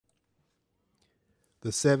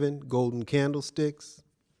The Seven Golden Candlesticks,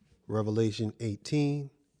 Revelation 18,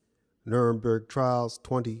 Nuremberg Trials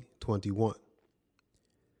 2021.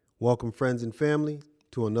 Welcome, friends and family,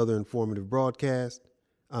 to another informative broadcast.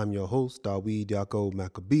 I'm your host, Dawid Yacob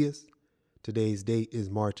Maccabeus. Today's date is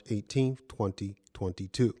March 18th,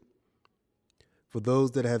 2022. For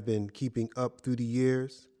those that have been keeping up through the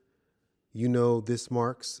years, you know this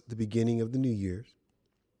marks the beginning of the New Year's,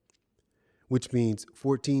 which means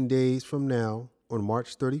 14 days from now, on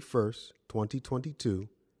March 31st, 2022,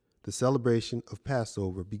 the celebration of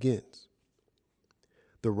Passover begins.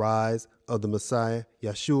 The rise of the Messiah,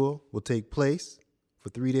 YAHUSHUA, will take place for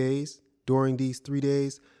 3 days. During these 3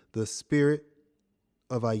 days, the Spirit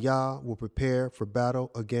of AHYAH will prepare for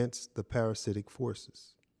battle against the parasitic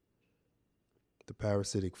forces. The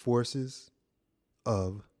parasitic forces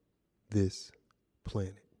of this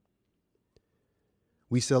planet.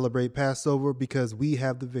 We celebrate Passover because we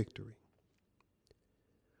have the victory.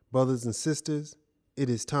 Brothers and sisters, it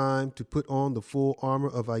is time to put on the full armor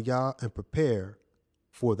of AHYAH and prepare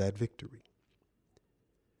for that victory.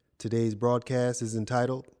 Today's broadcast is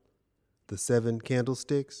entitled The Seven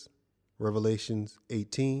Candlesticks, Revelations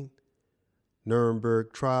 18,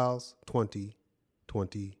 Nuremberg Trials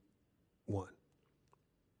 2021.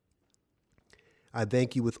 I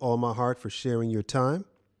thank you with all my heart for sharing your time.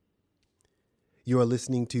 You are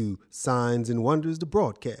listening to Signs and Wonders, the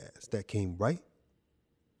broadcast that came right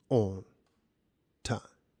on time.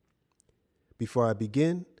 Before I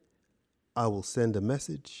begin, I will send a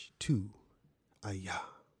message to AHYAH.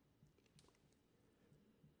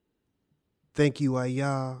 Thank you,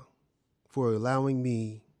 AHYAH, for allowing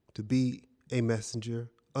me to be a messenger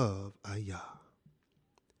of AHYAH.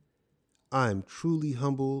 I am truly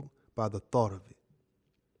humbled by the thought of it.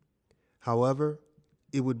 However,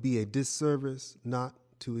 it would be a disservice not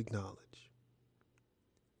to acknowledge.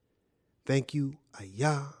 Thank you,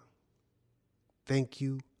 AHYAH. Thank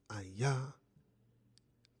you, AHYAH.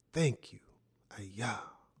 Thank you, AHYAH,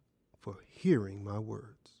 for hearing my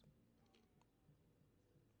words.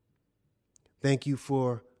 Thank you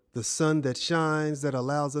for the sun that shines that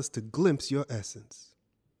allows us to glimpse your essence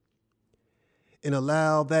and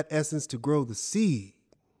allow that essence to grow the seed.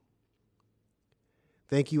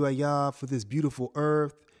 Thank you, AHYAH, for this beautiful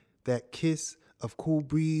earth, that kiss of cool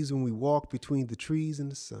breeze when we walk between the trees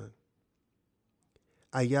and the sun.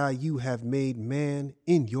 AHYAH, you have made man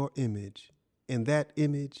in your image, and that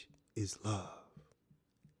image is love.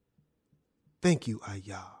 Thank you,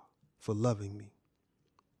 AHYAH, for loving me.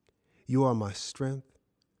 You are my strength,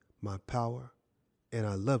 my power, and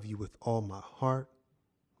I love you with all my heart,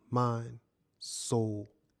 mind,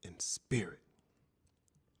 soul, and spirit.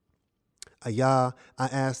 AHYAH, I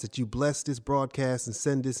ask that you bless this broadcast and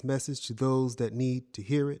send this message to those that need to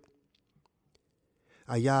hear it.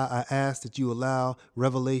 AHYAH, I ask that you allow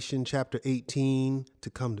Revelation chapter 18 to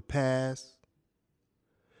come to pass.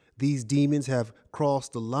 These demons have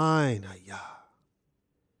crossed the line, AHYAH.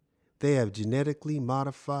 They have genetically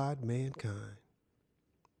modified mankind.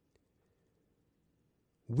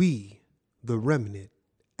 We, the remnant,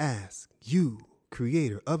 ask you,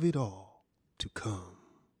 creator of it all, to come.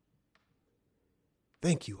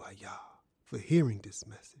 Thank you, AHYAH, for hearing this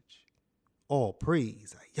message. All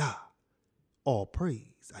praise, AHYAH. All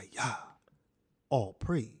praise, AHYAH. All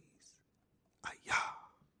praise, AHYAH.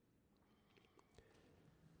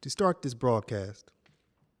 To start this broadcast,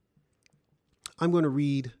 I'm going to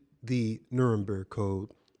read the Nuremberg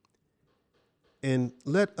Code and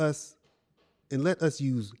let us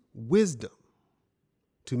use wisdom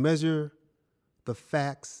to measure the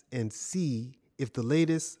facts and see if the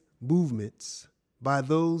latest movements by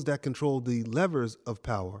those that control the levers of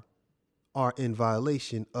power are in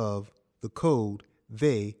violation of the code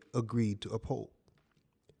they agreed to uphold.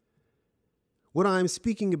 What I'm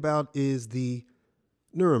speaking about is the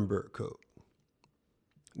Nuremberg Code.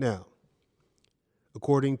 Now,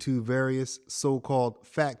 according to various so-called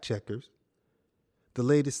fact checkers, the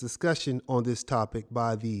latest discussion on this topic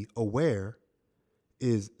by the aware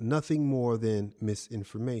is nothing more than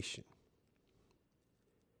misinformation.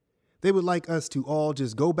 They would like us to all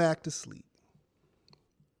just go back to sleep.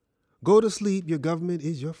 Go to sleep, your government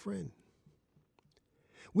is your friend.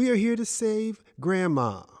 We are here to save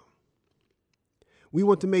grandma. We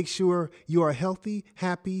want to make sure you are healthy,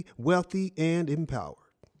 happy, wealthy, and empowered.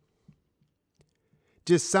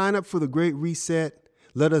 Just sign up for the Great Reset.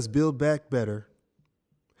 Let us build back better.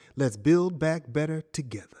 Let's build back better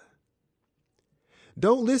together.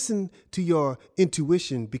 Don't listen to your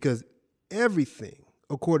intuition because everything,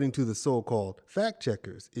 according to the so-called fact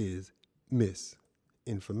checkers, is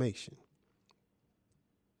misinformation.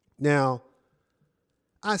 Now,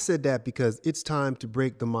 I said that because it's time to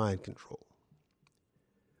break the mind control.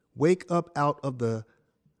 Wake up out of the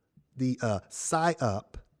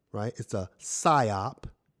psyop, right? It's a psyop,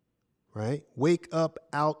 right? Wake up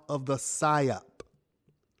out of the psyop.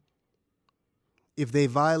 If they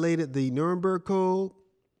violated the Nuremberg Code,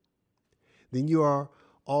 then you are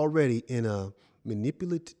already in a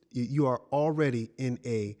manipulative,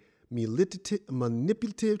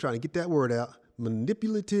 trying to get that word out,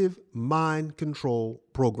 manipulative mind control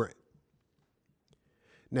program.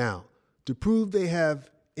 Now, to prove they have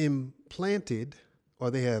implanted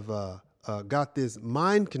or they have got this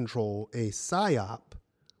mind control, a psyop,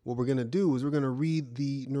 what we're going to do is we're going to read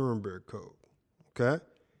the Nuremberg Code. Okay.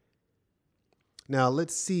 Now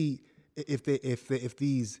let's see let's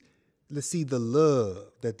see the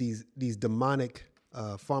love that these demonic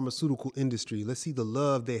pharmaceutical industry, let's see the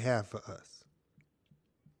love they have for us.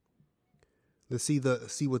 Let's see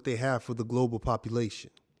what they have for the global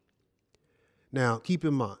population. Now, keep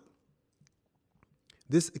in mind,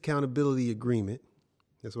 this accountability agreement,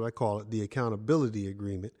 that's what I call it, the accountability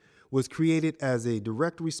agreement, was created as a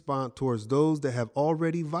direct response towards those that have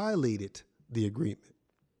already violated the agreement.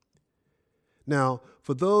 Now,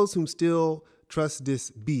 for those who still trust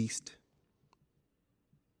this beast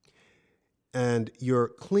and you're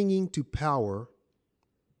clinging to power,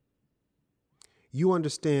 you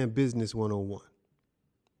understand Business 101.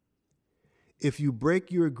 If you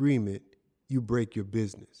break your agreement, you break your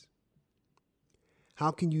business.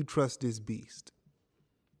 How can you trust this beast?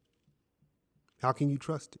 How can you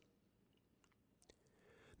trust it?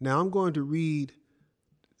 Now I'm going to read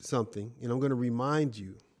something, and I'm going to remind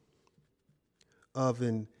you of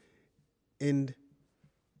an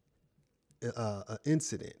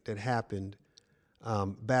incident that happened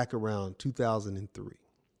back around 2003.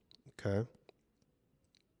 Okay.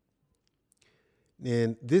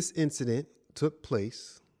 And this incident took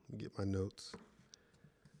place, let me get my notes,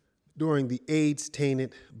 during the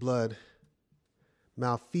AIDS-tainted blood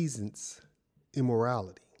malfeasance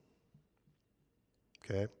immorality.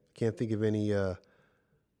 Okay. Can't think of any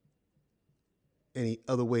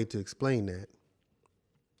other way to explain that.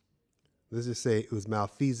 Let's just say it was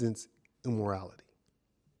malfeasance immorality.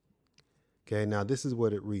 Okay, now this is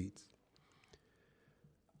what it reads.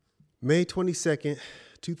 May 22nd,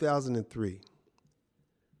 2003.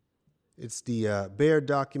 It's the Bayer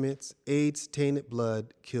documents. AIDS-tainted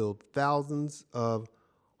blood killed thousands of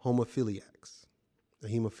hemophiliacs.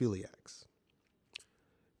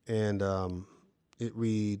 And it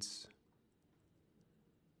reads,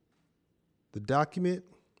 the document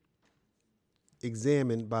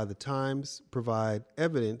examined by the Times provide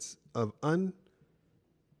evidence of unrestrained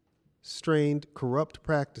corrupt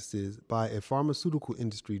practices by a pharmaceutical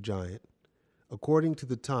industry giant. According to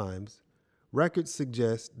the Times, records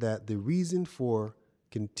suggest that the reason for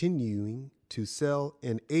continuing to sell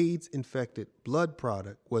an AIDS-infected blood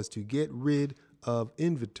product was to get rid of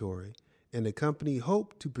inventory, and the company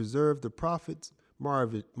hoped to preserve the profit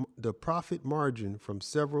margin from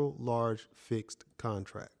several large fixed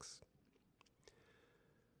contracts.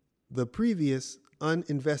 The previous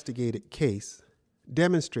uninvestigated case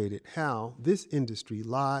demonstrated how this industry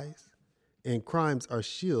lies and crimes are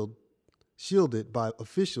shielded by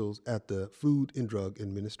officials at the Food and Drug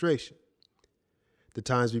Administration. The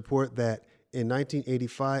Times report that in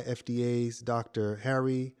 1985, FDA's Dr.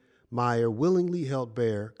 Harry Meyer willingly helped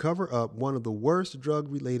Bayer cover up one of the worst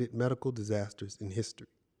drug-related medical disasters in history.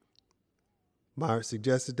 Meyer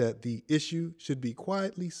suggested that the issue should be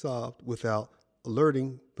quietly solved without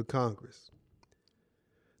alerting the Congress,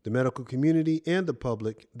 the medical community, and the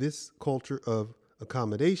public. This culture of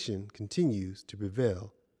accommodation continues to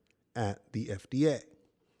prevail at the FDA.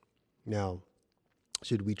 Now,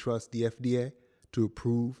 should we trust the FDA to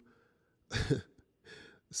approve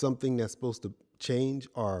something that's supposed to change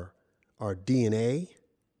our DNA,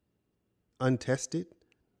 untested?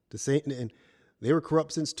 And they were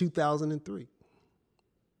corrupt since 2003.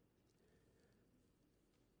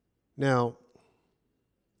 Now,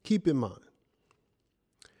 keep in mind,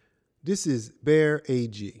 this is Bayer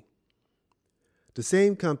AG, the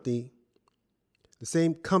same company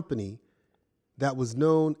that was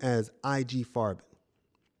known as IG Farben,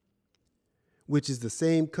 which is the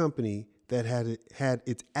same company that had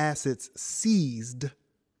its assets seized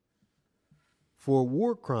for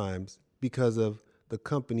war crimes because of the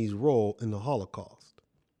company's role in the Holocaust.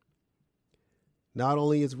 Not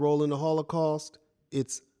only its role in the Holocaust,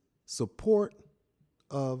 its support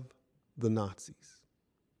of the Nazis.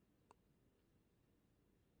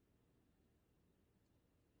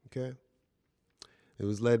 Okay? It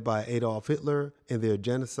was led by Adolf Hitler and their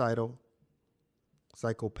genocidal,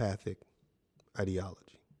 psychopathic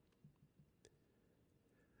ideology.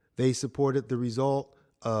 They supported the result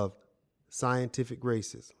of scientific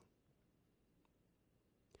racism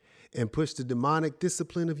and pushed the demonic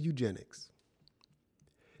discipline of eugenics.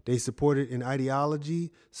 They supported an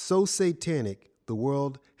ideology so satanic the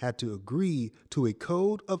world had to agree to a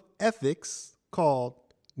code of ethics called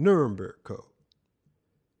Nuremberg Code.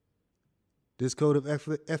 This code of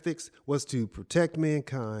ethics was to protect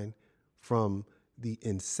mankind from the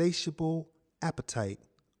insatiable appetite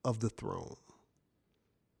of the throne.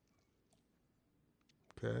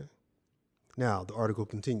 Okay. Now, the article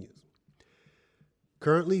continues.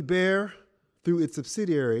 Currently, Bayer, through its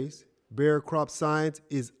subsidiaries, Bayer Crop Science,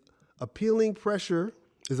 is applying pressure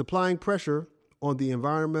on the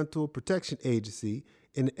Environmental Protection Agency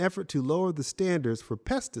in an effort to lower the standards for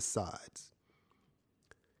pesticides.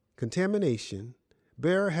 Contamination.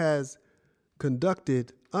 Bayer has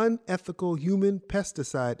conducted unethical human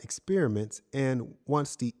pesticide experiments and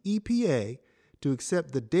wants the EPA to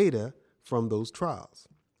accept the data from those trials.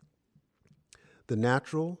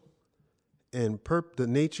 The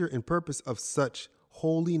nature and purpose of such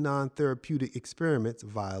wholly non-therapeutic experiments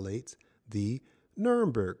violates the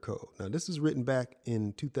Nuremberg Code. Now, this was written back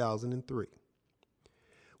in 2003,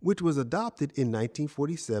 which was adopted in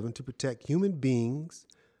 1947 to protect human beings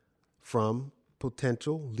from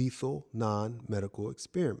potential lethal non-medical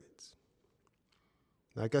experiments.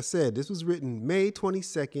 Like I said, this was written May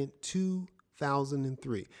 22nd,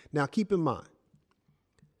 2003. Now, keep in mind,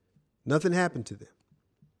 nothing happened to them.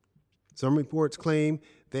 Some reports claim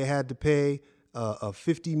they had to pay a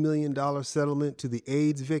 $50 million settlement to the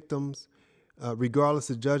AIDS victims, regardless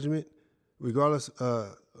of judgment, regardless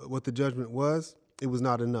what the judgment was. It was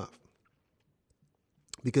not enough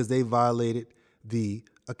because they violated the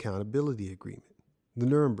accountability agreement, the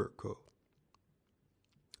Nuremberg Code.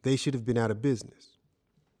 They should have been out of business.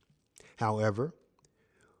 However,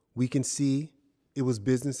 we can see it was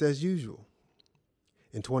business as usual.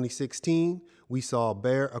 In 2016, we saw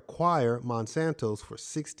Bayer acquire Monsanto's for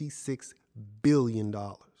 $66 billion.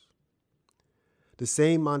 The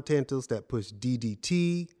same Monsanto's that pushed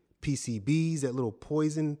DDT, PCBs, that little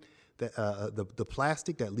poison, that the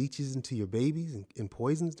plastic that leaches into your babies and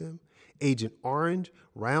poisons them, Agent Orange,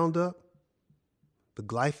 Roundup, the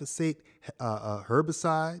glyphosate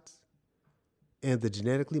herbicides, and the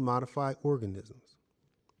genetically modified organisms.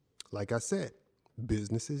 Like I said,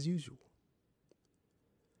 business as usual.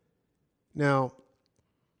 Now,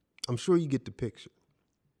 I'm sure you get the picture.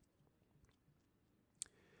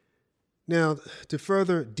 Now, to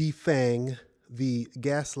further defang the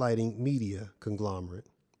gaslighting media conglomerate,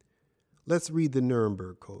 let's read the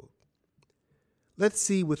Nuremberg Code. Let's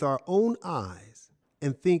see with our own eyes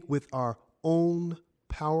and think with our own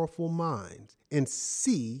powerful minds and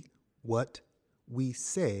see what we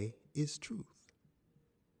say is truth.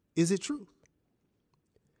 Is it truth?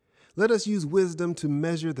 Let us use wisdom to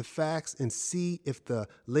measure the facts and see if the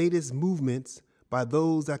latest movements by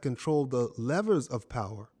those that control the levers of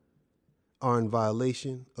power are in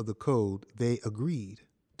violation of the code they agreed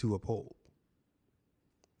to uphold.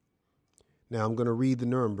 Now I'm going to read the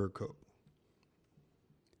Nuremberg Code.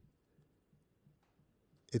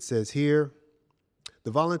 It says here,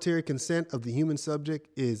 the voluntary consent of the human subject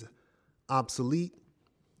is obsolete,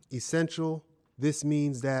 essential. This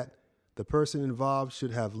means that the person involved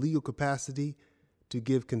should have legal capacity to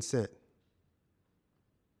give consent.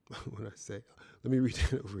 What did I say? Let me read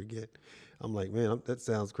that over again. I'm like, man, that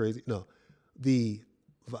sounds crazy. No, the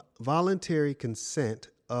voluntary consent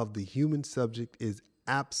of the human subject is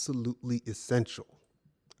absolutely essential.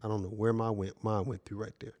 I don't know where my mind went through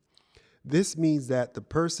right there. This means that the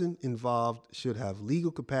person involved should have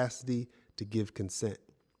legal capacity to give consent.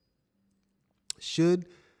 Should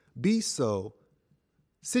be so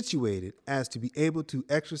situated as to be able to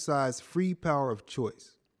exercise free power of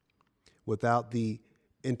choice without the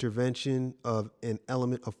intervention of an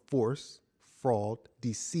element of force, fraud,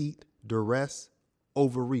 deceit, duress,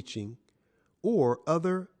 overreaching, or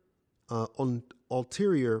other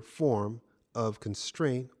ulterior form of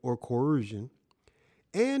constraint or coercion,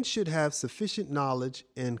 and should have sufficient knowledge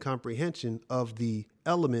and comprehension of the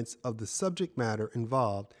elements of the subject matter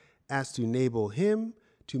involved as to enable him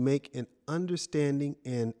to make an understanding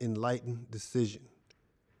and enlightened decision.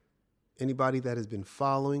 Anybody that has been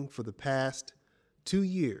following for the past 2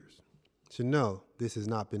 years should know this has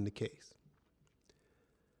not been the case.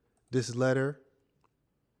 This latter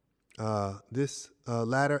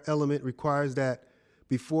element requires that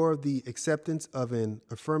before the acceptance of an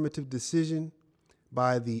affirmative decision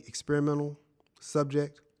by the experimental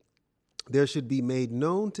subject, there should be made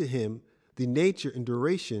known to him the nature and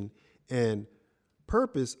duration and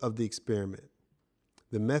purpose of the experiment,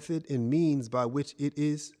 the method and means by which it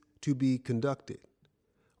is to be conducted.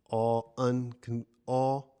 All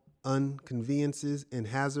inconveniences and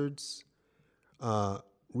hazards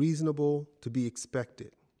reasonable to be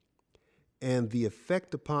expected, and the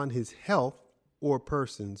effect upon his health or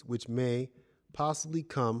persons which may possibly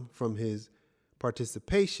come from his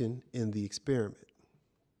participation in the experiment.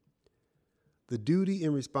 The duty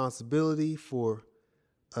and responsibility for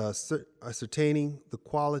ascertaining the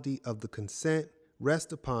quality of the consent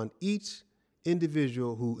rest upon each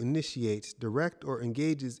individual who initiates, directs, or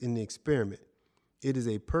engages in the experiment. It is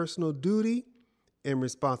a personal duty and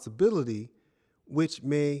responsibility which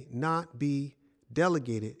may not be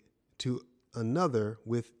delegated to another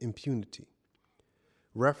with impunity.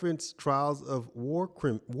 Reference trials of war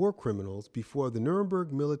criminals before the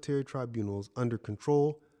Nuremberg military tribunals under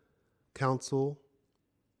control council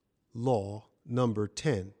law number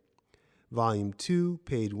 10, volume 2,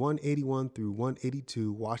 page 181 through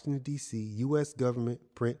 182, Washington, D.C., U.S. Government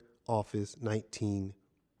Print Office,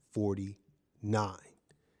 1949.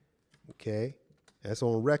 Okay, that's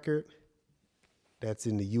on record. That's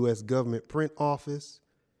in the U.S. Government Print Office.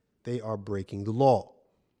 They are breaking the law.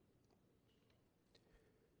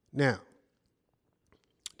 Now,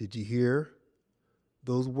 did you hear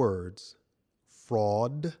those words?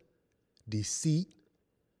 Fraud, deceit,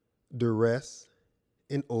 duress,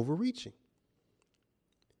 and overreaching.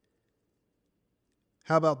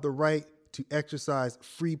 How about the right to exercise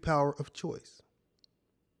free power of choice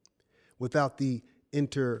without the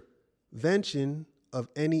intervention of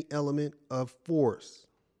any element of force?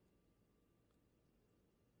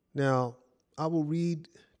 Now, I will read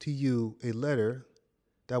to you a letter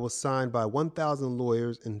that was signed by 1,000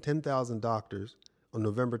 lawyers and 10,000 doctors on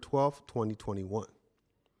November 12, 2021.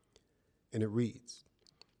 And it reads,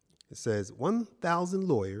 it says, 1,000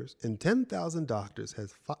 lawyers and 10,000 doctors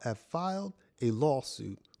have filed a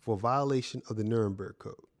lawsuit for violation of the Nuremberg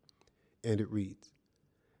Code. And it reads,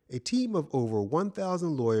 a team of over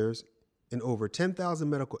 1,000 lawyers and over 10,000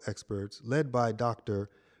 medical experts led by Dr.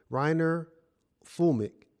 Rainer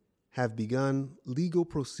Fulmick have begun legal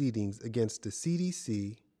proceedings against the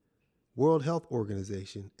CDC, World Health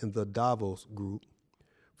Organization, and the Davos Group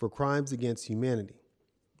for crimes against humanity.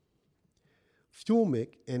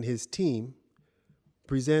 Fulmick and his team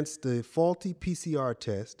presents the faulty PCR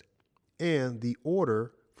test and the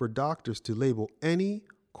order for doctors to label any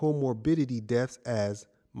comorbidity deaths as,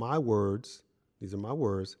 my words, these are my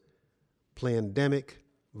words, pandemic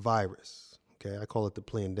virus. Okay, I call it the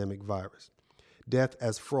pandemic virus. Death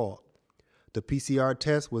as fraud. The PCR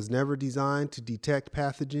test was never designed to detect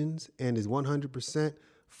pathogens and is 100%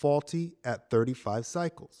 faulty at 35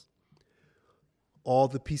 cycles. All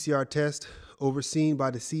the PCR tests overseen by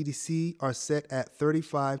the CDC are set at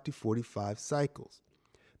 35 to 45 cycles.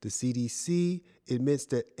 The CDC admits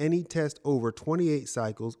that any test over 28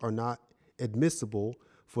 cycles are not admissible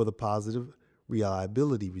for the positive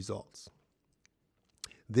reliability results.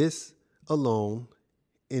 This alone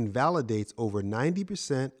invalidates over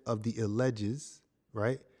 90% of the alleged,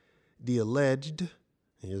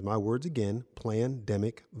 here's my words again,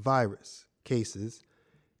 pandemic virus cases,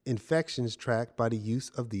 infections tracked by the use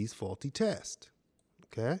of these faulty tests.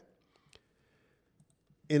 Okay?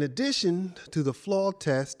 In addition to the flawed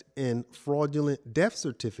test and fraudulent death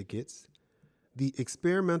certificates, the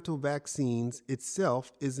experimental vaccines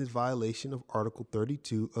itself is in violation of Article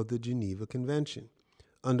 32 of the Geneva Convention.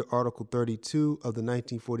 Under Article 32 of the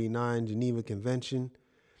 1949 Geneva Convention,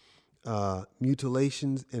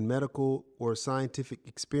 mutilations in medical or scientific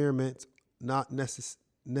experiments not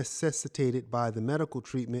necessitated by the medical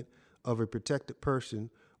treatment of a protected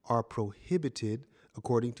person are prohibited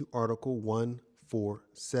according to Article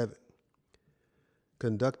 147.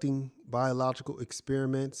 Conducting biological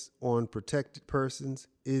experiments on protected persons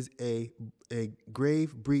is a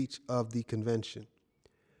grave breach of the convention.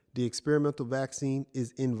 The experimental vaccine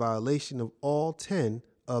is in violation of all 10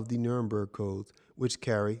 of the Nuremberg codes, which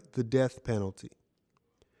carry the death penalty.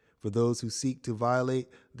 For those who seek to violate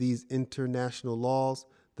these international laws,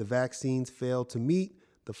 the vaccines fail to meet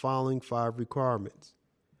the following 5 requirements: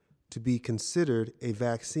 to be considered a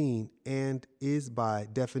vaccine and is by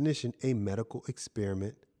definition a medical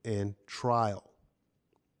experiment and trial.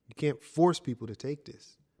 You can't force people to take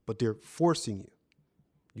this, but they're forcing you.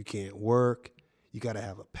 You can't work. You got to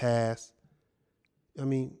have a pass. I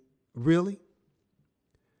mean, really?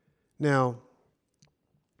 Now,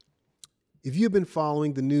 if you've been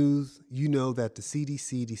following the news, you know that the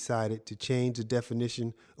CDC decided to change the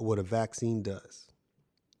definition of what a vaccine does.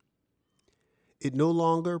 It no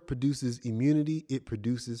longer produces immunity, it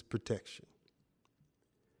produces protection.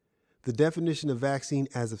 The definition of vaccine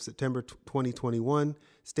as of September 2021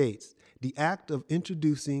 states, the act of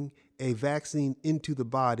introducing a vaccine into the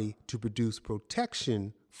body to produce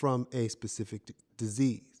protection from a specific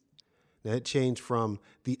disease. Now, it changed from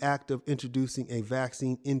the act of introducing a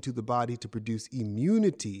vaccine into the body to produce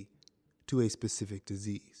immunity to a specific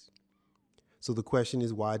disease. So the question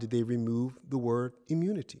is, why did they remove the word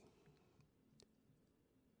immunity?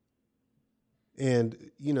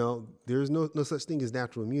 And, you know, there's no such thing as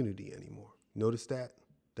natural immunity anymore. Notice that?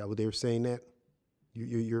 That what they were saying that?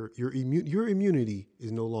 Your immunity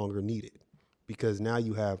is no longer needed because now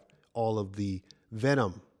you have all of the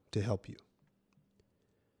venom to help you.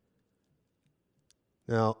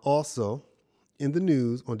 Now, also in the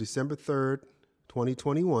news on December 3rd,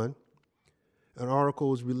 2021, an article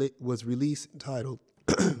was released entitled,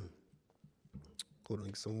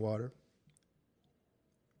 holding some water.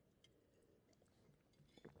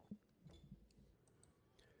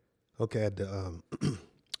 Okay, I had to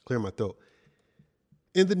clear my throat.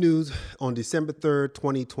 In the news on December 3rd,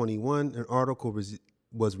 2021, an article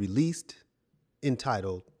was released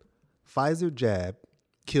entitled, Pfizer Jab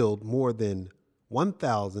Killed More Than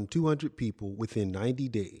 1,200 People Within 90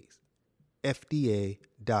 Days. FDA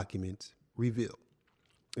Documents Reveal.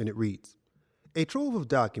 And it reads, a trove of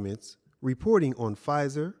documents reporting on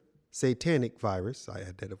Pfizer satanic virus, I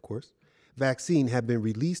add that of course, vaccine have been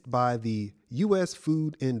released by the U.S.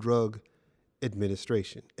 Food and Drug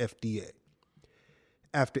Administration, FDA,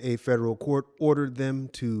 after a federal court ordered them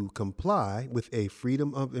to comply with a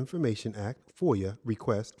Freedom of Information Act, FOIA,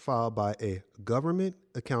 request filed by a government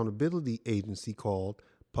accountability agency called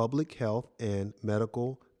Public Health and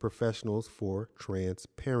Medical Professionals for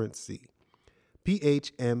Transparency,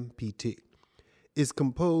 PHMPT, is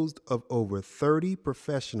composed of over 30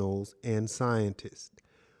 professionals and scientists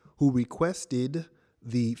who requested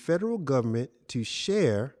the federal government to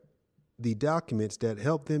share the documents that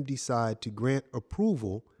help them decide to grant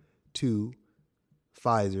approval to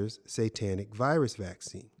Pfizer's satanic virus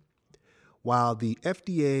vaccine. While the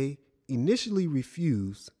FDA initially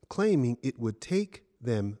refused, claiming it would take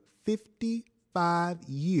them 55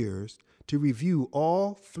 years to review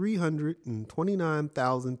all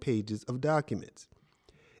 329,000 pages of documents.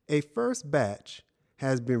 A first batch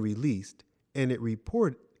has been released, and it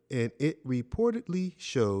reportedly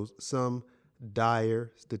shows some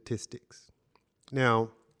dire statistics.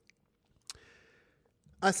 Now,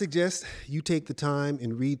 I suggest you take the time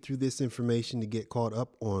and read through this information to get caught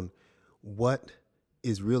up on what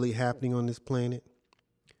is really happening on this planet.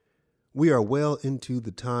 We are well into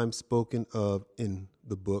the time spoken of in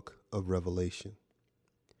the book of Revelation.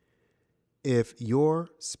 If your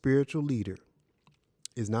spiritual leader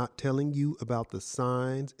is not telling you about the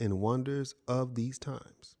signs and wonders of these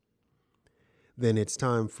times, then it's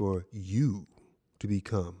time for you to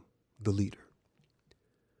become the leader.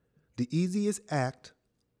 The easiest act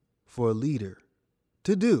for a leader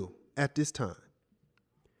to do at this time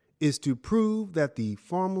is to prove that the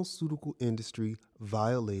pharmaceutical industry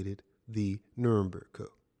violated the Nuremberg Code.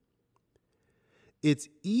 It's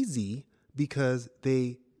easy because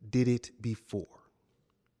they did it before,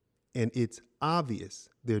 and it's obvious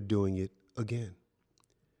they're doing it again.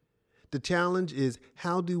 The challenge is,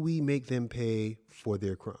 how do we make them pay for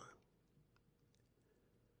their crime?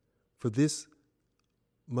 For this,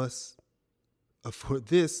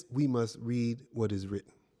 we must read what is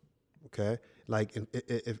written. Okay, like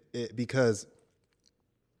because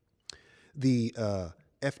the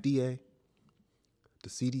FDA, the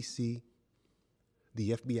CDC,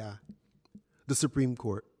 the FBI, the Supreme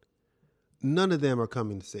Court, none of them are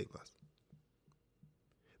coming to save us.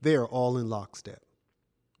 They are all in lockstep.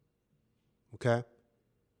 Okay?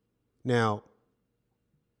 Now,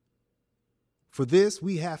 for this,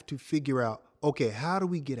 we have to figure out, okay, how do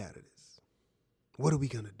we get out of this? What are we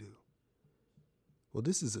going to do? Well,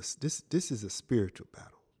 this is a spiritual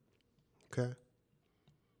battle. Okay?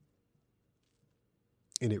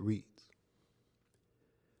 And it reads,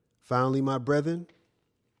 finally, my brethren,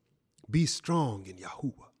 be strong in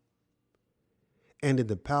Yahuwah and in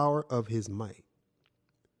the power of his might.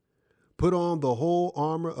 Put on the whole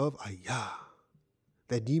armor of AHYAH,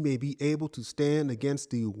 that ye may be able to stand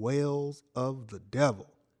against the wiles of the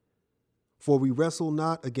devil. For we wrestle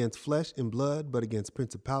not against flesh and blood, but against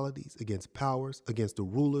principalities, against powers, against the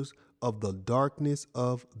rulers of the darkness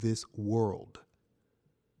of this world,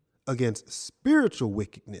 against spiritual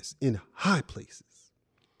wickedness in high places.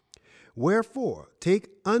 Wherefore, take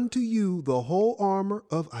unto you the whole armor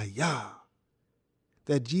of AHYAH,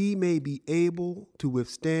 that ye may be able to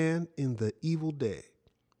withstand in the evil day.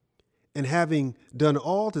 And having done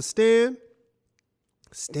all to stand,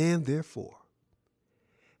 stand therefore,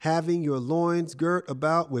 having your loins girt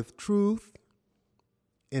about with truth,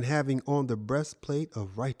 and having on the breastplate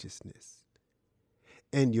of righteousness,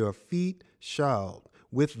 and your feet shod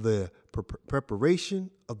with the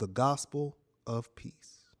preparation of the gospel of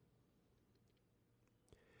peace.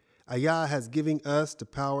 AHYAH has given us the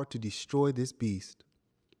power to destroy this beast.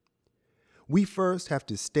 We first have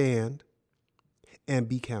to stand and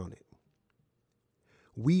be counted.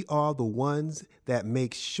 We are the ones that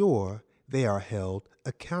make sure they are held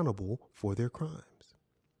accountable for their crimes.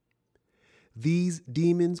 These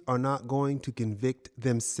demons are not going to convict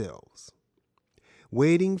themselves.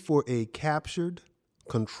 Waiting for a captured,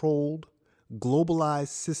 controlled, globalized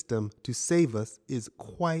system to save us is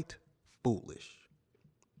quite foolish.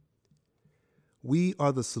 We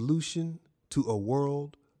are the solution to a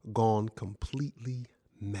world gone completely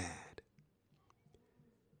mad.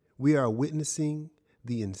 We are witnessing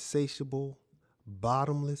the insatiable,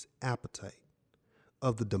 bottomless appetite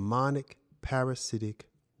of the demonic, parasitic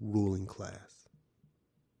ruling class.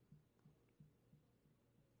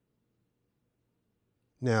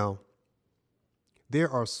 Now, there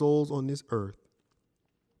are souls on this earth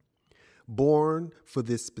born for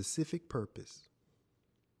this specific purpose.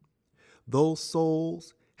 Those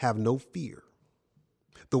souls have no fear.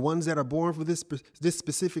 The ones that are born for this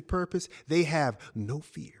specific purpose, they have no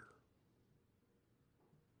fear.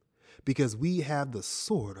 Because we have the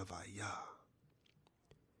sword of AHYAH.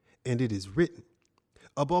 And it is written,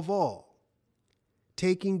 above all,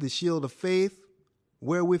 taking the shield of faith,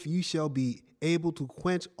 wherewith you shall be able to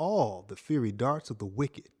quench all the fiery darts of the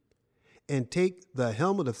wicked, and take the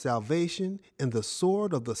helmet of salvation and the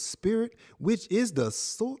sword of the Spirit, which is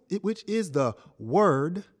the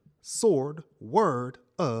word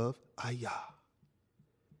of AHYAH.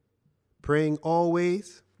 Praying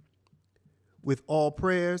always with all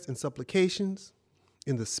prayers and supplications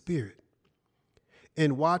in the Spirit,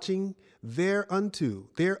 and watching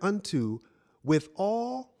thereunto with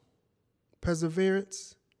all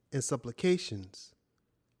perseverance and supplications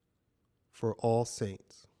for all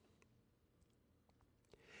saints.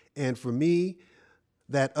 And for me,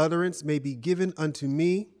 that utterance may be given unto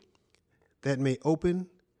me, that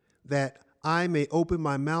I may open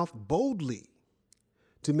my mouth boldly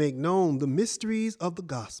to make known the mysteries of the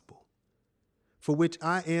gospel, for which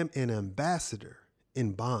I am an ambassador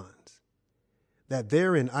in bonds, that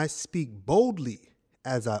therein I speak boldly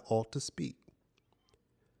as I ought to speak.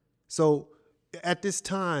 So at this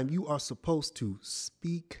time, you are supposed to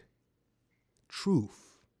speak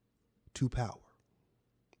truth to power.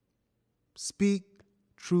 Speak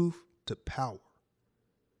truth to power.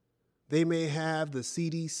 They may have the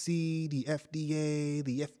CDC, the FDA,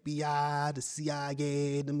 the FBI, the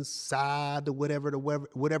CIA, the Mossad, the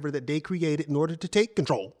whatever that they created in order to take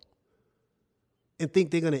control, and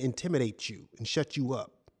think they're going to intimidate you and shut you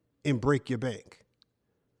up and break your bank.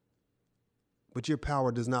 But your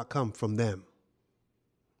power does not come from them.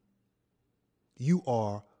 You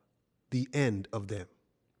are the end of them.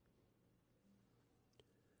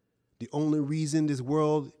 The only reason this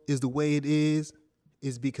world is the way it is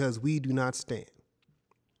because we do not stand.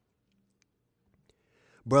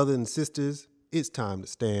 Brothers and sisters, it's time to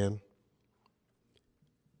stand.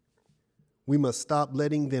 We must stop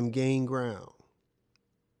letting them gain ground.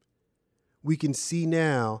 We can see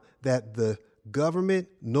now that the government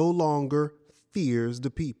no longer fears the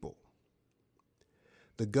people.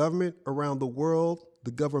 The governments around the world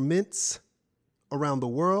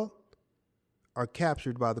are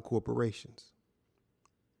captured by the corporations.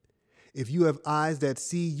 If you have eyes that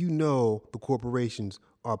see, you know the corporations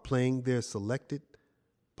are playing their selected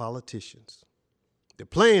politicians. They're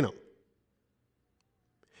playing them.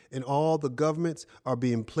 And all the governments are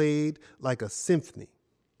being played like a symphony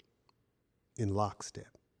in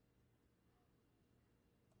lockstep.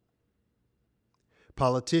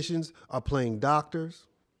 Politicians are playing doctors,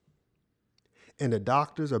 and the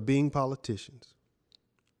doctors are being politicians.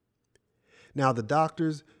 Now the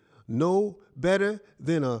doctors know better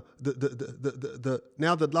than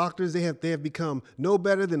now the doctors they have become no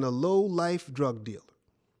better than a low-life drug dealer.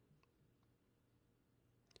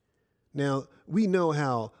 Now we know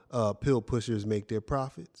how pill pushers make their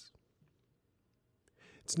profits.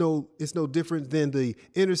 It's no different than the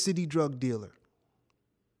inner city drug dealer.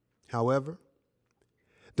 However,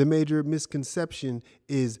 the major misconception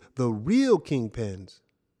is the real kingpins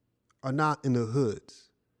are not in the hoods.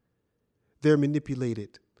 They're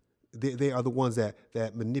manipulated. They are the ones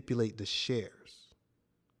that manipulate the shares.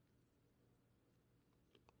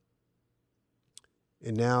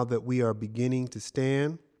 And now that we are beginning to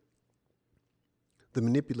stand, the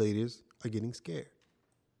manipulators are getting scared.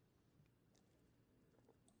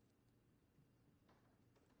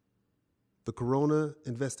 The Corona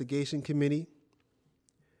Investigation Committee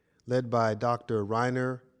led by Dr.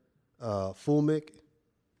 Rainer Fulmick.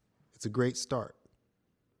 It's a great start.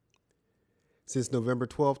 Since November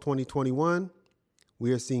 12, 2021,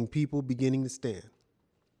 we are seeing people beginning to stand.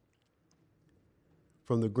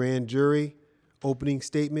 From the grand jury opening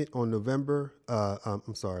statement on the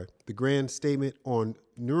grand statement on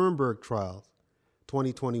Nuremberg Trials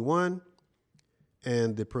 2021,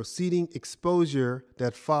 and the proceeding exposure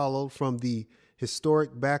that followed from the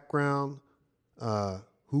historic background,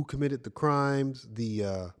 who committed the crimes,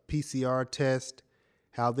 the PCR test,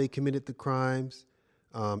 how they committed the crimes,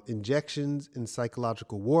 injections in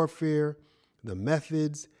psychological warfare, the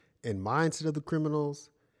methods and mindset of the criminals,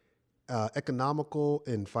 economical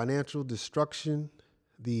and financial destruction,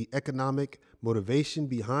 the economic motivation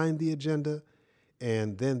behind the agenda,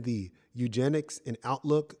 and then the eugenics and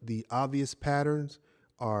outlook. The obvious patterns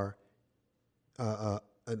are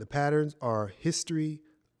history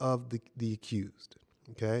of the accused.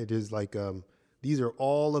 Okay, it is like these are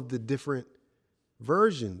all of the different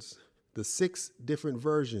versions, the 6 different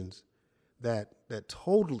versions that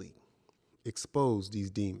totally expose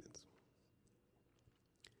these demons.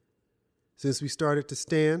 Since we started to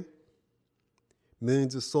stand,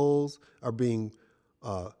 millions of souls are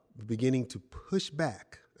beginning to push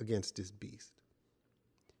back against this beast.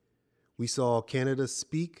 We saw Canada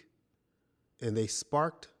speak, and they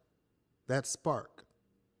sparked that spark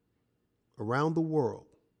around the world.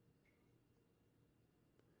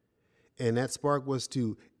 And that spark was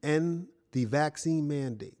to end the vaccine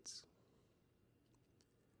mandates.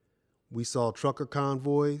 We saw trucker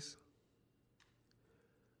convoys.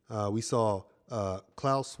 We saw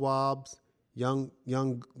Klaus Schwab's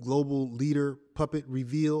young global leader puppet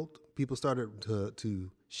revealed. People started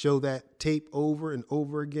to show that tape over and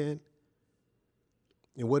over again.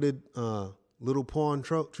 And what did little pawn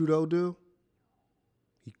Trudeau do?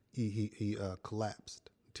 He collapsed.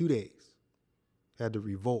 2 days. Had to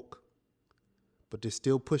revoke. But they're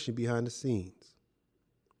still pushing behind the scenes.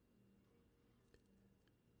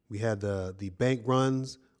 We had the bank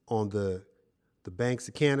runs on the banks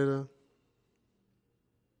of Canada.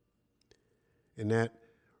 And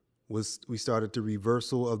we started the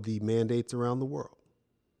reversal of the mandates around the world.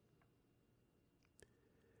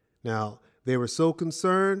 Now, they were so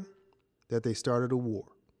concerned that they started a war.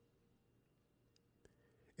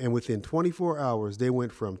 And within 24 hours, they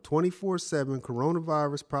went from 24/7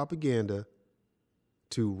 coronavirus propaganda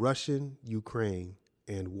to Russian, Ukraine,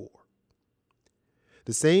 and war.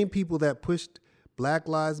 The same people that pushed Black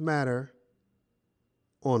Lives Matter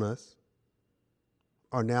on us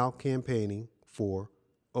are now campaigning for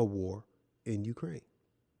a war in Ukraine.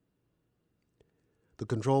 The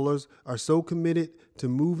controllers are so committed to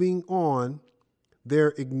moving on,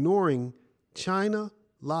 they're ignoring China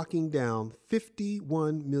locking down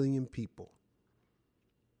 51 million people.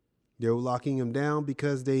 They're locking them down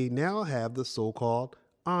because they now have the so-called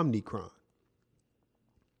Omicron,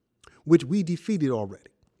 which we defeated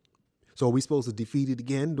already. So are we supposed to defeat it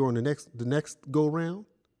again during the next go round?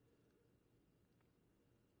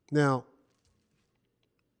 Now,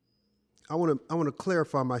 I want to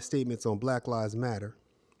clarify my statements on Black Lives Matter,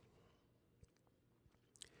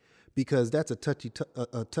 because that's a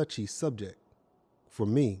touchy subject for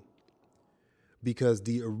me, because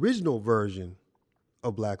the original version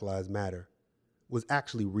of Black Lives Matter was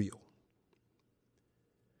actually real.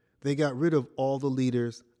 They got rid of all the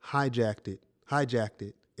leaders, hijacked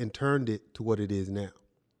it, and turned it to what it is now.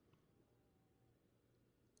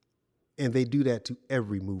 And they do that to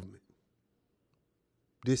every movement.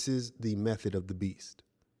 This is the method of the beast.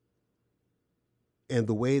 And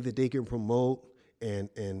the way that they can promote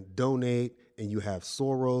and donate, and you have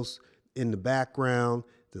Soros in the background,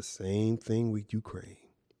 the same thing with Ukraine,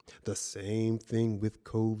 the same thing with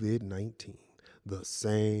COVID-19, the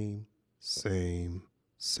same.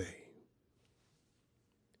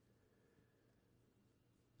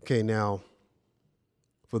 Okay, now,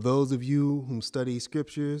 for those of you who study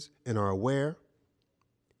scriptures and are aware,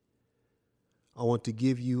 I want to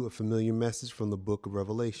give you a familiar message from the book of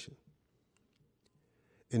Revelation.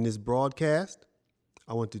 In this broadcast,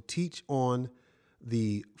 I want to teach on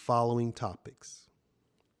the following topics: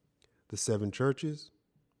 the 7 churches,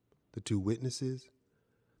 the 2 witnesses,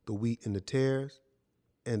 the wheat and the tares,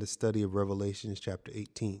 and the study of Revelation chapter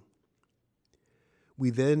 18.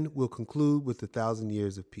 We then will conclude with the 1,000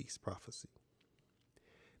 years of peace prophecy.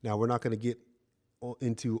 Now, we're not going to get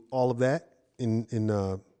into all of that in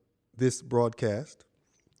this broadcast,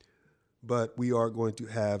 but we are going to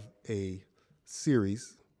have a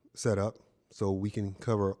series set up so we can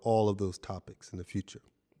cover all of those topics in the future.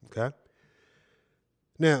 Okay?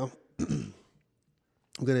 Now, I'm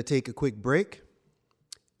going to take a quick break,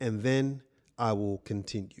 and then I will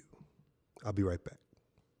continue. I'll be right back.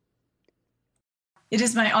 It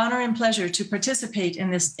is my honor and pleasure to participate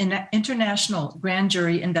in this international grand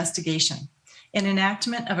jury investigation, an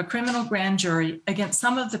enactment of a criminal grand jury against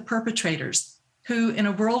some of the perpetrators who, in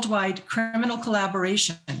a worldwide criminal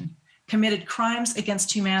collaboration, committed crimes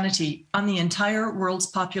against humanity on the entire world's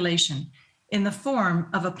population in the form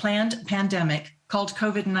of a planned pandemic called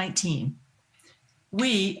COVID-19.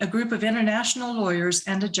 We, a group of international lawyers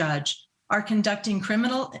and a judge, are conducting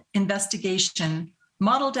criminal investigation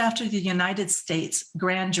modeled after the United States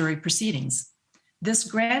grand jury proceedings. This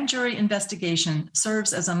grand jury investigation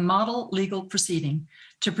serves as a model legal proceeding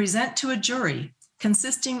to present to a jury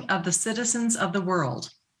consisting of the citizens of the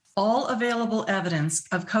world all available evidence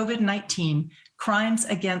of COVID-19 crimes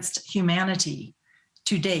against humanity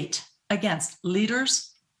to date against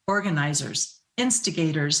leaders, organizers,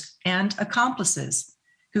 instigators, and accomplices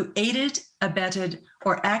who aided, abetted,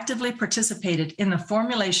 or actively participated in the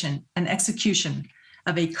formulation and execution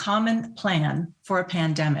of a common plan for a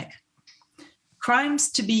pandemic.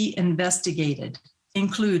 Crimes to be investigated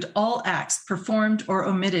include all acts performed or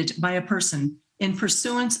omitted by a person in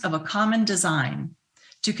pursuance of a common design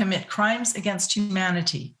to commit crimes against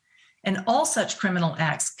humanity, and all such criminal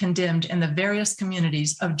acts condemned in the various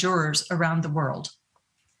communities of jurors around the world.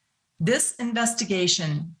 This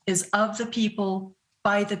investigation is of the people,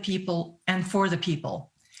 by the people, and for the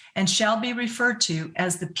people, and shall be referred to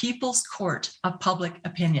as the People's Court of Public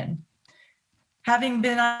Opinion. Having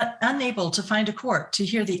been unable to find a court to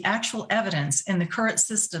hear the actual evidence in the current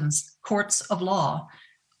system's courts of law,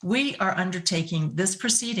 we are undertaking this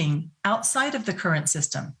proceeding outside of the current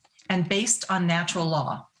system and based on natural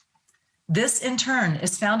law. This, in turn,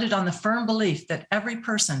 is founded on the firm belief that every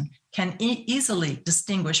person can easily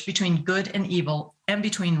distinguish between good and evil and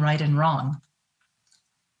between right and wrong.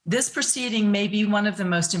 This proceeding may be one of the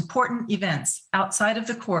most important events outside of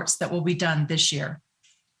the courts that will be done this year.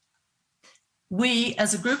 We,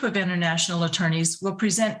 as a group of international attorneys, will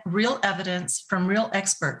present real evidence from real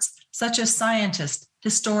experts, such as scientists,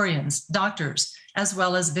 historians, doctors, as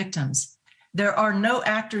well as victims. There are no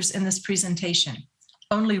actors in this presentation,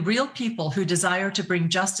 only real people who desire to bring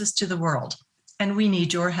justice to the world, and we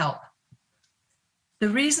need your help. The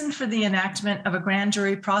reason for the enactment of a grand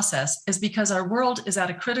jury process is because our world is at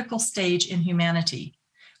a critical stage in humanity,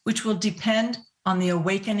 which will depend on the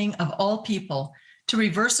awakening of all people to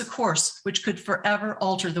reverse a course which could forever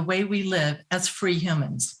alter the way we live as free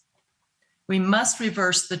humans. We must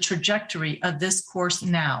reverse the trajectory of this course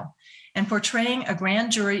now, and portraying a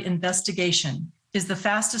grand jury investigation is the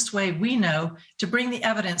fastest way we know to bring the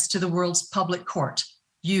evidence to the world's public court,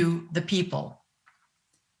 you, the people.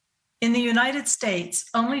 In the United States,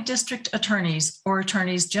 only district attorneys or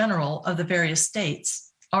attorneys general of the various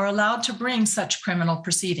states are allowed to bring such criminal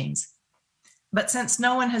proceedings. But since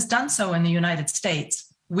no one has done so in the United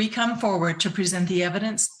States, we come forward to present the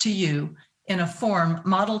evidence to you in a form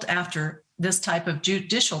modeled after this type of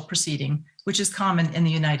judicial proceeding, which is common in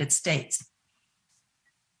the United States.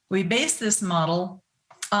 We base this model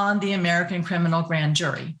on the American criminal grand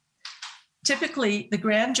jury. Typically, the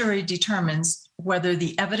grand jury determines whether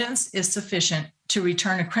the evidence is sufficient to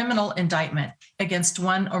return a criminal indictment against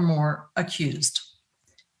one or more accused.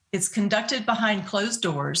 It's conducted behind closed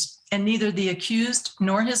doors, and neither the accused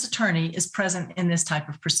nor his attorney is present in this type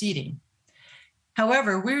of proceeding.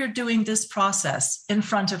 However, we're doing this process in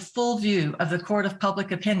front of full view of the court of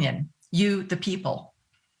public opinion, you, the people.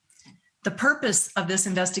 The purpose of this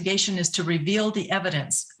investigation is to reveal the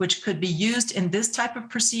evidence which could be used in this type of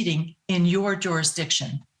proceeding in your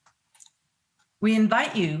jurisdiction. We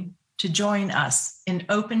invite you to join us in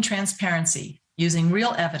open transparency using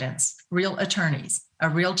real evidence, real attorneys, a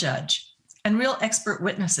real judge, and real expert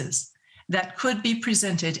witnesses that could be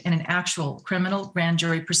presented in an actual criminal grand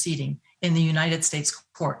jury proceeding in the United States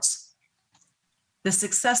courts. The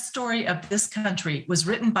success story of this country was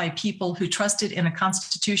written by people who trusted in a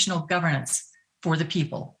constitutional governance for the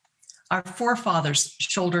people. Our forefathers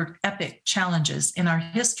shouldered epic challenges in our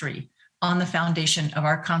history on the foundation of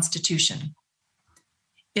our Constitution.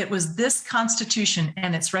 It was this Constitution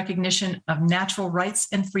and its recognition of natural rights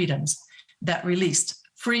and freedoms that released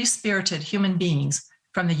free-spirited human beings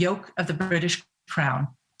from the yoke of the British Crown.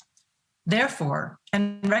 Therefore,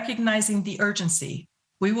 and recognizing the urgency,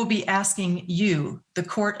 we will be asking you, the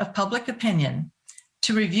Court of Public Opinion,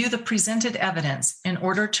 to review the presented evidence in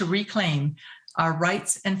order to reclaim our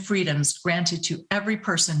rights and freedoms granted to every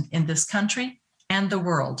person in this country and the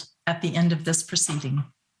world at the end of this proceeding.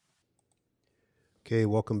 Okay,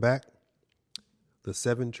 welcome back. The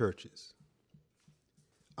seven churches.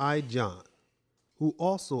 I, John, who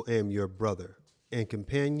also am your brother and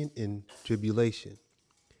companion in tribulation,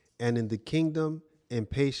 and in the kingdom and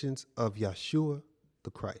patience of YAHUSHUA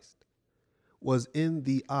the Christ, was in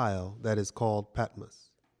the isle that is called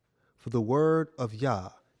Patmos, for the word of Yah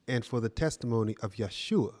and for the testimony of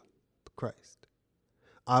YAHUSHUA the Christ.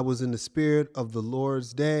 I was in the spirit of the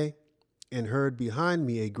Lord's day, and heard behind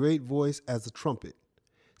me a great voice as a trumpet,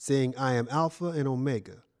 saying, I am Alpha and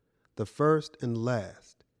Omega, the first and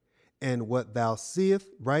last. And what thou seest,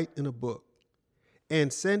 write in a book,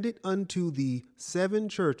 and send it unto the 7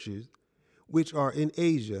 churches which are in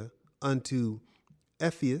Asia, unto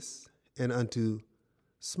Ephesus, and unto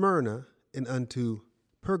Smyrna, and unto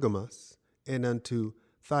Pergamos, and unto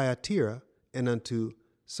Thyatira, and unto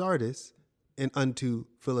Sardis, and unto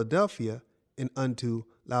Philadelphia, and unto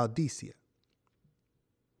Laodicea.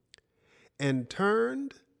 And I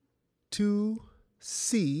turned to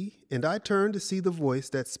see the voice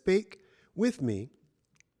that spake with me,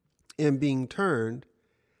 and being turned,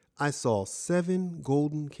 I saw 7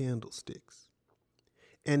 golden candlesticks.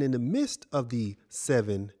 And in the midst of the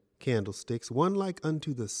 7 candlesticks, one like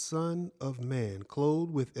unto the Son of Man,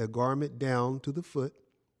 clothed with a garment down to the foot,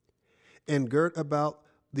 and girt about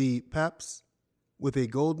the paps with a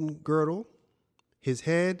golden girdle. His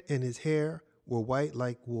head and his hair were white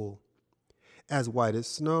like wool, as white as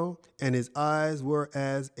snow, and his eyes were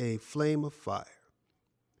as a flame of fire,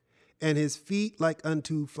 and his feet like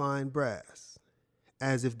unto fine brass,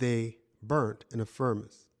 as if they burnt in a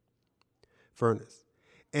furnace,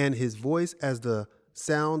 and his voice as the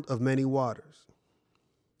sound of many waters.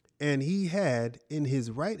 And he had in his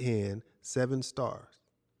right hand 7 stars,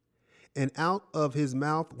 and out of his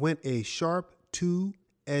mouth went a sharp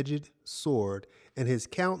 2-edged sword, and his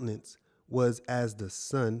countenance was as the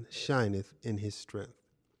sun shineth in his strength.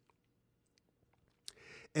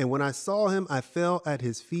 And when I saw him, I fell at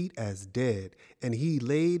his feet as dead. And he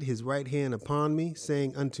laid his right hand upon me,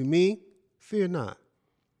 saying unto me, Fear not,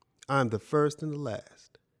 I am the first and the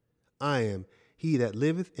last. I am he that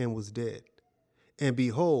liveth and was dead. And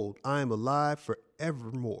behold, I am alive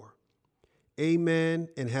forevermore. Amen.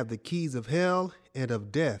 And have the keys of hell and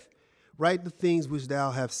of death. Write the things which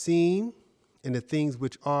thou hast seen, and the things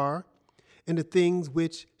which are, and the things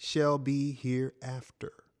which shall be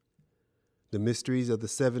hereafter. The mysteries of the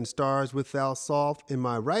 7 stars which thou sawest in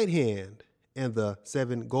my right hand, and the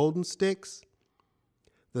 7 golden sticks.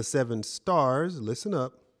 The 7 stars, listen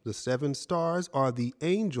up, the 7 stars are the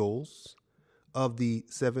angels of the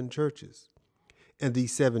 7 churches. And the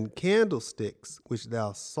 7 candlesticks which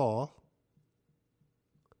thou sawest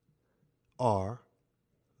are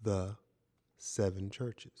the 7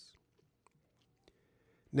 churches.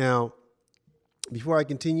 Now, before I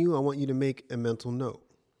continue, I want you to make a mental note.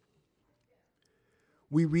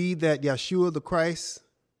 We read that YAHUSHUA the Christ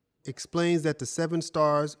explains that the 7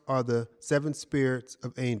 stars are the 7 spirits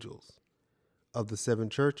of angels of the 7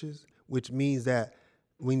 churches, which means there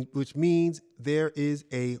is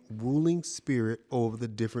a ruling spirit over the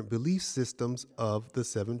different belief systems of the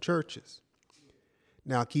 7 churches.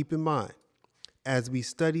 Now, keep in mind, as we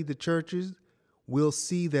study the churches, we'll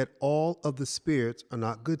see that all of the spirits are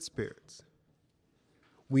not good spirits.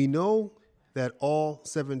 We know that all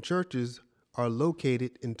 7 churches are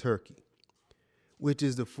located in Turkey, which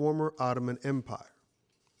is the former Ottoman Empire.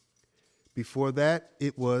 Before that,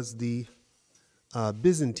 it was the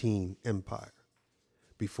Byzantine Empire.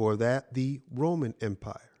 Before that, the Roman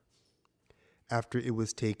Empire, after it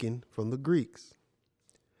was taken from the Greeks.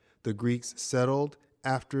 The Greeks settled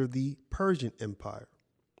after the Persian Empire.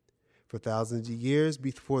 For thousands of years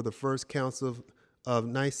before the First Council of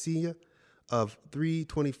Nicaea of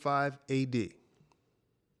 325 AD.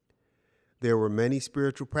 There were many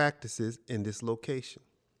spiritual practices in this location.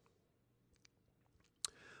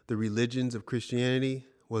 The religions of Christianity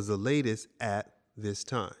was the latest at this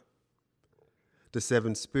time. The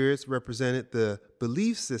 7 spirits represented the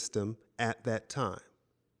belief system at that time.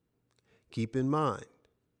 Keep in mind,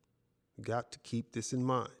 you got to keep this in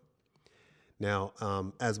mind. Now,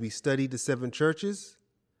 as we study the 7 churches,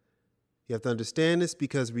 you have to understand this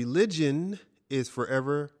because religion is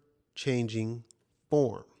forever changing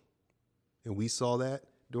form. And we saw that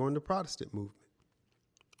during the Protestant movement.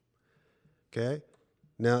 Okay?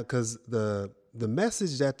 Now, because the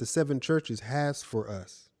message that the 7 churches has for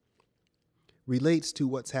us relates to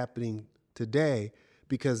what's happening today,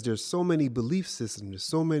 because there's so many belief systems, there's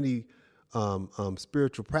so many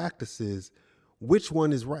spiritual practices. Which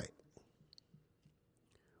one is right?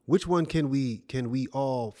 Which one can we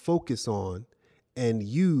all focus on and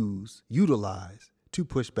utilize to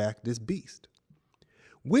push back this beast?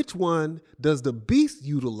 Which one does the beast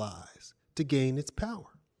utilize to gain its power?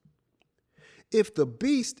 If the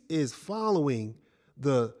beast is following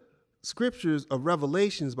the scriptures of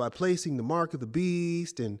Revelations by placing the mark of the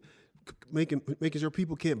beast and making sure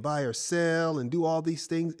people can't buy or sell and do all these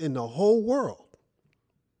things, and the whole world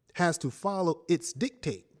has to follow its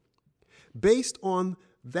dictate based on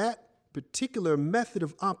that particular method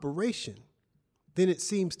of operation, then it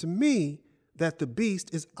seems to me that the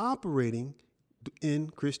beast is operating in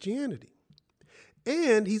Christianity.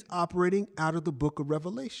 And he's operating out of the book of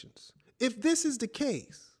Revelations. If this is the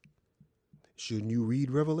case, shouldn't you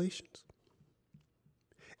read Revelations?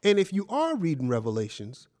 And if you are reading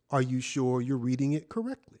Revelations, are you sure you're reading it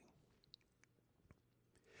correctly?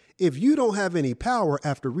 If you don't have any power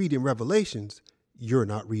after reading Revelations, you're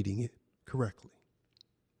not reading it correctly.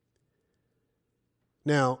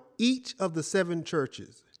 Now, each of the 7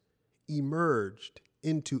 churches emerged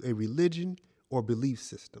into a religion or belief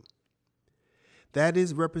system that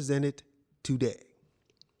is represented today.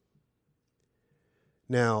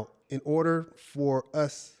 Now, in order for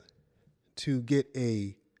us to get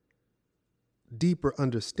a deeper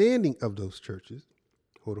understanding of those churches,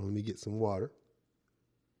 hold on, let me get some water.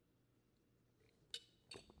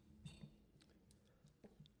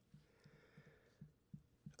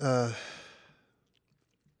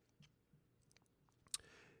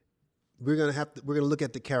 We're gonna look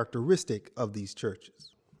at the characteristic of these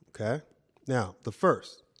churches. Okay. Now, the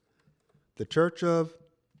first, the church of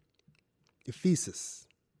Ephesus,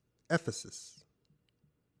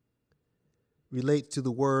 relates to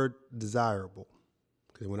the word desirable.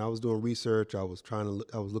 Okay. When I was doing research, I was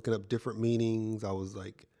looking up different meanings. I was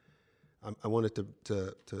like, I wanted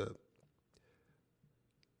to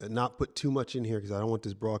not put too much in here because I don't want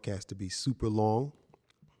this broadcast to be super long.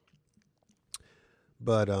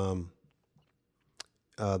 But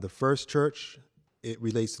the first church, it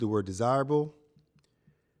relates to the word desirable,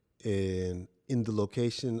 and in the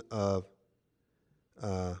location of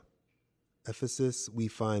Ephesus, we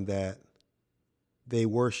find that they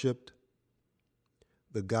worshipped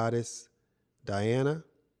the goddess Diana.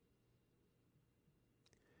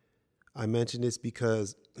 I mention this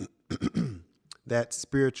because that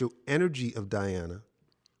spiritual energy of Diana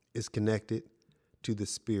is connected to the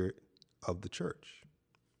spirit of the church.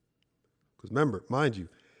 Because remember, mind you,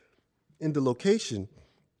 in the location,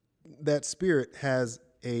 that spirit has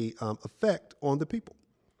a effect on the people.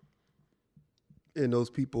 And those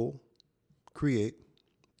people create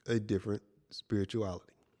a different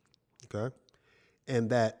spirituality. Okay? And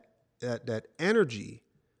that energy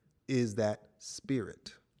is that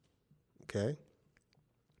spirit. Okay?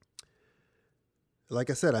 Like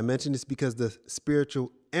I said, I mentioned this because the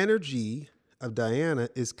spiritual energy of Diana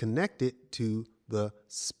is connected to the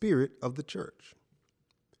spirit of the church.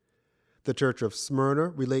 The church of Smyrna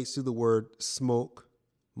relates to the word smoke,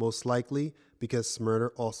 most likely because Smyrna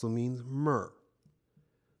also means myrrh,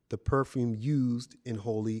 the perfume used in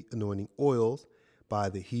holy anointing oils by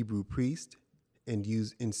the Hebrew priest and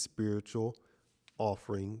used in spiritual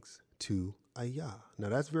offerings to AHYAH. Now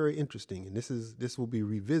that's very interesting, and this will be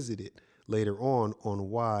revisited later on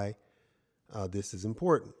why this is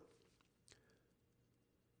important.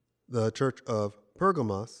 The church of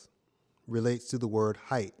Pergamos relates to the word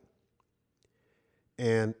height.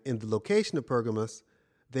 And in the location of Pergamos,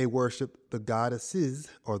 they worship the goddesses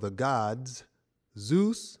or the gods,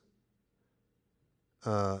 Zeus,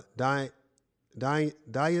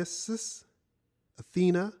 Dionysus,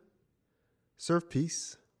 Athena,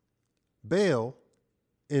 Serapis, Baal,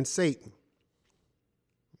 and Satan.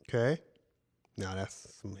 Okay? Now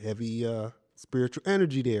that's some heavy spiritual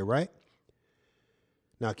energy there, right?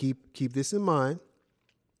 Now keep this in mind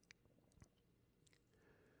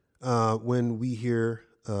when we hear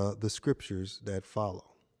the scriptures that follow.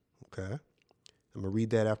 Okay? I'm going to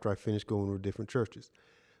read that after I finish going over different churches.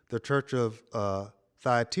 The church of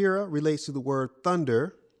Thyatira relates to the word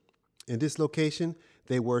thunder. In this location,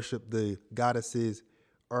 they worship the goddesses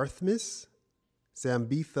Artemis,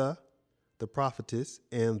 Zambitha, the prophetess,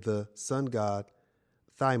 and the sun god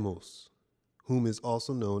Thymos, whom is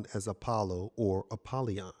also known as Apollo or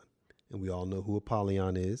Apollyon. And we all know who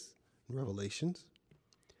Apollyon is in Revelations.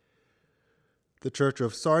 The church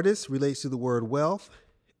of Sardis relates to the word wealth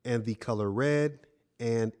and the color red.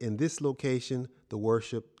 And in this location, they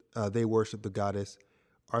worship the goddess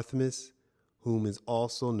Artemis, whom is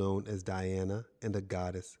also known as Diana, and the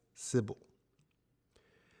goddess Sybil.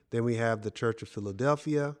 Then we have the church of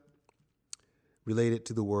Philadelphia, related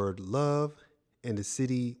to the word love, and the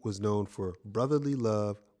city was known for brotherly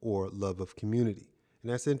love or love of community.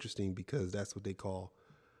 And that's interesting because that's what they call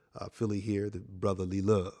Philly here, the brotherly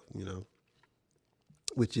love,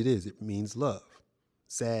 which it is. It means love.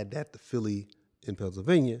 Sad that the Philly in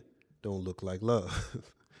Pennsylvania don't look like love.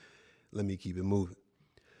 Let me keep it moving.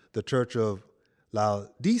 The church of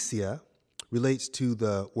Laodicea relates to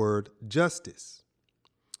the word justice.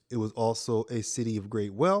 It was also a city of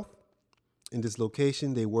great wealth. In this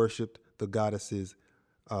location, they worshipped the goddesses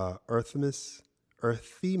Artemis,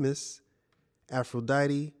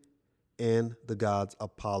 Aphrodite, and the gods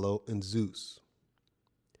Apollo and Zeus.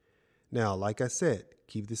 Now, like I said,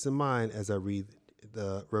 keep this in mind as I read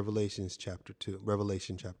the Revelation chapter 2.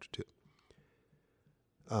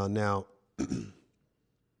 Now,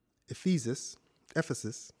 Ephesus,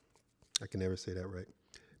 I can never say that right,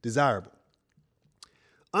 desirable.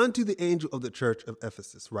 Unto the angel of the church of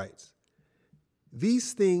Ephesus writes,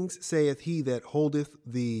 These things saith he that holdeth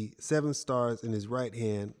the 7 stars in his right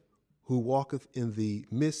hand, who walketh in the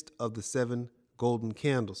midst of the 7 golden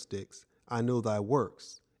candlesticks. I know thy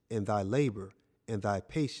works, and thy labor, and thy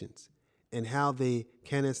patience, and how they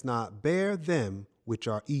canst not bear them which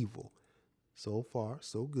are evil. So far,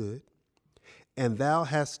 so good. And thou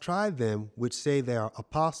hast tried them which say they are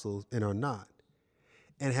apostles and are not,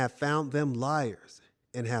 and have found them liars,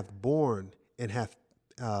 and hath borne and hath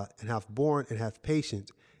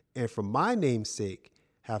patience, and for my name's sake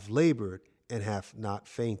have labored and have not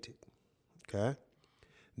fainted. Okay.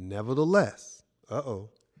 Nevertheless, I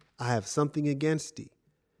have something against thee,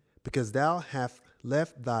 because thou hast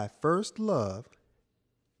left thy first love.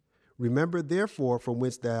 Remember therefore from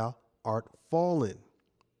whence thou art fallen,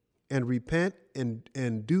 and repent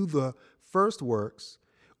and do the first works,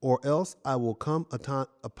 or else I will come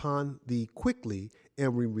upon thee quickly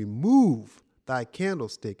and remove thy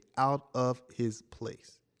candlestick out of his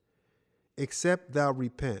place, except thou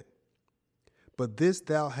repent. But this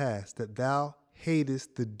thou hast, that thou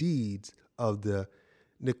hatest the deeds of the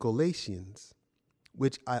Nicolaitans,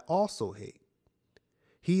 which I also hate.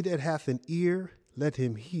 He that hath an ear, let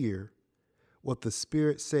him hear what the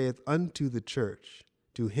Spirit saith unto the church.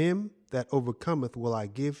 To him that overcometh will I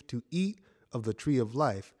give to eat of the tree of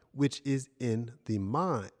life, which is in the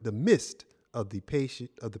midst of the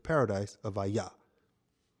paradise of AHYAH.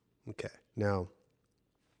 Okay, now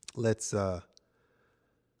let's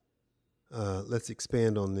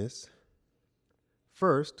expand on this.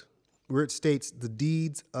 First, where it states the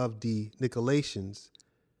deeds of the Nicolaitans,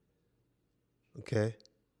 okay,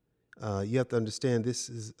 you have to understand this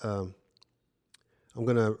is, I'm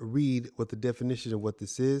going to read what the definition of what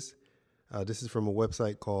this is. This is from a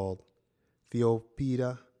website called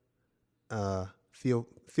Theopedia,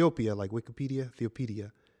 like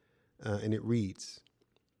Wikipedia, and it reads,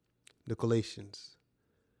 Nicolaitans.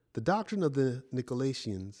 The doctrine of the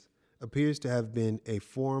Nicolaitans appears to have been a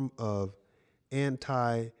form of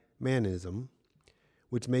anti-manism,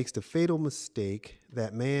 which makes the fatal mistake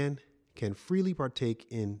that man can freely partake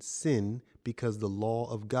in sin because the law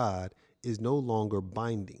of God is no longer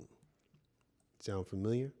binding. Sound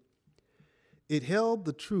familiar? It held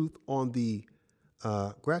the truth on the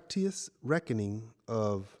gratuitous reckoning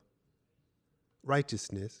of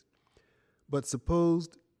righteousness, but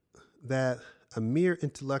supposed that a mere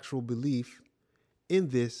intellectual belief in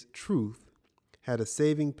this truth had a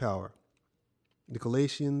saving power.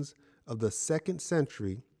 Nicolaitans of the 2nd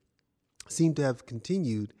century seem to have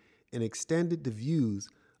continued and extended the views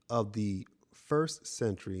of the 1st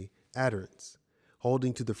century adherents,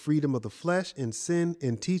 holding to the freedom of the flesh and sin,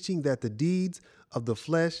 and teaching that the deeds of the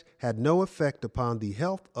flesh had no effect upon the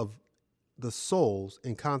health of the souls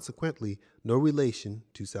and consequently no relation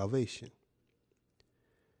to salvation.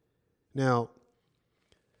 Now,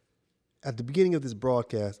 at the beginning of this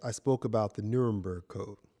broadcast, I spoke about the Nuremberg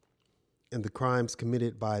Code and the crimes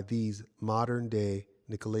committed by these modern-day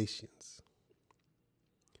Nicolaitans.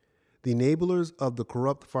 The enablers of the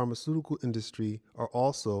corrupt pharmaceutical industry are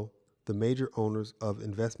also the major owners of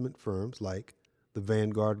investment firms like the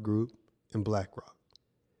Vanguard Group and BlackRock.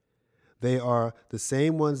 They are the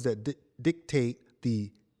same ones that dictate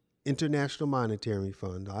the International Monetary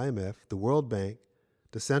Fund, IMF, the World Bank,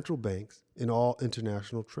 the central banks, and all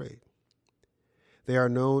international trade. They are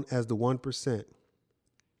known as the 1%.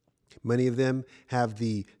 Many of them have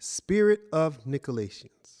the spirit of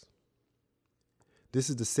Nicolaitans. This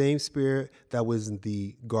is the same spirit that was in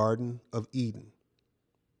the Garden of Eden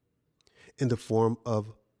in the form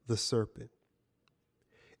of the serpent.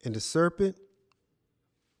 And the serpent,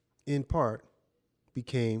 in part,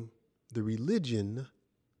 became the religion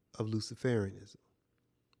of Luciferianism.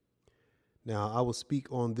 Now, I will speak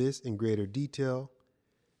on this in greater detail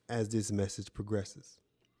as this message progresses.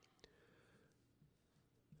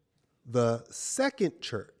 The second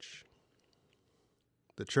church,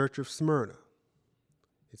 the church of Smyrna,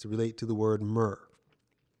 it's related to the word myrrh.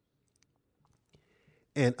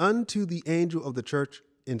 And unto the angel of the church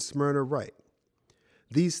in Smyrna write,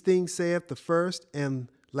 These things saith the first and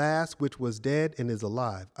last, which was dead and is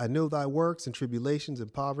alive. I know thy works and tribulations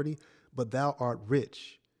and poverty, but thou art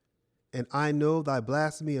rich. And I know thy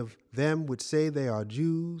blasphemy of them which say they are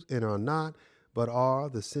Jews and are not, but are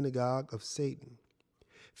the synagogue of Satan.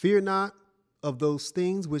 Fear not of those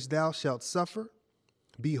things which thou shalt suffer.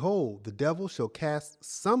 Behold, the devil shall cast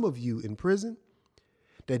some of you in prison,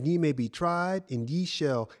 that ye may be tried, and ye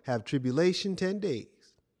shall have tribulation 10 days.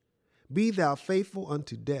 Be thou faithful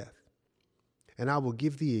unto death, and I will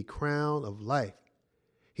give thee a crown of life.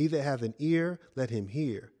 He that hath an ear, let him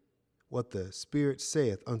hear what the Spirit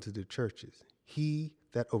saith unto the churches. He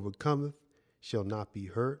that overcometh shall not be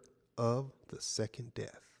hurt of the second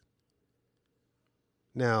death.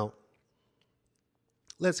 Now,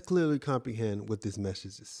 let's clearly comprehend what this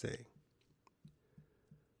message is saying.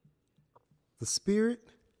 The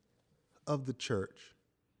spirit of the church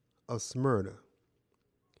of Smyrna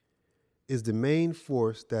is the main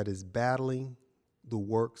force that is battling the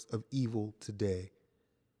works of evil today,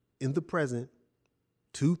 in the present,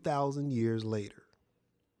 2,000 years later.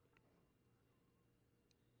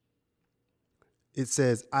 It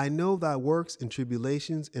says, I know thy works and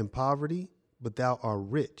tribulations and poverty, but thou art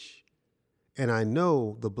rich. And I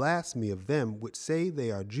know the blasphemy of them which say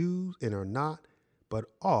they are Jews and are not, but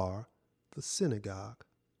are the synagogue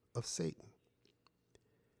of Satan.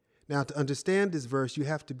 Now, to understand this verse, you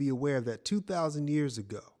have to be aware that 2,000 years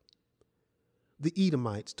ago, the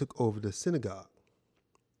Edomites took over the synagogue.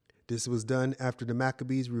 This was done after the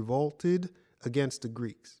Maccabees revolted against the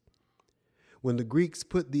Greeks. When the Greeks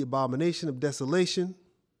put the abomination of desolation,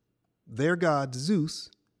 their god Zeus,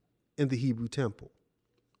 in the Hebrew temple.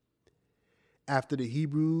 After the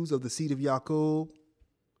Hebrews of the seed of Yacob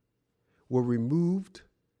were removed,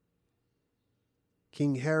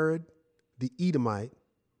 King Herod, the Edomite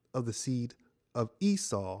of the seed of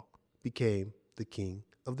Esau, became the king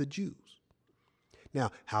of the Jews.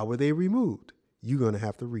 Now, how were they removed? You're going to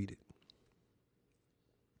have to read it.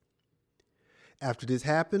 After this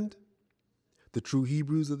happened, the true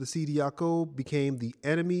Hebrews of the seed of Yacob became the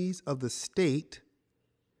enemies of the state,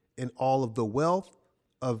 and all of the wealth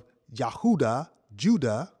of Yahudah,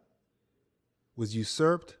 Judah, was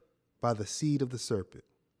usurped by the seed of the serpent.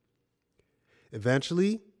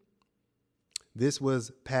 Eventually, this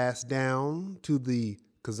was passed down to the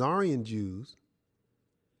Khazarian Jews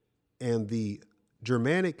and the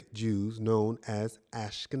Germanic Jews known as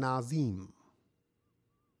Ashkenazim.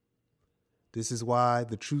 This is why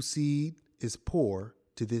the true seed is poor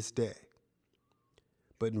to this day.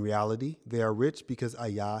 But in reality, they are rich because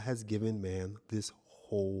AHYAH has given man this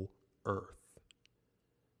whole earth.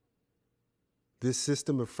 This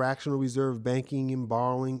system of fractional reserve banking and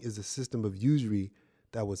borrowing is a system of usury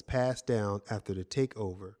that was passed down after the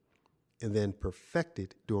takeover and then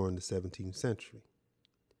perfected during the 17th century.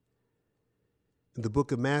 In the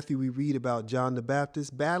book of Matthew, we read about John the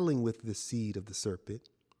Baptist battling with the seed of the serpent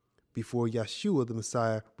before YAHUSHUA, the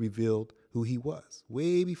Messiah, revealed who he was.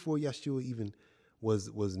 Way before YAHUSHUA even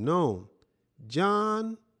was known,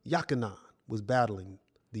 John Yachanan was battling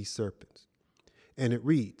these serpents. And it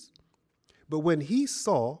reads, But when he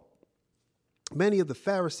saw many of the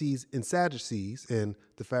Pharisees and Sadducees, and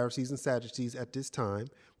the Pharisees and Sadducees at this time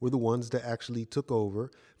were the ones that actually took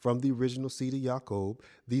over from the original seed of Jacob.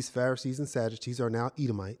 These Pharisees and Sadducees are now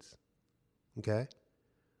Edomites. Okay?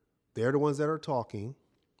 They're the ones that are talking,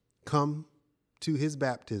 come to his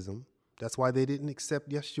baptism. That's why they didn't accept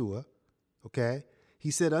Yeshua. Okay?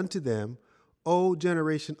 He said unto them, O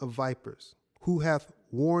generation of vipers, who hath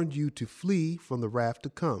warned you to flee from the wrath to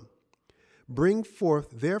come? Bring forth,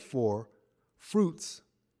 therefore, fruits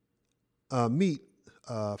meet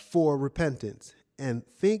for repentance, and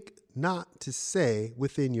think not to say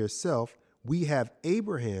within yourself, we have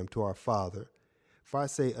Abraham to our father. For I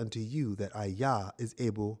say unto you that AHYAH is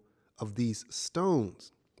able of these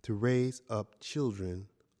stones to raise up children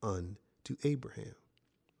unto Abraham.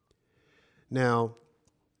 Now,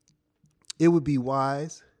 it would be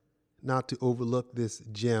wise not to overlook this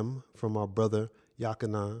gem from our brother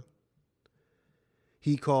Yachanan.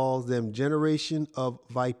 He calls them generation of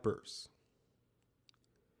vipers.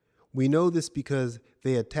 We know this because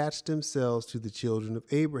they attached themselves to the children of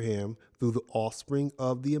Abraham through the offspring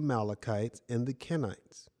of the Amalekites and the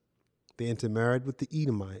Kenites. They intermarried with the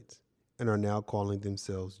Edomites and are now calling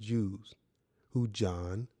themselves Jews, who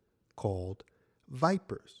John called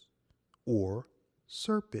vipers or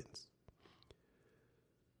serpents,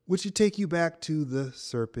 which should take you back to the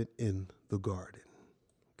serpent in the garden.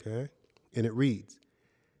 Okay? And it reads,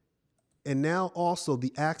 And now also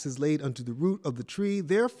the axe is laid unto the root of the tree.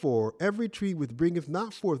 Therefore, every tree which bringeth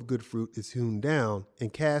not forth good fruit is hewn down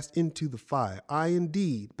and cast into the fire. I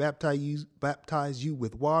indeed baptize you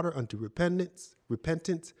with water unto repentance,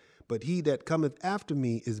 but he that cometh after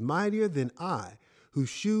me is mightier than I, whose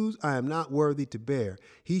shoes I am not worthy to bear.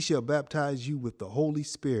 He shall baptize you with the Holy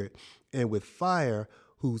Spirit and with fire,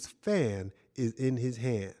 whose fan is in his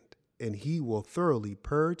hand. And he will thoroughly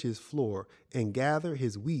purge his floor and gather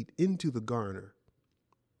his wheat into the garner.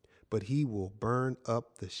 But he will burn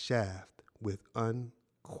up the shaft with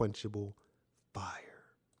unquenchable fire.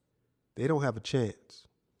 They don't have a chance.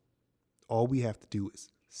 All we have to do is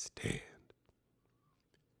stand.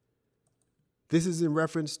 This is in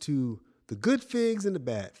reference to the good figs and the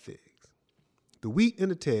bad figs, the wheat and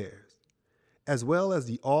the tares, as well as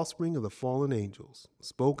the offspring of the fallen angels,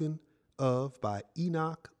 spoken of by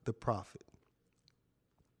Enoch the prophet.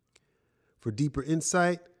 For deeper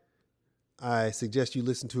insight, I suggest you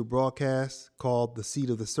listen to a broadcast called The Seed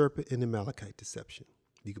of the Serpent and the Amalekite Deception.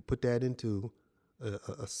 You can put that into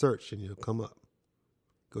a search and it'll come up.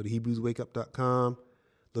 Go to HebrewsWakeUp.com,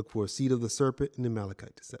 look for Seed of the Serpent and the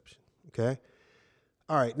Amalekite Deception. Okay?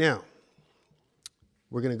 All right, now,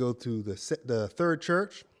 we're going to go to the third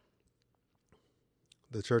church,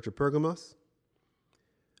 the Church of Pergamos.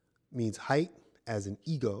 Means height as an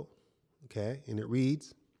ego, okay? And it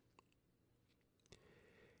reads,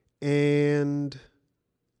 and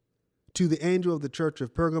to the angel of the church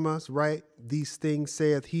of Pergamos write, these things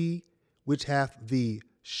saith he, which hath the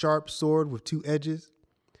sharp sword with two edges.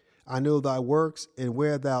 I know thy works, and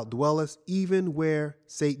where thou dwellest, even where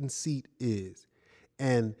Satan's seat is.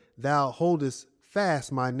 And thou holdest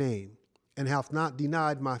fast my name, and hast not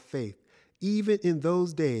denied my faith, even in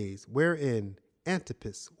those days wherein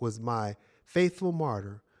Antipas was my faithful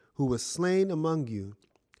martyr, who was slain among you,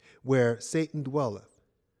 where Satan dwelleth.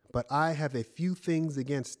 But I have a few things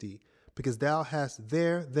against thee, because thou hast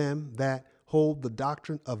there them that hold the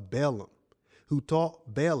doctrine of Balaam, who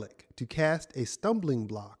taught Balak to cast a stumbling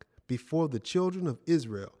block before the children of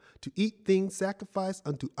Israel, to eat things sacrificed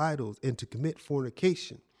unto idols, and to commit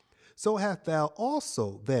fornication. So hast thou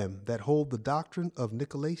also them that hold the doctrine of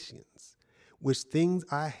Nicolaitans, which things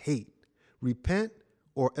I hate. Repent,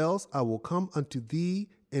 or else I will come unto thee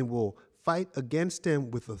and will fight against them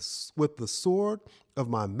with the sword of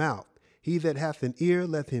my mouth. He that hath an ear,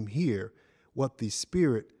 let him hear what the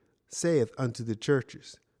Spirit saith unto the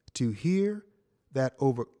churches. To him that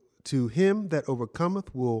overcometh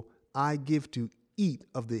will I give to eat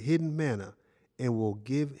of the hidden manna, and will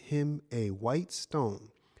give him a white stone,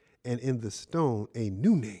 and in the stone a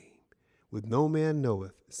new name, which no man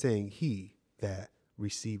knoweth, saying, He that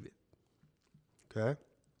receiveth. Okay.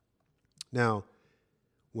 Now,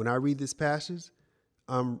 when I read this passage,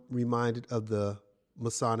 I'm reminded of the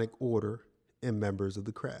Masonic order and members of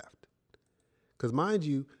the craft. Because mind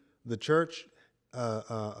you, the church,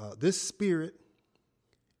 this spirit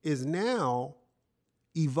is now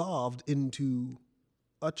evolved into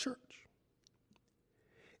a church.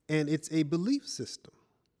 And it's a belief system.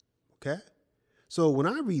 Okay. So when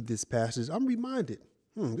I read this passage, I'm reminded,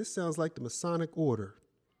 this sounds like the Masonic order,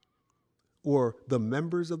 or the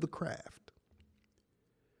members of the craft.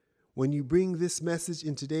 When you bring this message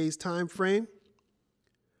in today's time frame,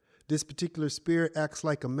 this particular spirit acts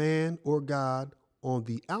like a man or God on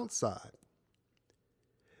the outside.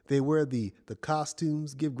 They wear the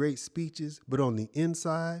costumes, give great speeches, but on the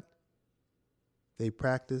inside, they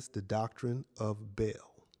practice the doctrine of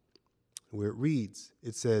Baal. Where it reads,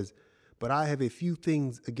 it says, but I have a few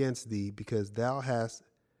things against thee, because thou hast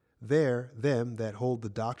there them that hold the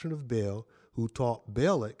doctrine of Baal, who taught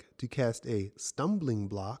Balak to cast a stumbling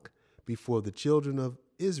block before the children of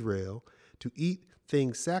Israel, to eat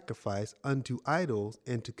things sacrificed unto idols,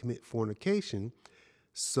 and to commit fornication.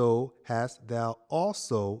 So hast thou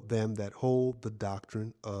also them that hold the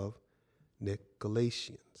doctrine of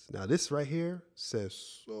Nicolaitans. Now this right here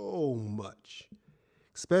says so much,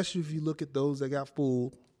 especially if you look at those that got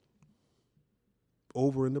fooled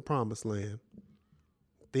over in the promised land,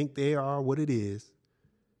 think they are what it is,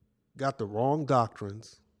 got the wrong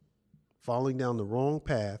doctrines, falling down the wrong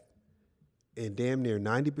path, and damn near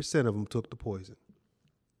 90% of them took the poison.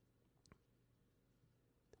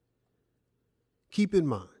 Keep in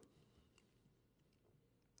mind,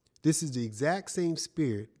 this is the exact same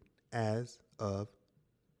spirit as of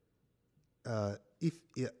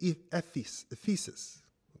Ephesus,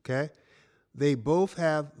 okay? They both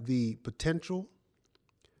have the potential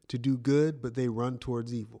to do good, but they run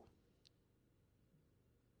towards evil.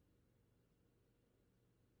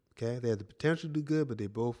 Okay? They have the potential to do good, but they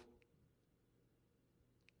both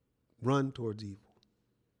run towards evil.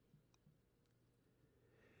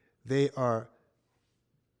 They are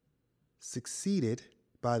succeeded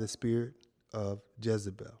by the spirit of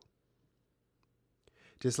Jezebel.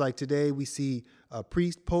 Just like today, we see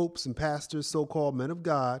priests, popes, and pastors, so-called men of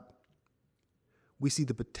God. We see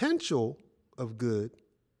the potential of good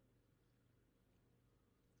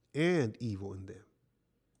and evil in them.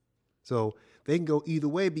 So they can go either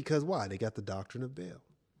way because why? They got the doctrine of Baal.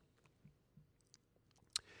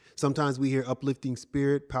 Sometimes we hear uplifting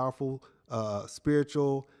spirit, powerful,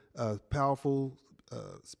 spiritual, powerful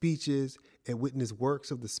speeches and witness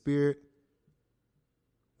works of the Spirit.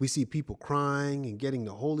 We see people crying and getting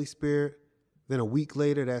the Holy Spirit. Then a week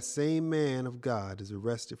later, that same man of God is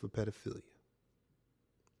arrested for pedophilia.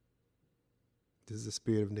 This is the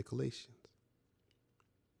spirit of Nicolaitans.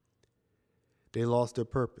 They lost their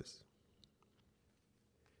purpose.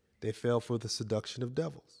 They fell for the seduction of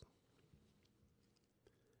devils.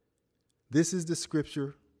 This is the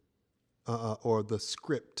scripture or the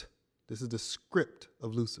script. This is the script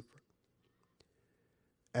of Lucifer.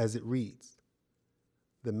 As it reads,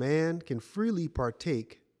 the man can freely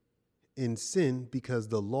partake in sin because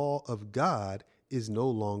the law of God is no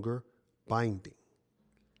longer binding.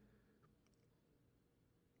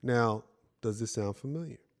 Now, does this sound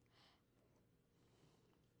familiar?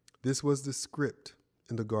 This was the script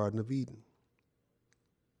in the Garden of Eden.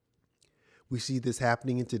 We see this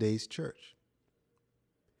happening in today's church.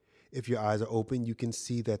 If your eyes are open, you can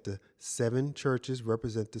see that the 7 churches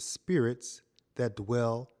represent the spirits that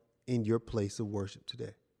dwell in your place of worship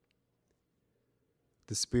today.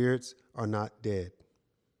 The spirits are not dead.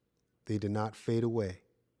 They did not fade away.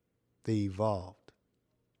 They evolved.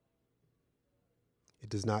 It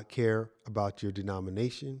does not care about your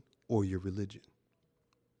denomination or your religion.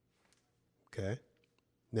 Okay?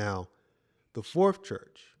 Now, the 4th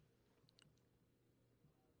church.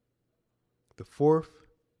 The 4th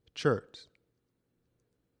church.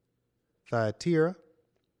 Thyatira,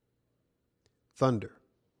 thunder.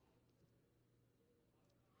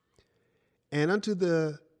 And unto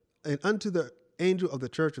the angel of the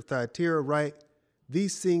church of Thyatira write,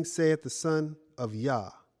 these things saith the Son of Yah,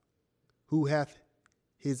 who hath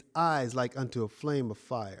his eyes like unto a flame of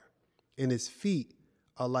fire, and his feet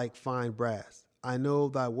are like fine brass. I know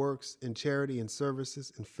thy works in charity and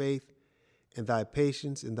services and faith, and thy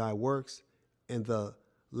patience and thy works, and the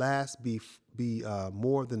last be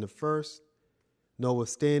more than the first.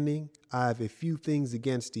 Notwithstanding, I have a few things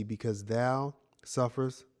against thee, because thou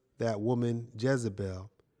sufferest that woman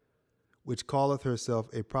Jezebel, which calleth herself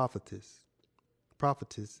a prophetess,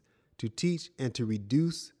 to teach and to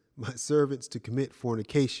reduce my servants to commit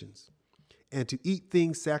fornications, and to eat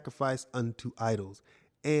things sacrificed unto idols.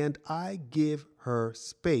 And I give her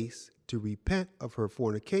space to repent of her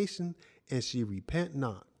fornication, and she repent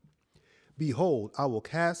not. Behold, I will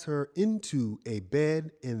cast her into a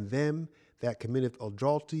bed, and them that committeth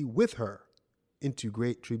adultery with her into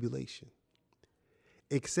great tribulation,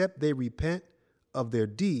 except they repent of their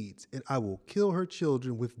deeds, and I will kill her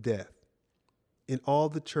children with death. And all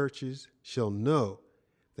the churches shall know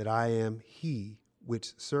that I am he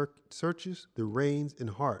which searches the reins and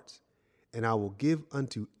hearts, and I will give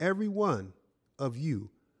unto every one of you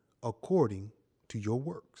according to your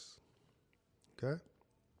works. Okay?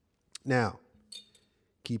 Now,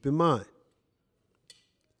 keep in mind,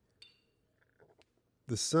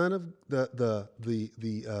 the son of the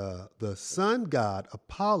sun god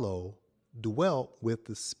Apollo dwelt with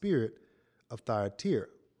the spirit of Thyatira.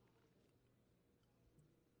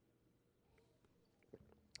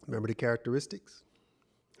 Remember the characteristics?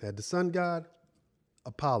 Had the sun god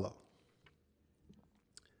Apollo.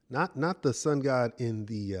 Not the sun god in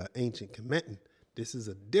the ancient Kemeton. This is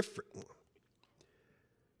a different one.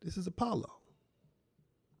 This is Apollo.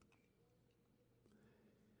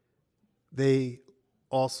 They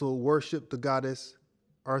also worship the goddess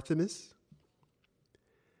Artemis,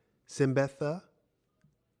 Sambetha,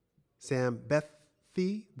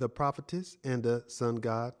 the prophetess, and the sun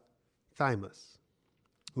god Thymus,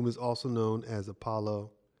 whom is also known as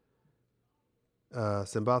Apollo.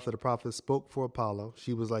 Sambetha the prophet spoke for Apollo.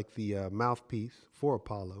 She was like the mouthpiece for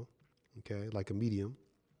Apollo, okay, like a medium.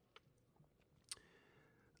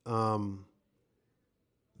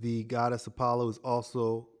 The goddess Apollo is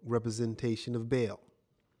also representation of Baal.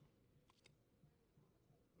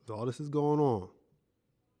 So all this is going on.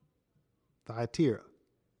 Thyatira.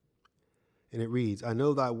 And it reads, I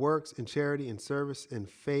know thy works in charity and service and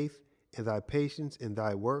faith, and thy patience in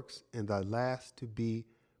thy works, and thy last to be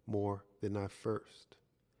more than thy first.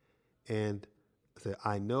 And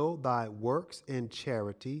I know thy works in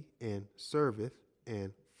charity and service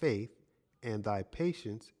and faith, and thy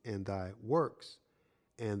patience and thy works,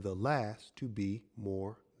 and the last to be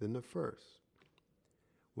more than the first.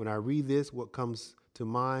 When I read this, what comes to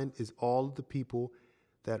mind is all of the people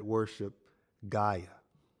that worship Gaia.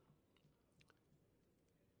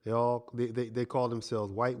 They call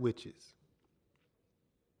themselves white witches.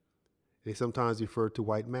 They sometimes refer to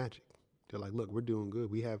white magic. They're like, look, we're doing good.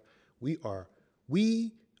 We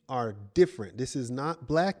are different. This is not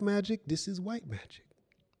black magic. This is white magic.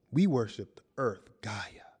 We worship the earth,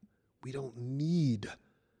 Gaia. We don't need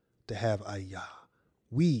to have AHYAH.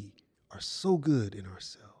 We are so good in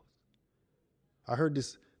ourselves. I heard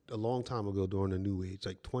this a long time ago during the New Age,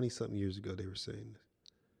 like 20-something years ago, they were saying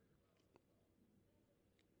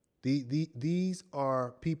this. These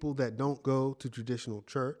are people that don't go to traditional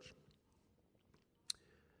church.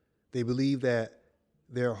 They believe that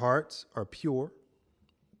their hearts are pure.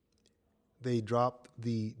 They drop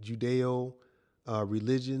the Judeo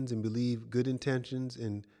religions and believe good intentions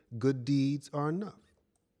and good deeds are enough.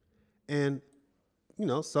 And, you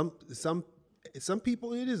know, some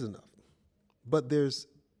people it is enough, but there's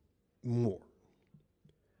more.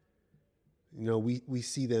 You know, we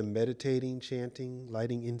see them meditating, chanting,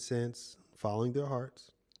 lighting incense, following their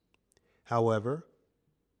hearts. However,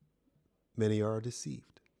 many are deceived.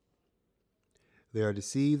 They are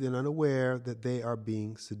deceived and unaware that they are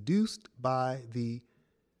being seduced by the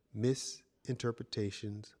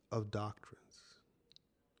misinterpretations of doctrines.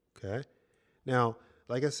 Okay? Now,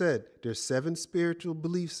 like I said, there's 7 spiritual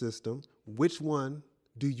belief systems. Which one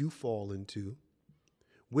do you fall into?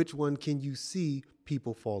 Which one can you see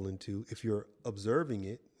people fall into if you're observing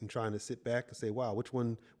it and trying to sit back and say, wow, which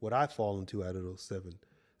one would I fall into out of those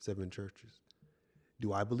seven churches?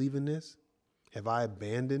 Do I believe in this? Have I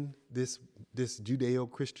abandoned this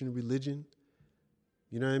Judeo-Christian religion?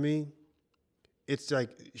 You know what I mean? It's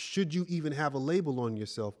like, should you even have a label on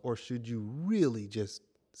yourself, or should you really just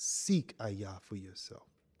seek AHYAH for yourself?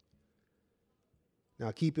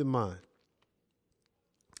 Now, keep in mind,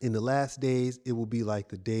 in the last days, it will be like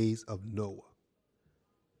the days of Noah.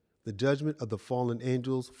 The judgment of the fallen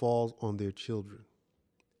angels falls on their children.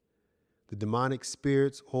 The demonic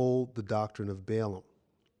spirits hold the doctrine of Balaam.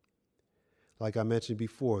 Like I mentioned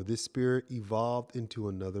before, this spirit evolved into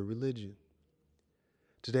another religion.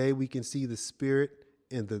 Today, we can see the spirit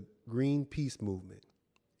in the Green Peace movement,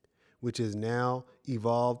 which has now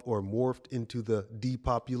evolved or morphed into the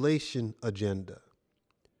depopulation agenda.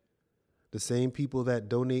 The same people that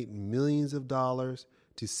donate millions of dollars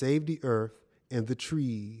to save the earth and the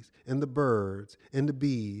trees and the birds and the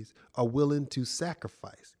bees are willing to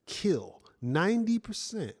sacrifice, kill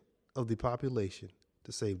 90% of the population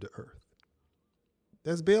to save the earth.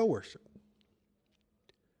 That's Baal worship.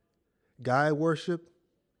 Gaia worship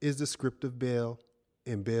is the script of Baal,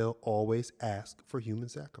 and Baal always asks for human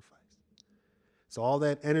sacrifice. So all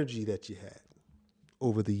that energy that you had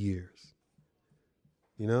over the years,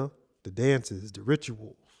 you know, the dances, the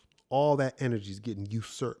rituals, all that energy is getting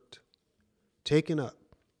usurped, taken up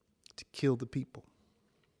to kill the people.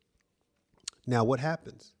 Now what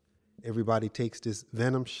happens? Everybody takes this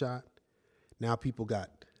venom shot. Now people got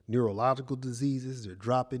neurological diseases. They're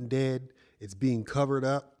dropping dead. It's being covered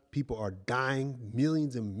up. People are dying.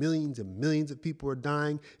 Millions and millions and millions of people are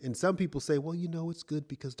dying. And some people say, well, you know, it's good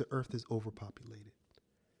because the earth is overpopulated.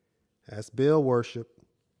 That's Baal worship.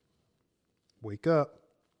 Wake up.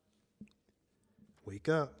 Wake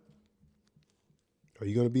up. Are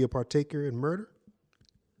you going to be a partaker in murder?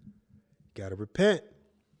 Got to repent.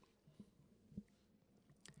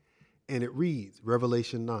 And it reads,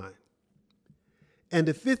 Revelation 9. And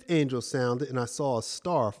the 5th angel sounded, and I saw a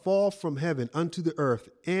star fall from heaven unto the earth,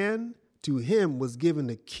 and to him was given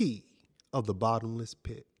the key of the bottomless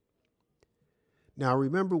pit. Now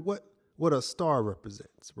remember what a star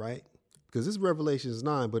represents, right? Because this is Revelations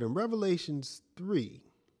 9, but in Revelations 3,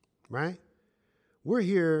 right? We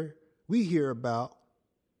hear about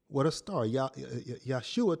what a star,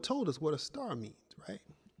 YAHUSHUA told us what a star means, right?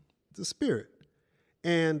 It's a spirit.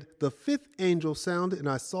 And the 5th angel sounded, and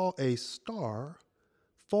I saw a star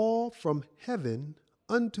fall from heaven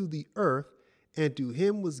unto the earth, and to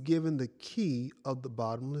him was given the key of the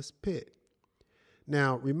bottomless pit.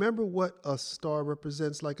 Now, remember what a star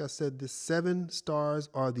represents. Like I said, the 7 stars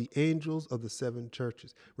are the angels of the 7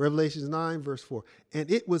 churches. Revelation 9, verse 4. And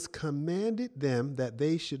it was commanded them that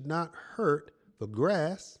they should not hurt the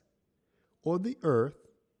grass or the earth,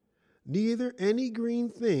 neither any green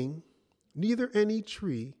thing, neither any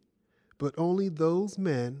tree, but only those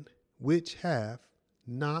men which have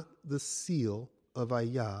not the seal of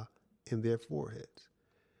AHYAH in their foreheads.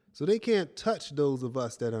 So they can't touch those of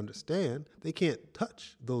us that understand. They can't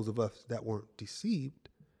touch those of us that weren't deceived.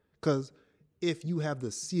 Because if you have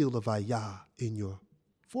the seal of AHYAH in your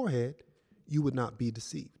forehead, you would not be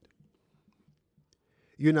deceived.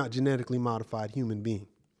 You're not genetically modified human being.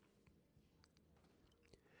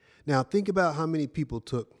 Now, think about how many people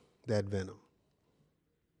took that venom.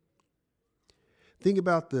 Think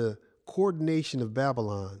about the coordination of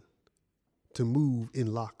Babylon to move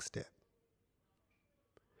in lockstep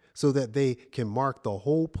so that they can mark the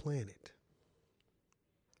whole planet.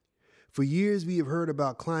 For years, we have heard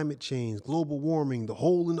about climate change, global warming, the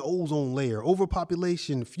hole in the ozone layer,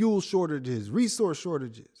 overpopulation, fuel shortages, resource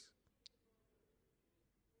shortages.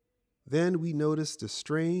 Then we noticed the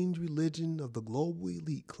strange religion of the global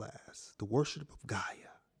elite class, the worship of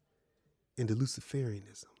Gaia, and the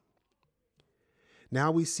Luciferianism.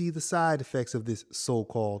 Now we see the side effects of this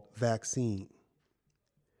so-called vaccine.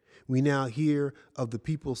 We now hear of the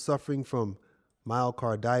people suffering from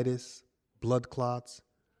myocarditis, blood clots,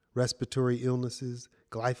 respiratory illnesses,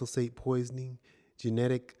 glyphosate poisoning,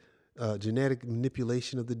 genetic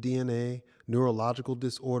manipulation of the DNA, neurological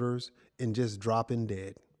disorders, and just dropping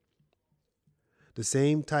dead. The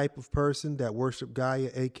same type of person that worship Gaia,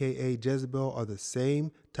 aka Jezebel, are the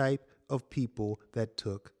same type of people that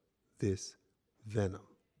took this venom.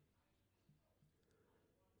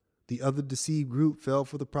 The other deceived group fell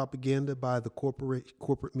for the propaganda by the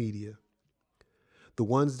corporate media. The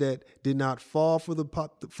ones that did not fall for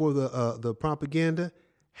the propaganda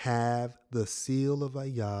have the seal of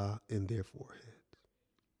AHYAH in their foreheads.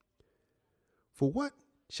 For what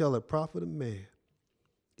shall it profit a man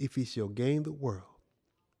if he shall gain the world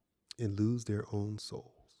and lose their own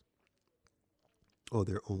souls, or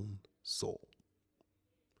their own soul?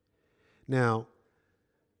 Now,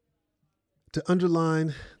 to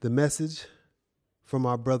underline the message from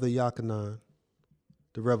our brother Yachanan,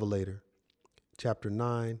 the Revelator, chapter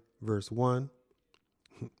 9, verse 1,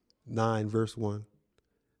 9, verse 1,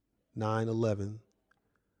 9:11.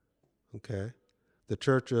 Okay. The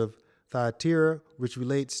church of Thyatira, which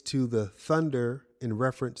relates to the thunder in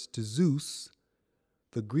reference to Zeus,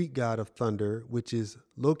 the Greek god of thunder, which is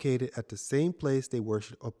located at the same place they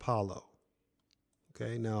worship Apollo.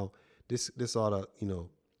 Okay. Now, this ought to,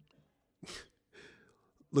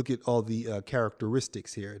 look at all the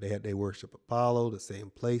characteristics here. They worship Apollo, the same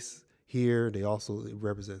place. Here, it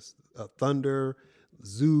represents thunder,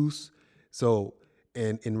 Zeus. So,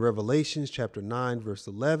 and in Revelations chapter 9, verse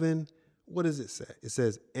 11, what does it say? It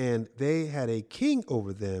says, and they had a king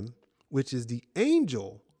over them, which is the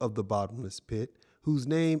angel of the bottomless pit, whose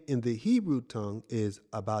name in the Hebrew tongue is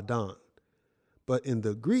Abaddon, but in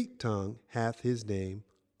the Greek tongue hath his name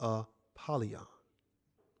Apollyon.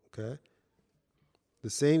 Okay? The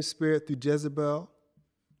same spirit through Jezebel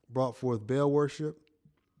brought forth Baal worship.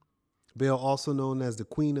 Baal, also known as the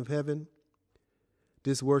Queen of Heaven.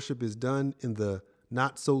 This worship is done in the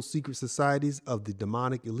not-so-secret societies of the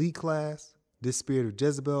demonic elite class. This spirit of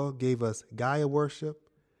Jezebel gave us Gaia worship.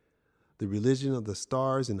 The religion of the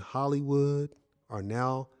stars in Hollywood are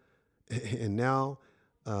now, and now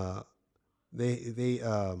they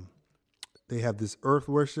have this earth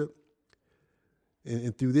worship.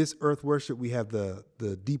 And through this earth worship, we have the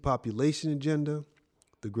depopulation agenda,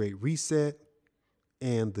 the Great Reset,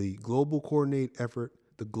 and the global coordinated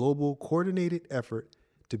effort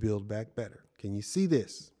to build back better. Can you see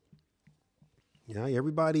this? Yeah,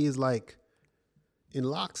 everybody is like in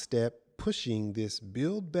lockstep pushing this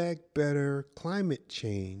build back better climate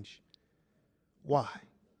change. Why?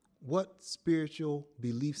 What spiritual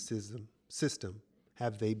belief system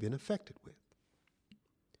have they been affected with?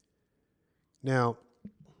 Now,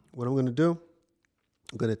 what I'm going to do,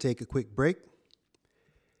 I'm going to take a quick break,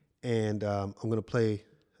 and I'm going to play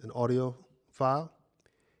an audio file,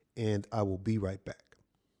 and I will be right back.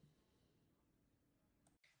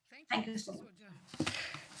 Thank you.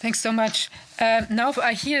 Thanks so much. Now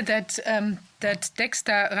I hear that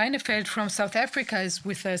Dexter Reinefeld from South Africa is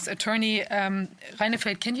with us. Attorney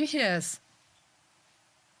Reinefeld, can you hear us?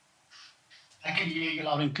 I can hear you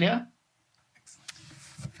loud and clear.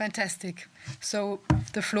 Fantastic. So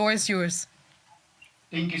the floor is yours.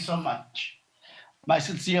 Thank you so much. My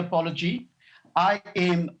sincere apology. I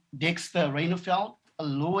am Dexter Reinefeld, a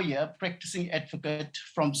lawyer, practicing advocate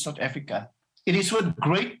from South Africa. It is with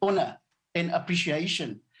great honor and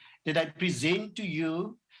appreciation that I present to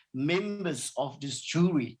you, members of this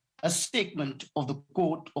jury, a segment of the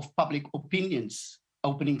Court of Public Opinion's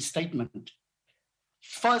opening statement.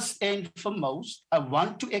 First and foremost, I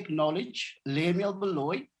want to acknowledge Lemuel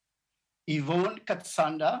Beloy, Yvonne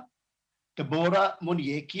Katsanda, Deborah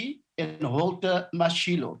Monieki, and Walter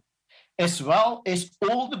Mashilo, as well as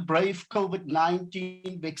all the brave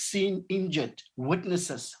COVID-19 vaccine injured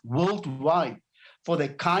witnesses worldwide for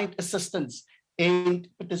their kind assistance and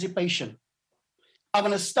participation. I'm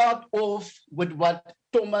going to start off with what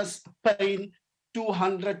Thomas Paine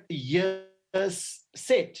 200 years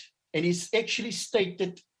said, and he's actually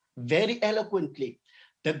stated very eloquently,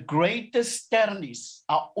 the greatest tyrannies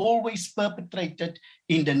are always perpetrated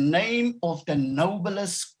in the name of the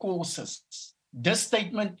noblest causes. This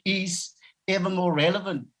statement is ever more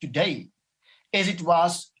relevant today as it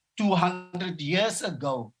was 200 years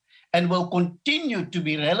ago and will continue to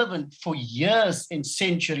be relevant for years and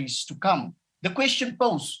centuries to come. The question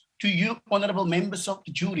posed to you, honorable members of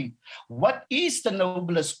the jury, what is the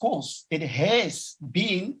noblest cause that has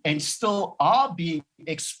been and still are being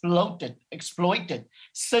exploited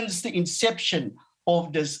since the inception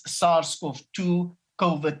of this SARS-CoV-2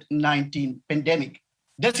 COVID-19 pandemic?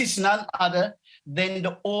 This is none other than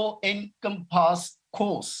the all-encompassing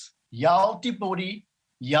cause. Healthy body,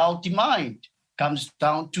 healthy mind comes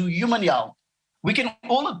down to human health. We can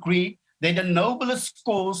all agree that the noblest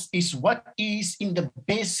cause is what is in the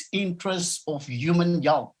best interest of human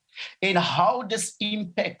health and how this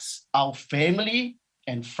impacts our family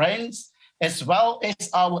and friends, as well as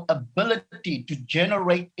our ability to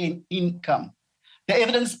generate an income. The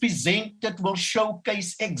evidence presented will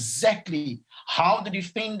showcase exactly how the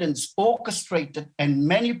defendants orchestrated and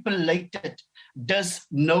manipulated this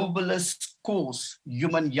noblest cause,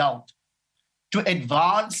 human health, to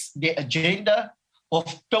advance their agenda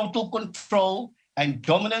of total control and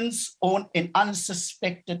dominance on an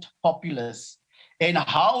unsuspected populace, and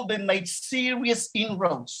how they made serious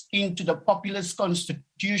inroads into the populace's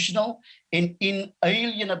constitutional and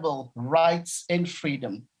inalienable rights and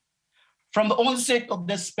freedom. From the onset of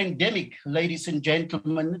this pandemic, ladies and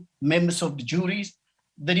gentlemen, members of the juries,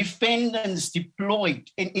 the defendants deployed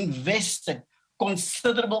and invested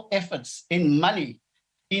considerable efforts and money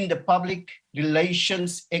in the public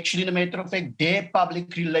relations, actually, in a matter of fact, their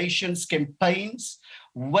public relations campaigns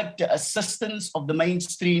with the assistance of the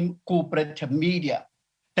mainstream corporate media.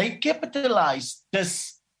 They capitalized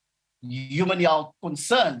this human health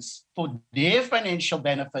concerns for their financial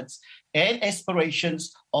benefits and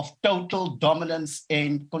aspirations of total dominance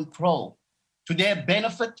and control. To their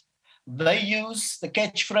benefit, they use the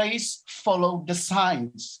catchphrase, follow the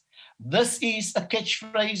signs. This is a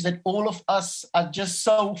catchphrase that all of us are just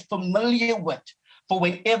so familiar with. For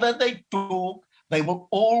whenever they talk, they will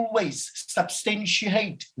always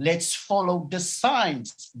substantiate, let's follow the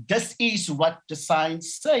signs. This is what the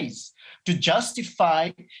science says, to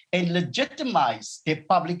justify and legitimize their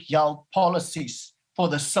public health policies for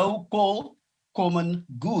the so-called common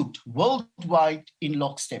good worldwide in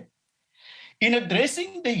lockstep. In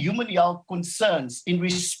addressing the human health concerns in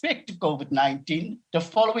respect to COVID-19, the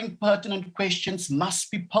following pertinent questions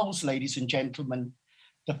must be posed, ladies and gentlemen.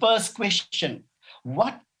 The first question,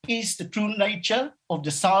 what is the true nature of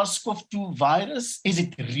the SARS-CoV-2 virus? Is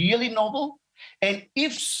it really novel? And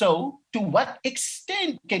if so, to what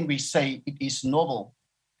extent can we say it is novel?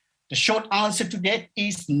 The short answer to that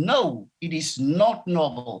is no, it is not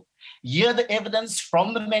novel. Here, the evidence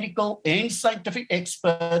from the medical and scientific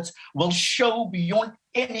experts will show beyond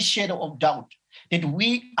any shadow of doubt that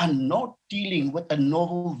we are not dealing with a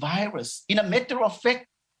novel virus. In a matter of fact,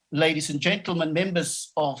 ladies and gentlemen,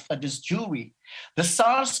 members of this jury, the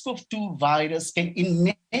SARS-CoV-2 virus can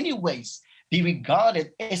in many ways be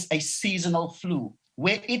regarded as a seasonal flu,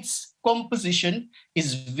 where its composition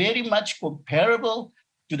is very much comparable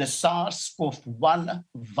to the SARS-CoV-1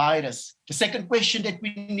 virus. The second question that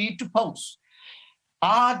we need to pose,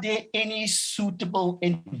 are there any suitable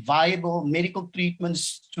and viable medical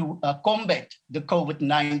treatments to combat the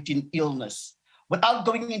COVID-19 illness? Without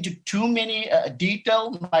going into too many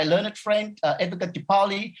detail, my learned friend, Advocate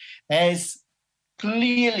Dipali, has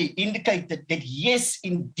clearly indicated that yes,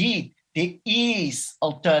 indeed, there is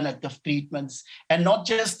alternative treatments, and not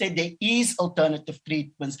just that there is alternative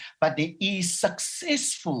treatments, but there is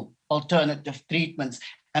successful alternative treatments.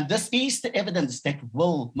 And this is the evidence that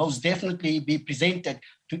will most definitely be presented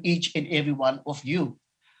to each and every one of you.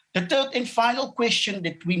 The third and final question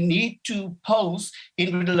that we need to pose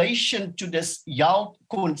in relation to this health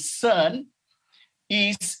concern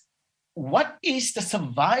is, what is the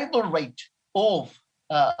survival rate of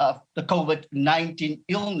the COVID-19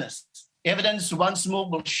 illness? Evidence once more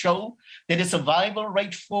will show that the survival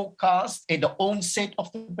rate forecast at the onset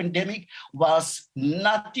of the pandemic was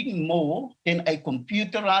nothing more than a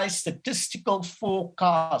computerized statistical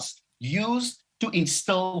forecast used to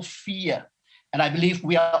instill fear. And I believe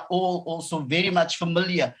we are all also very much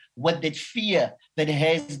familiar with that fear that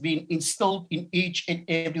has been instilled in each and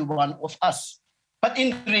every one of us. But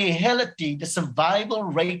in reality, the survival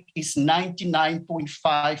rate is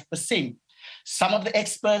 99.5%. Some of the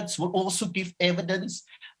experts will also give evidence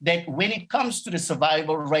that when it comes to the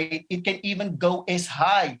survival rate, it can even go as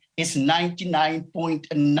high as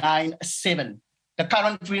 99.97. The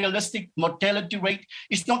current realistic mortality rate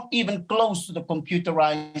is not even close to the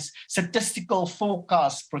computerized statistical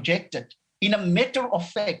forecast projected. In a matter of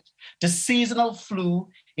fact, the seasonal flu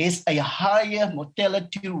has a higher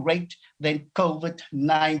mortality rate than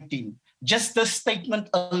COVID-19. Just this statement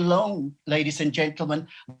alone, ladies and gentlemen,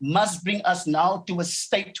 must bring us now to a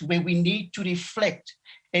state where we need to reflect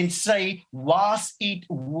and say, was it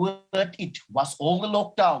worth it? Was all the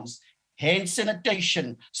lockdowns, hand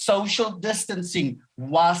sanitation, social distancing,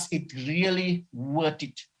 was it really worth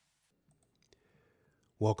it?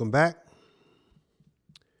 Welcome back.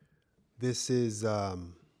 This is a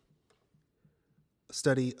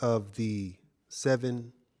study of the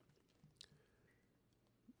 7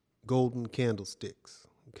 Golden Candlesticks.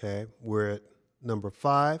 Okay, we're at number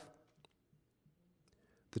 5,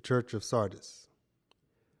 the Church of Sardis.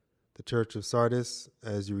 The Church of Sardis,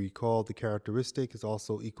 as you recall, the characteristic is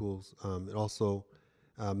also equals. It also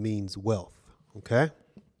means wealth. Okay,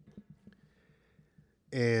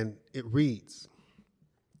 and it reads,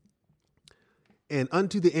 "And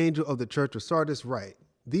unto the angel of the church of Sardis write,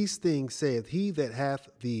 these things saith he that hath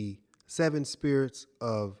the 7 spirits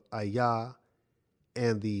of AHYAH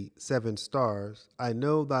and the 7 stars. I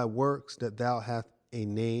know thy works, that thou hast a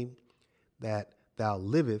name, that thou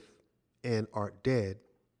liveth and art dead.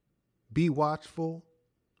 Be watchful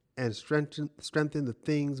and strengthen the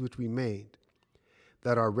things which remained,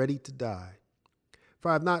 that are ready to die.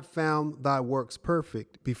 For I have not found thy works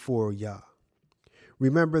perfect before Yah.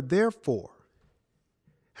 Remember therefore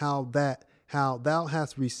how thou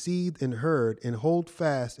hast received and heard, and hold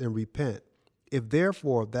fast and repent. If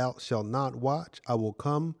therefore thou shalt not watch, I will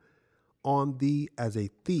come on thee as a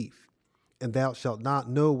thief, and thou shalt not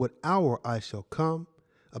know what hour I shall come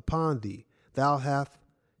upon thee. Thou hast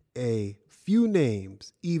a few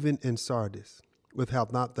names, even in Sardis, which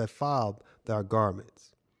have not defiled thy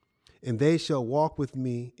garments. And they shall walk with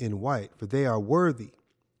me in white, for they are worthy.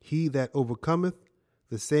 He that overcometh,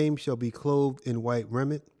 the same shall be clothed in white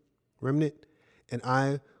remnant, and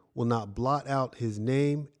I will not blot out his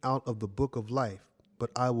name out of the book of life,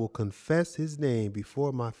 but I will confess his name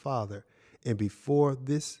before my Father and before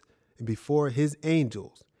his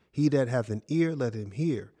angels. He that hath an ear, let him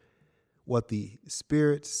hear what the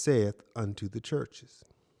Spirit saith unto the churches."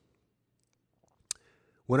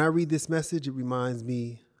 When I read this message, it reminds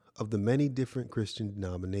me of the many different Christian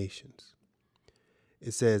denominations.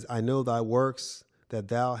 It says, I know thy works, that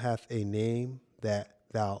thou hast a name, that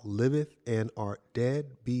thou liveth and art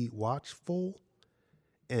dead. Be watchful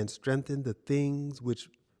and strengthen the things which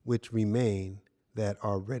remain, that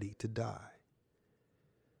are ready to die.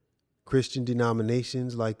 Christian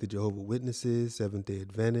denominations like the Jehovah's Witnesses, Seventh-day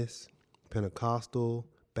Adventists, Pentecostal,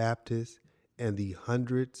 Baptist, and the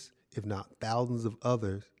hundreds, if not thousands of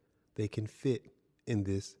others, they can fit in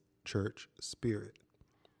this church spirit.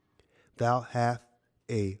 Thou hast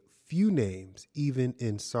a few names, even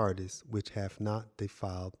in Sardis, which have not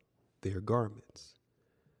defiled their garments.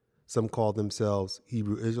 Some call themselves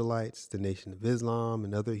Hebrew Israelites, the Nation of Islam,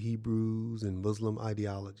 and other Hebrews and Muslim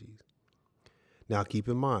ideologies. Now keep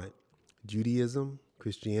in mind, Judaism,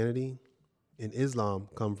 Christianity, and Islam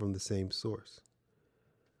come from the same source.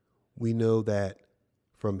 We know that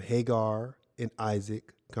from Hagar and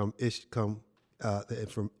Isaac from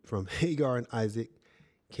Hagar and Isaac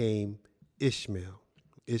came Ishmael.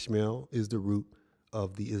 Ishmael is the root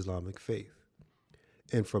of the Islamic faith.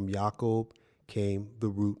 And from Yaakov came the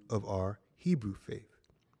root of our Hebrew faith.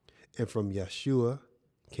 And from YAHUSHUA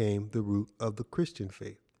came the root of the Christian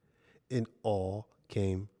faith. And all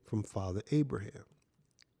came from Father Abraham.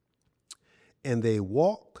 And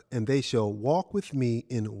they shall walk with me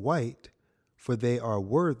in white, for they are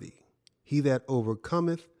worthy. He that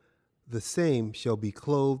overcometh, the same shall be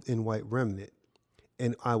clothed in white remnant.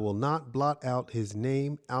 And I will not blot out his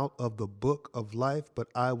name out of the book of life, but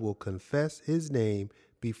I will confess his name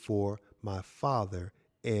before my Father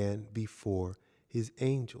and before his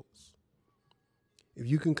angels. If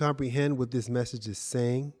you can comprehend what this message is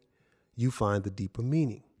saying, you find the deeper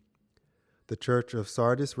meaning. The Church of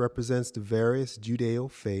Sardis represents the various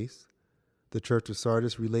Judeo faiths. The Church of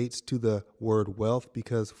Sardis relates to the word wealth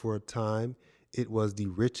because for a time it was the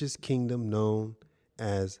richest kingdom known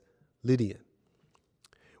as Lydian,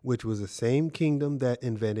 which was the same kingdom that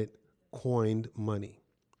invented coined money.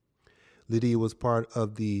 Lydia was part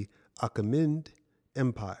of the Achaemenid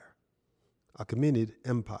Empire,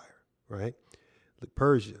 right?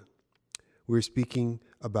 Persia. We're speaking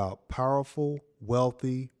about powerful,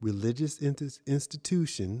 wealthy, religious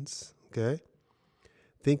institutions, okay,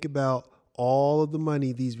 Think about all of the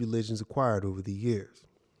money these religions acquired over the years.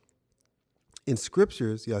 In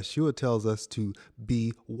scriptures, YAHUSHUA tells us to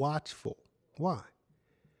be watchful. Why?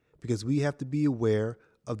 Because we have to be aware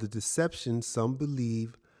of the deception some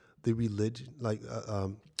believe the religion,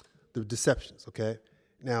 the deceptions, okay?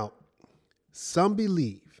 Now, some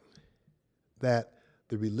believe that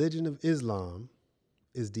the religion of Islam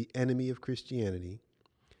is the enemy of Christianity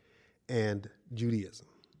and Judaism,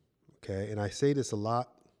 okay? And I say this a lot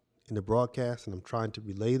in the broadcast, and I'm trying to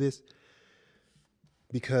relay this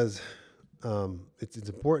because it's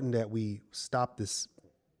important that we stop this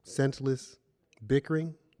senseless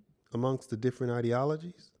bickering amongst the different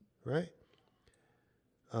ideologies, right?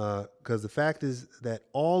 Because the fact is that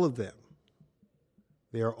all of them,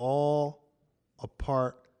 they are all a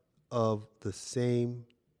part of the same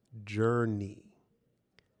journey,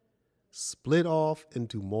 split off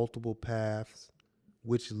into multiple paths,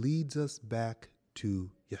 which leads us back to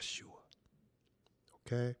YAHUSHUA.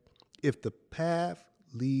 Okay? If the path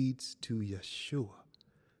leads to YAHUSHUA,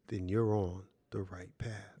 then you're on the right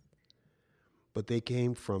path. But they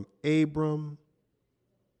came from Abram,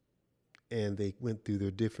 and they went through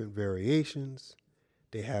their different variations.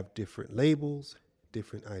 They have different labels,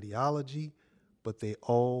 different ideology, but they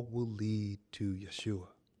all will lead to YAHUSHUA.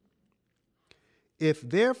 If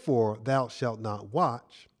therefore thou shalt not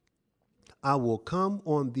watch, I will come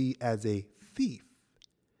on thee as a thief,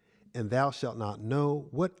 and thou shalt not know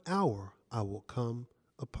what hour I will come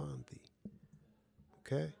upon thee.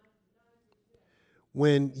 Okay?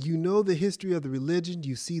 When you know the history of the religion,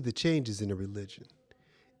 you see the changes in the religion.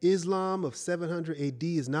 Islam of 700 AD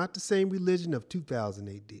is not the same religion of 2000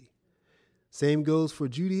 AD. Same goes for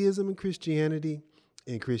Judaism and Christianity.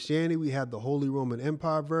 In Christianity, we have the Holy Roman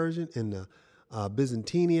Empire version, and the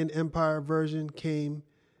Byzantine Empire version came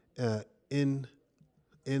in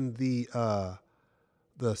the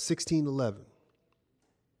 1611.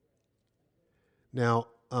 Now,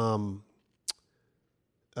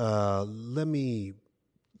 let me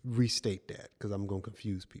restate that because I'm going to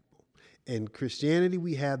confuse people. In Christianity,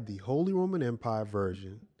 we have the Holy Roman Empire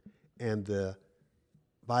version and the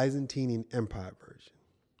Byzantine Empire version.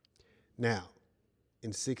 Now, in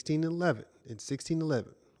 1611,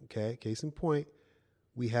 okay, case in point,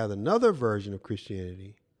 we have another version of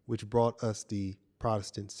Christianity which brought us the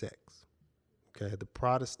Protestant sects. Okay, the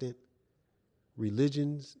Protestant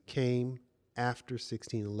religions came after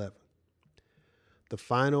 1611. The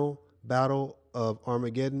final battle of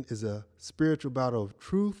Armageddon is a spiritual battle of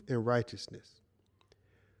truth and righteousness.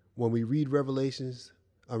 When we read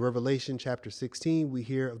Revelation chapter 16, we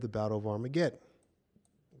hear of the battle of Armageddon.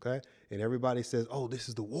 Okay? And everybody says, oh, this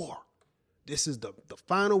is the war. This is the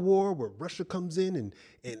final war where Russia comes in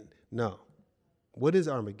and no. What is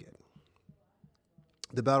Armageddon?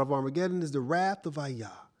 The battle of Armageddon is the wrath of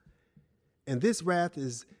AHYAH. And this wrath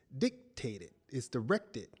is dictated, it's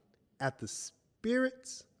directed at the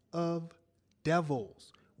spirits of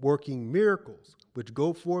devils working miracles, which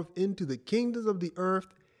go forth into the kingdoms of the earth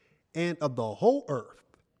and of the whole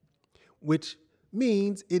earth, which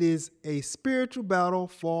means it is a spiritual battle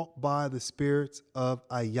fought by the spirits of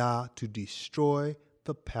AHYAH to destroy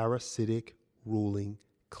the parasitic ruling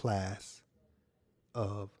class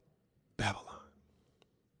of Babylon.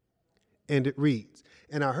 And it reads,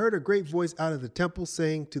 and I heard a great voice out of the temple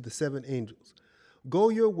saying to the seven angels, go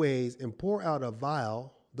your ways and pour out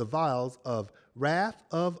the vials of wrath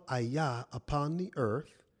of AHYAH upon the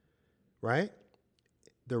earth, right?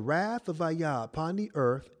 The wrath of AHYAH upon the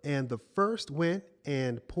earth, and the first went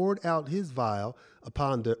and poured out his vial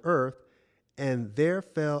upon the earth, and there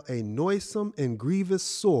fell a noisome and grievous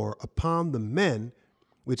sore upon the men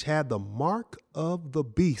which had the mark of the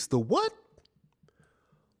beast. The what?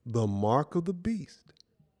 The mark of the beast.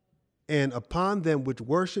 And upon them which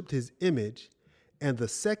worshipped his image. And the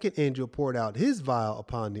second angel poured out his vial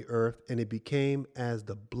upon the earth, and it became as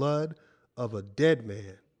the blood of a dead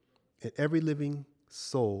man, and every living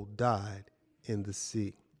soul died in the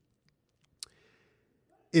sea.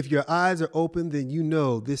 If your eyes are open, then you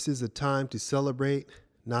know this is a time to celebrate,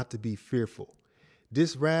 not to be fearful.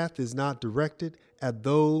 This wrath is not directed at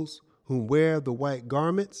those who wear the white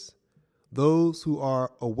garments, those who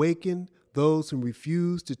are awakened, those who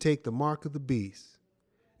refuse to take the mark of the beast.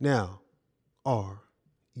 Now, are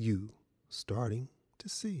you starting to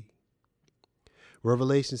see?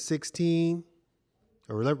 Revelation 16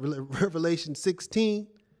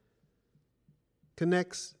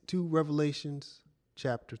 connects to Revelations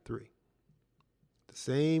chapter 3. The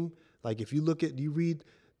same, like if you read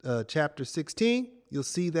chapter 16, you'll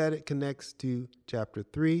see that it connects to chapter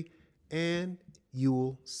 3, and you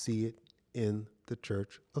will see it in the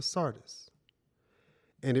church of Sardis.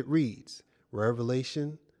 And it reads,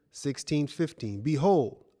 Revelation 16:15,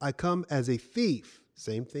 behold, I come as a thief.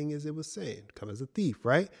 Same thing as it was saying, come as a thief,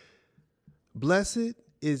 right? Blessed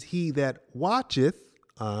is he that watcheth,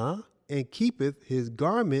 and keepeth his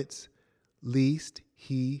garments, lest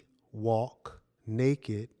he walk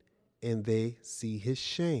naked and they see his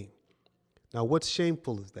shame. Now, what's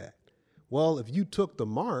shameful is that? Well, if you took the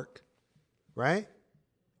mark, right,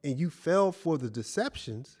 and you fell for the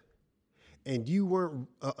deceptions, and you weren't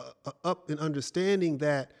up in understanding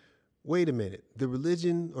that, wait a minute, the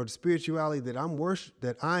religion or the spirituality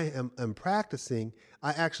that I am practicing,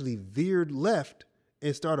 I actually veered left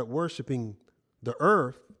and started worshiping the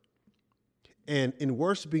earth. And in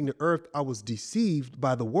worshiping the earth, I was deceived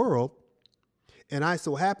by the world. And I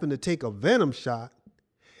so happened to take a venom shot.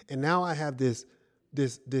 And now I have this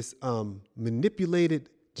manipulated,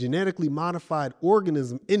 genetically modified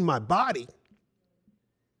organism in my body,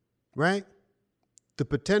 right? The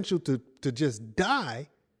potential to just die.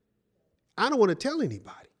 I don't want to tell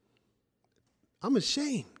anybody. I'm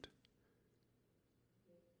ashamed.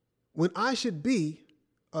 When I should be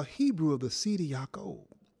a Hebrew of the seed of Yaakov.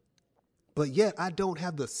 But yet I don't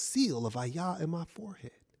have the seal of AHYAH in my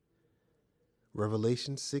forehead.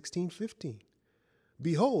 Revelation 16:15.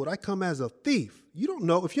 Behold, I come as a thief. You don't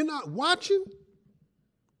know if you're not watching.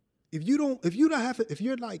 If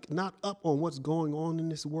you're like not up on what's going on in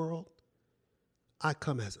this world, I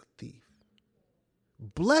come as a thief.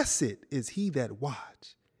 Blessed is he that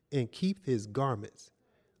watch and keep his garments,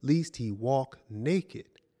 lest he walk naked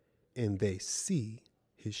and they see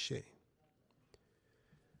his shame.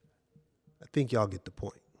 I think y'all get the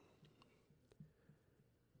point.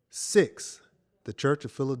 6, the Church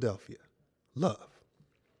of Philadelphia, love.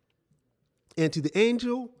 And to the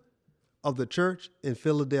angel of the church in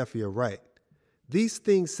Philadelphia write, these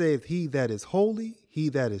things saith he that is holy, he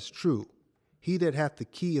that is true, he that hath the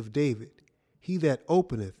key of David, he that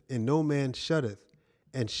openeth and no man shutteth,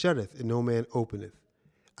 and shutteth and no man openeth.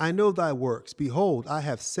 I know thy works. Behold, I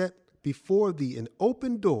have set before thee an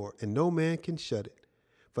open door, and no man can shut it.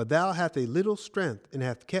 For thou hast a little strength, and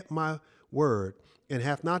hast kept my word, and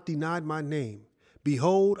hast not denied my name.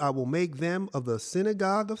 Behold, I will make them of the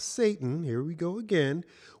synagogue of Satan, here we go again,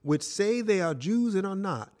 which say they are Jews and are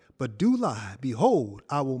not, but do lie. Behold,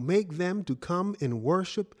 I will make them to come and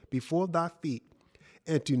worship before thy feet,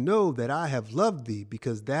 and to know that I have loved thee,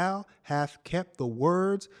 because thou hast kept the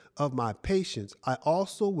words of my patience. I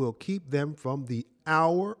also will keep them from the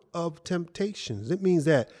hour of temptations. It means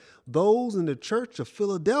that those in the church of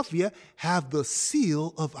Philadelphia have the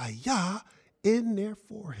seal of AHYAH in their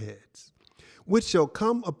foreheads, which shall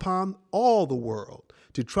come upon all the world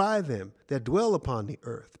to try them that dwell upon the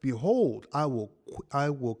earth. Behold, I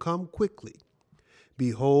will come quickly.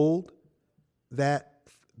 Behold,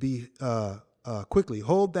 quickly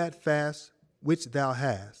hold that fast which thou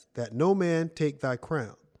hast, that no man take thy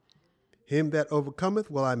crown. Him that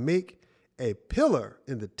overcometh will I make a pillar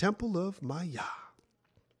in the temple of my Yah.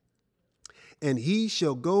 And he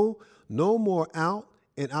shall go no more out,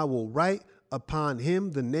 and I will write upon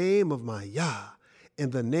him the name of my Yah,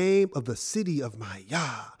 and the name of the city of my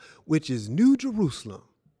Yah, which is New Jerusalem,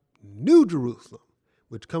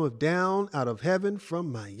 which cometh down out of heaven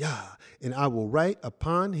from my Yah, and I will write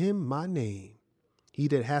upon him my name. He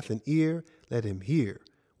that hath an ear, let him hear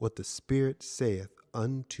what the Spirit saith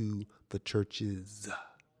unto the churches.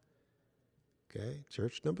 Okay,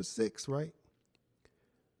 church number 6, right?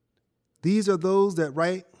 These are those that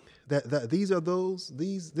write, this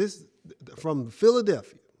from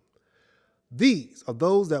Philadelphia. These are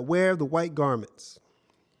those that wear the white garments,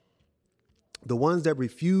 the ones that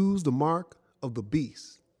refuse the mark of the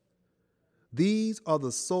beast. These are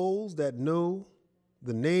the souls that know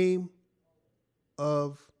the name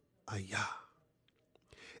of AHYAH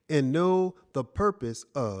and know the purpose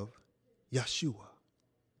of YAHUSHUA.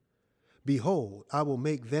 Behold, I will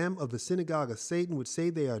make them of the synagogue of Satan, which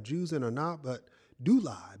say they are Jews and are not, but do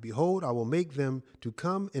lie. Behold, I will make them to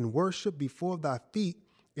come and worship before thy feet,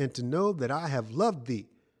 and to know that I have loved thee,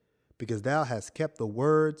 because thou hast kept the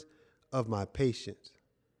words of my patience.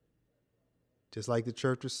 Just like the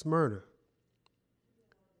church of Smyrna.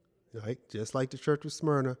 Right? Just like the church of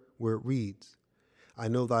Smyrna, where it reads, I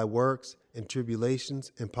know thy works and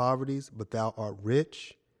tribulations and poverties, but thou art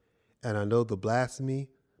rich, and I know the blasphemy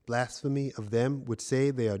of them which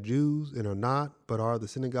say they are Jews and are not, but are the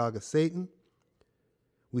synagogue of Satan.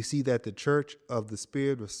 We see that the church of the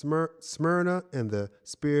spirit of Smyrna and the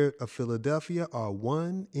spirit of Philadelphia are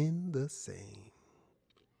one in the same.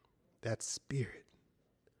 That spirit,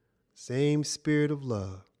 same spirit of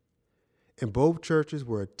love. And both churches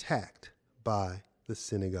were attacked by the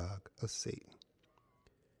synagogue of Satan.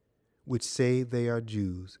 which say they are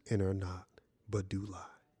Jews and are not, but do lie.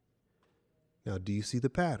 Now, do you see the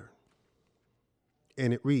pattern?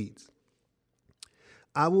 And it reads,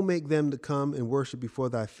 I will make them to come and worship before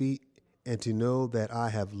thy feet, and to know that I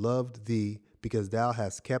have loved thee, because thou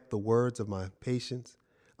hast kept the words of my patience.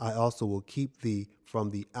 I also will keep thee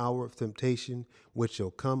from the hour of temptation, which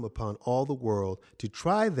shall come upon all the world, to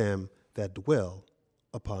try them that dwell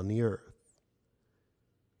upon the earth.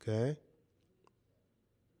 Okay?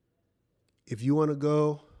 If you want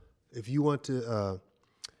to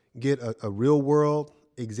get a real world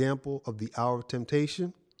example of the hour of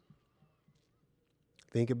temptation,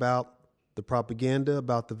 think about the propaganda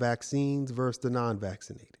about the vaccines versus the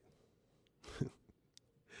non-vaccinated.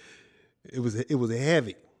 It was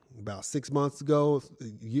heavy. About 6 months ago,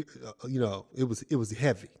 it was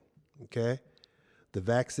heavy. Okay, the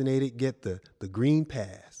vaccinated get the green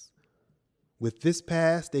pass. With this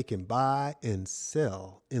pass, they can buy and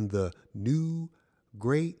sell in the new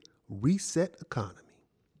great reset economy.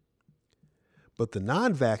 But the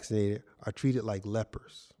non-vaccinated are treated like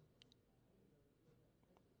lepers.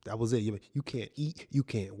 That was it. You can't eat, you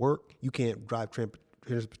can't work, you can't drive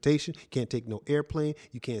transportation, you can't take no airplane,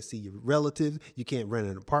 you can't see your relatives, you can't rent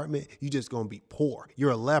an apartment. You're just going to be poor.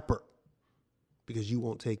 You're a leper because you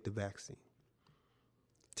won't take the vaccine.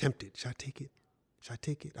 Tempted. Should I take it? Should I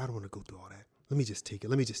take it? I don't want to go through all that. Let me just take it.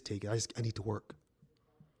 I need to work.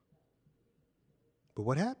 But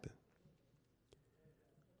what happened?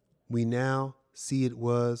 We now see it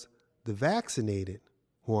was the vaccinated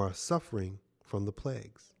who are suffering from the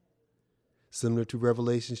plagues. Similar to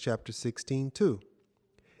Revelation chapter 16, too.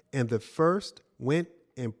 And the first went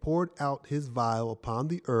and poured out his vial upon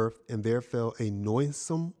the earth, and there fell a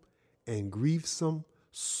noisome and grievous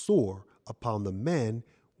sore upon the men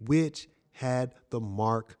which had the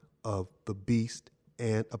mark of the beast,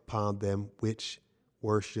 and upon them which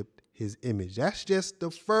worshipped his image. That's just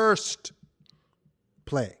the first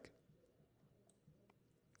plague.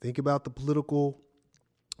 Think about the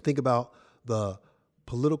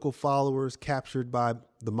political followers captured by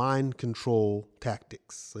the mind control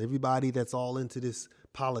tactics. So everybody that's all into this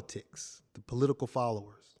politics, the political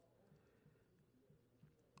followers,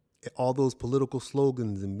 all those political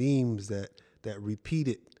slogans and memes that repeat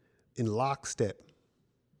it in lockstep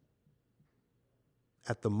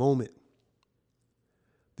at the moment.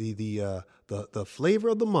 The flavor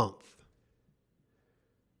of the month.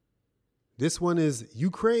 This one is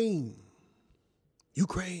Ukraine.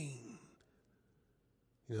 Ukraine.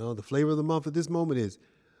 You know, the flavor of the month at this moment is,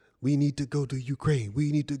 we need to go to Ukraine.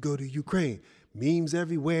 We need to go to Ukraine. Memes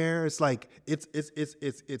everywhere. It's like it's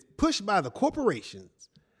pushed by the corporations,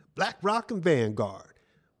 BlackRock and Vanguard,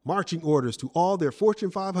 marching orders to all their Fortune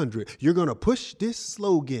 500. You're going to push this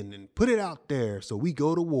slogan and put it out there so we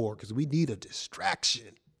go to war because we need a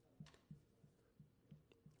distraction.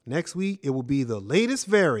 Next week, it will be the latest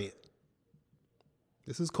variant.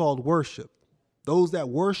 This is called worship. Those that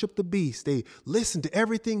worship the beast, they listen to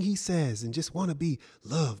everything he says and just want to be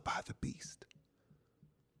loved by the beast.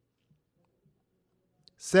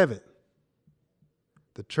 7,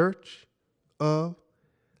 the church of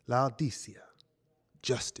Laodicea,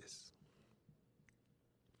 justice.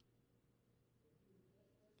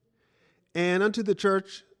 And unto the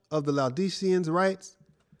church of the Laodiceans writes,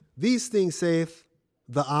 these things saith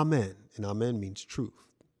the Amen, and Amen means truth,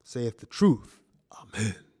 saith the truth,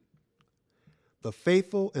 Amen. The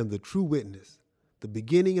faithful and the true witness, the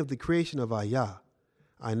beginning of the creation of AHYAH.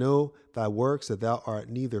 I know thy works, that thou art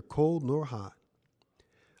neither cold nor hot.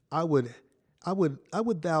 I would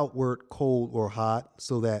thou wert cold or hot,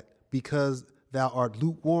 so that because thou art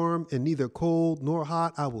lukewarm and neither cold nor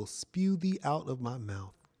hot, I will spew thee out of my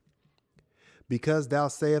mouth. Because thou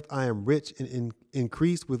sayest, I am rich and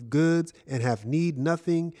increased with goods, and have need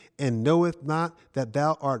nothing, and knoweth not that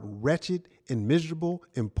thou art wretched and miserable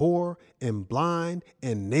and poor and blind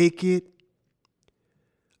and naked.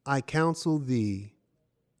 I counsel thee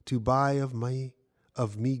to buy of me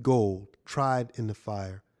gold tried in the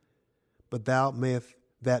fire, but thou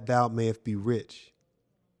mayest be rich,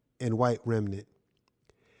 and white remnant,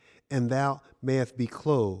 and thou mayest be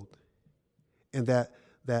clothed, and that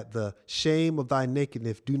the shame of thy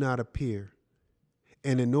nakedness do not appear,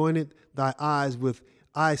 and anointed thy eyes with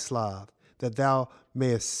eye salve, that thou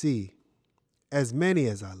mayest see. As many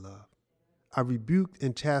as I love, I rebuked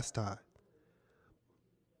and chastise.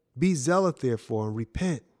 Be zealous therefore, and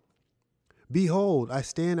repent. Behold, I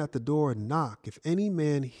stand at the door and knock. If any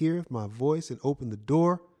man heareth my voice and open the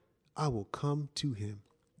door, I will come to him,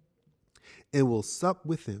 and will sup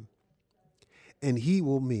with him, and he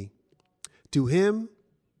will me. To him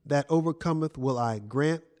that overcometh will I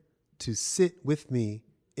grant to sit with me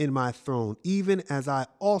in my throne, even as I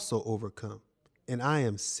also overcome, and I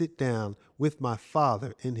am sit down with my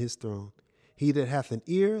Father in his throne. He that hath an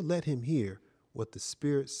ear, let him hear what the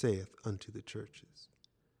Spirit saith unto the churches.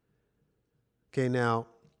 Okay, now,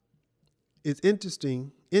 it's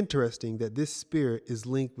interesting that this Spirit is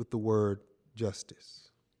linked with the word justice.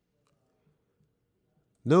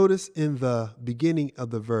 Notice in the beginning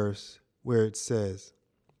of the verse where it says,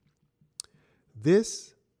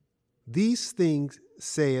 these things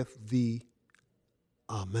saith the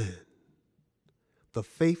Amen, the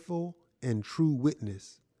faithful and true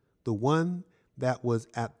witness, the one that was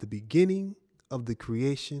at the beginning of the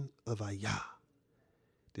creation of AHYAH.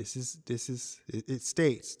 It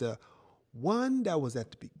states the one that was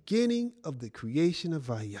at the beginning of the creation of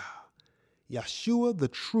AHYAH. YAHUSHUA, the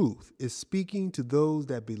truth, is speaking to those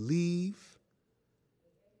that believe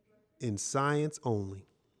in science only.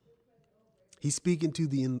 He's speaking to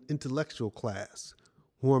the intellectual class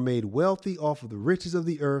who are made wealthy off of the riches of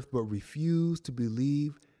the earth, but refuse to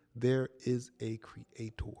believe there is a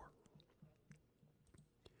creator.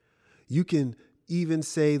 You can even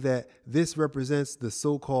say that this represents the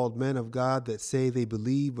so-called men of God that say they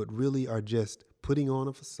believe, but really are just putting on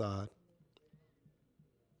a facade.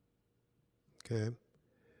 Okay.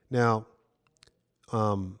 Now,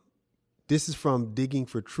 this is from Digging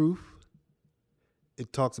for Truth.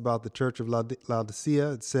 It talks about the church of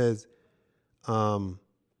Laodicea. It says, in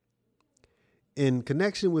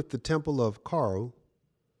connection with the temple of Karo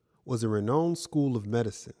was a renowned school of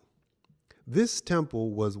medicine. This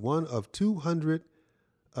temple was one of 200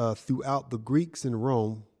 throughout the Greeks in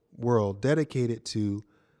Rome world dedicated to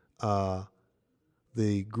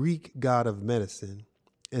the Greek god of medicine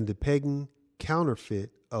and the pagan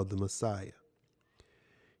counterfeit of the Messiah.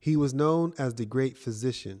 He was known as the great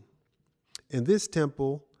physician. In this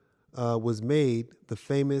temple was made the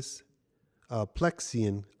famous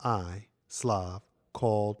Plexian eye Slav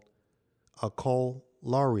called a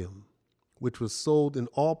colarium, which was sold in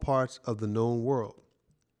all parts of the known world.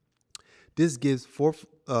 This gives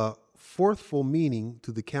forthful meaning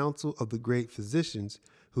to the counsel of the great physicians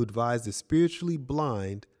who advised the spiritually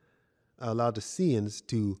blind Laodiceans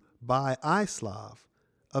to buy eye salve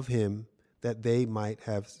of him that they might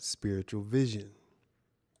have spiritual vision.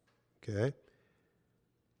 Okay.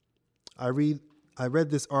 I read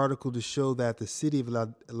this article to show that the city of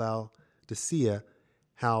Laodicea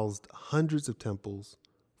housed hundreds of temples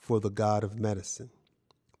for the god of medicine,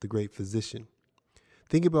 the great physician.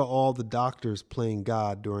 Think about all the doctors playing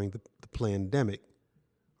God during the pandemic,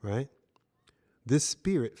 right? This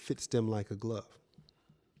spirit fits them like a glove.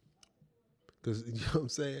 Because, you know what I'm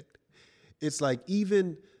saying? It's like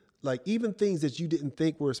even things that you didn't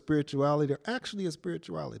think were a spirituality, they're actually a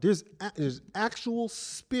spirituality. There's actual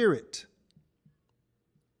spirit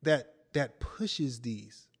that pushes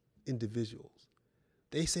these individuals.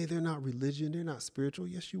 They say they're not religion, they're not spiritual.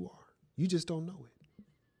 Yes, you are. You just don't know it.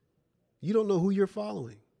 You don't know who you're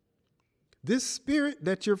following. This spirit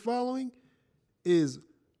that you're following is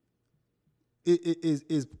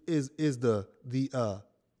the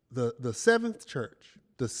seventh church,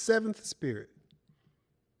 the seventh spirit.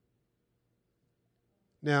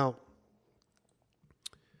 Now,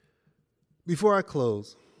 before I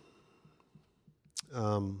close,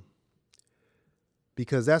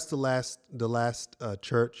 because that's the last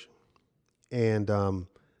church, and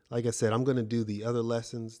like I said, I'm going to do the other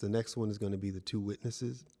lessons. The next one is going to be the two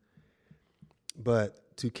witnesses.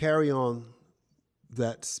 But to carry on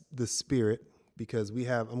the spirit, because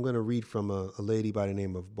I'm going to read from a lady by the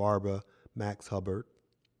name of Barbara Max Hubbard.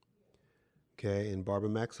 Okay, and Barbara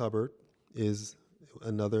Max Hubbard is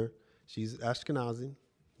she's Ashkenazi,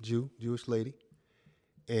 Jewish lady,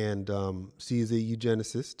 and she is a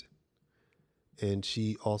eugenicist, and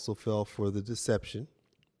she also fell for the deception.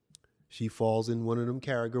 She falls in one of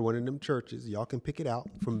them churches. Y'all can pick it out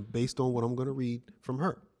based on what I'm going to read from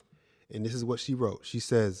her. And this is what she wrote. She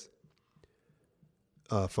says,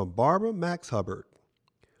 from Barbara Max Hubbard,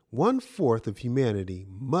 1/4 of humanity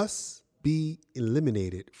must be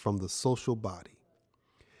eliminated from the social body.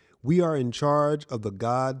 We are in charge of the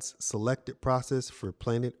God's selected process for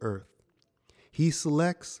planet Earth. He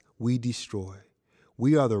selects, we destroy.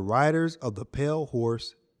 We are the riders of the pale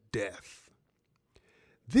horse, death.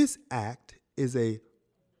 This act is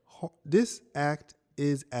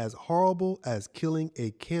as horrible as killing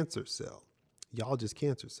a cancer cell. Y'all just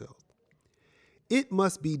cancer cells. It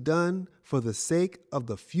must be done for the sake of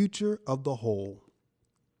the future of the whole.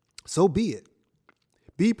 So be it.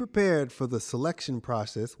 Be prepared for the selection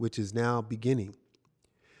process, which is now beginning.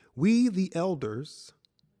 We, the elders,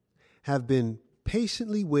 have been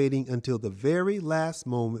patiently waiting until the very last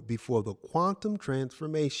moment before the quantum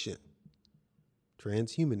transformation,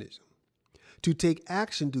 transhumanism, to take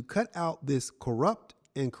action to cut out this corrupt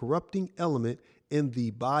and corrupting element in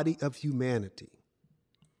the body of humanity.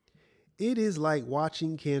 It is like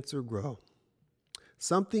watching cancer grow.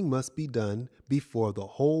 Something must be done before the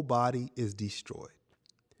whole body is destroyed.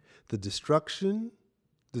 The destructive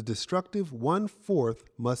 1/4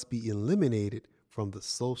 must be eliminated from the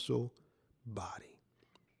social body.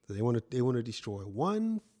 So they want to destroy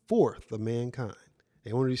 1/4 of mankind.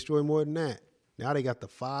 They want to destroy more than that. Now they got the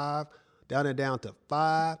down to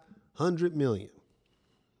 500 million.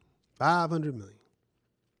 500 million.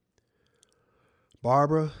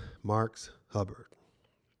 Barbara Marx Hubbard.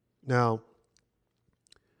 Now,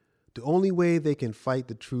 the only way they can fight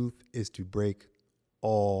the truth is to break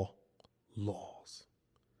all laws,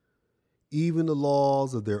 even the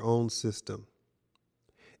laws of their own system.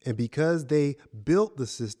 And because they built the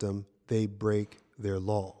system, they break their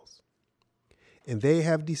laws. And they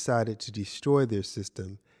have decided to destroy their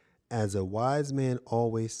system, as a wise man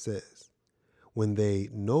always says, when they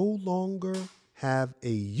no longer have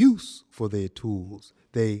a use for their tools,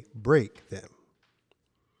 they break them.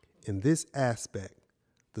 In this aspect,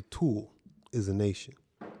 the tool is a nation.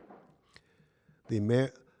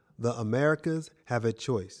 The Americas have a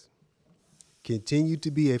choice: continue to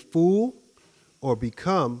be a fool or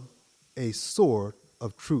become a sword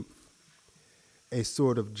of truth, a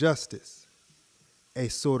sword of justice, a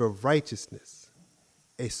sword of righteousness,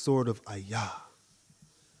 a sword of AHYAH.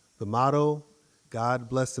 The motto, God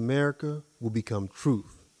bless America, will become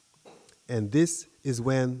truth. And this is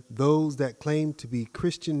when those that claim to be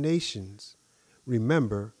Christian nations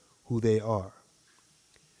remember who they are,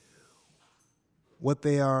 what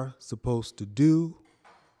they are supposed to do,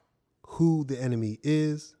 who the enemy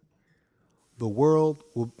is. The world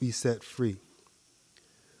will be set free.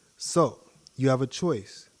 So you have a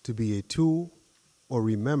choice to be a tool or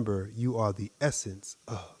remember you are the essence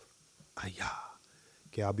of AHYAH.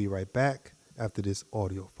 Okay, I'll be right back after this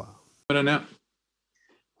audio file.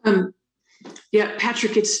 Yeah,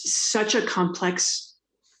 Patrick, it's such a complex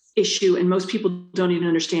issue, and most people don't even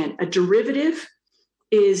understand. A derivative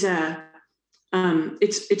is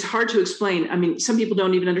it's hard to explain. I mean, some people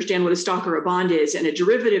don't even understand what a stock or a bond is, and a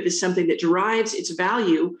derivative is something that derives its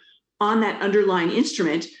value on that underlying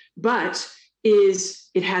instrument, but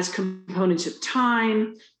it has components of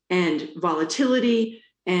time and volatility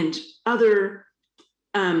and other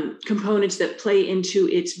components that play into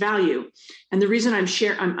its value. And the reason I'm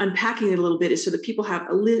unpacking it a little bit is so that people have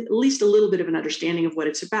at least a little bit of an understanding of what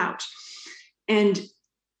it's about. And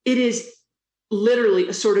it is literally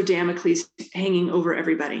a sword of Damocles hanging over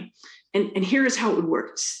everybody. And here is how it would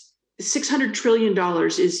work. $600 trillion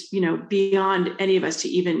is, beyond any of us to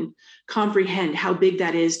even comprehend how big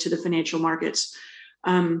that is to the financial markets.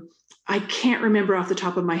 I can't remember off the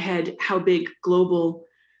top of my head how big global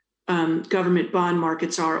government bond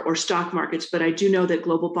markets are, or stock markets, but I do know that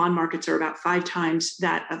global bond markets are about 5 times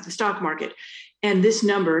that of the stock market. And this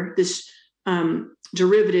number, this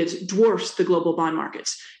derivatives, dwarfs the global bond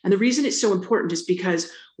markets. And the reason it's so important is because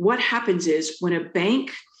what happens is when a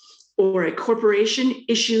bank or a corporation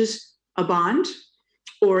issues a bond,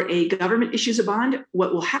 or a government issues a bond,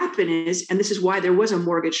 what will happen is, and this is why there was a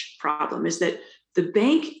mortgage problem, is that the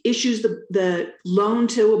bank issues the loan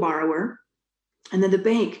to a borrower, and then the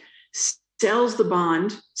bank sells the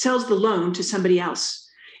loan to somebody else.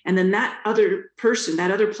 And then that other person,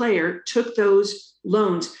 that other player, took those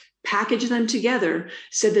loans, packaged them together,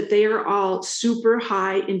 said that they are all super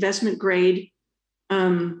high investment grade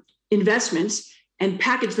investments, and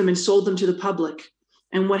packaged them and sold them to the public.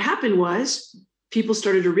 And what happened was people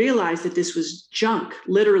started to realize that this was junk,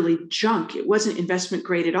 literally junk. It wasn't investment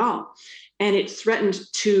grade at all. And it threatened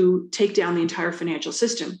to take down the entire financial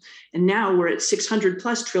system. And now we're at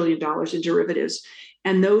 $600+ trillion in derivatives.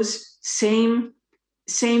 And those same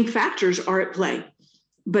factors are at play.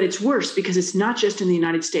 But it's worse because it's not just in the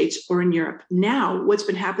United States or in Europe. Now, what's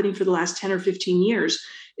been happening for the last 10 or 15 years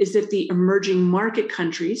is that the emerging market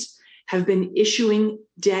countries have been issuing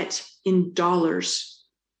debt in dollars.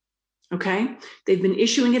 Okay? They've been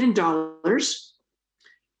issuing it in dollars.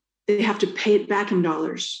 They have to pay it back in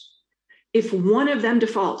dollars. If one of them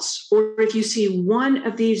defaults, or if you see one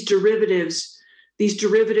of these derivative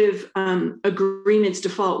agreements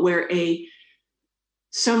default, where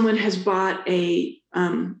someone has bought a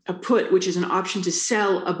put, which is an option to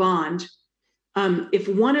sell a bond, if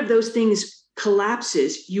one of those things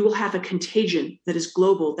collapses, you will have a contagion that is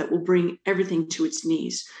global that will bring everything to its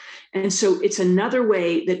knees. And so it's another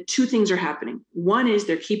way that 2 things are happening. One is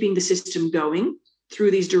they're keeping the system going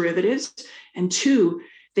through these derivatives. And two,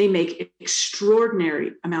 they make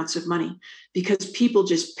extraordinary amounts of money because people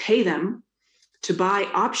just pay them to buy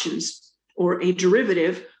options or a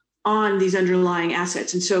derivative on these underlying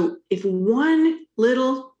assets. And so if one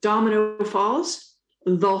little domino falls,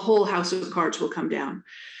 the whole house of cards will come down.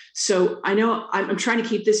 So I know I'm trying to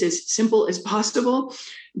keep this as simple as possible,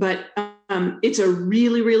 but it's a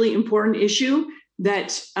really, really important issue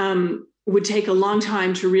that would take a long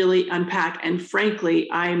time to really unpack. And frankly,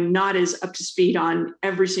 I'm not as up to speed on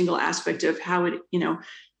every single aspect of how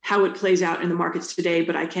it plays out in the markets today.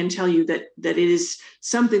 But I can tell you that it is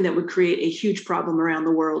something that would create a huge problem around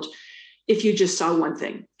the world if you just saw one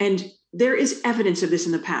thing. And there is evidence of this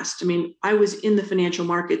in the past. I mean, I was in the financial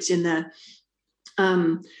markets in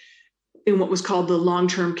what was called the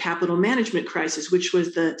long-term capital management crisis, which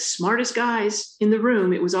was the smartest guys in the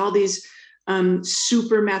room. It was all these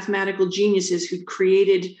super mathematical geniuses who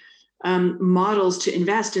created models to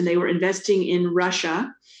invest, and they were investing in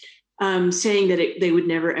Russia, saying that they would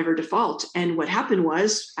never, ever default. And what happened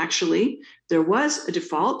was, actually, there was a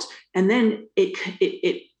default, and then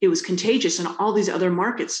it was contagious in all these other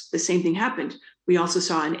markets. The same thing happened. We also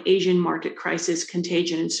saw an Asian market crisis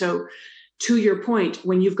contagion. And so to your point,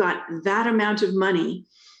 when you've got that amount of money,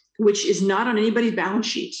 which is not on anybody's balance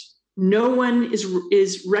sheet, no one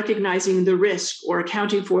is recognizing the risk or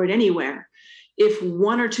accounting for it anywhere. If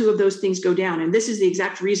one or two of those things go down, and this is the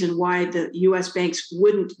exact reason why the US banks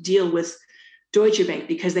wouldn't deal with Deutsche Bank,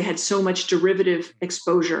 because they had so much derivative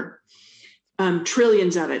exposure,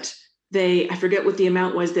 trillions of it. I forget what the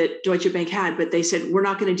amount was that Deutsche Bank had, but they said, we're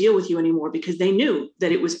not going to deal with you anymore, because they knew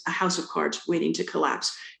that it was a house of cards waiting to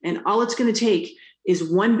collapse. And all it's going to take is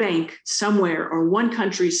one bank somewhere or one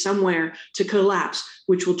country somewhere to collapse,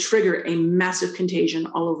 which will trigger a massive contagion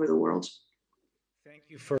all over the world. Thank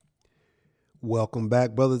you for. Welcome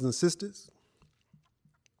back, brothers and sisters.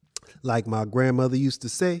 Like my grandmother used to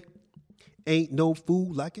say, ain't no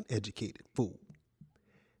fool like an educated fool.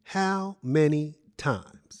 How many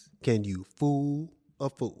times can you fool a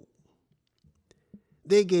fool?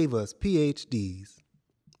 They gave us PhDs,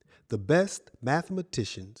 the best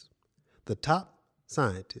mathematicians, the top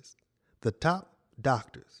scientists, the top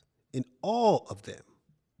doctors, and all of them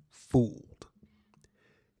fooled.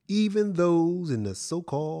 Even those in the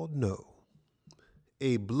so-called know.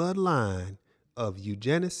 A bloodline of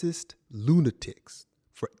eugenicist lunatics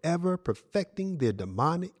forever perfecting their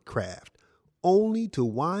demonic craft, only to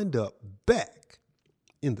wind up back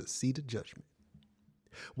in the seat of judgment,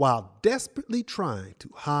 while desperately trying to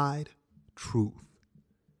hide truth,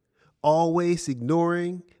 always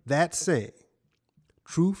ignoring that saying,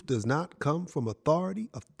 truth does not come from authority,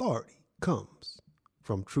 authority comes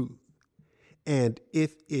from truth. And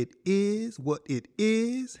if it is what it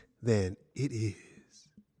is, then it is.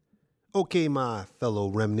 Okay, my fellow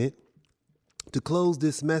remnant, to close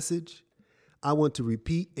this message, I want to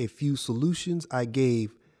repeat a few solutions I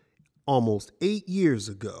gave almost 8 years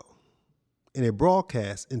ago in a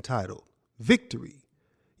broadcast entitled, Victory,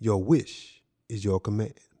 Your Wish is Your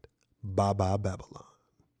Command. Bye-bye, Babylon.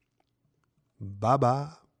 Bye-bye,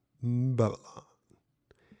 Babylon.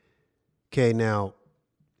 Okay, now,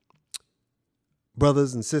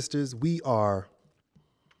 brothers and sisters, we are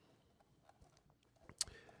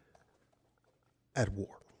at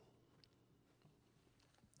war.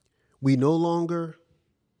 We no longer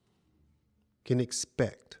can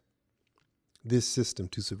expect this system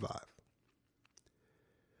to survive.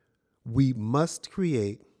 We must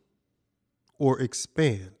create or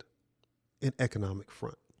expand an economic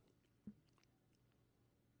front.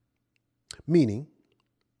 Meaning,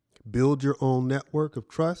 build your own network of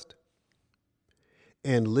trust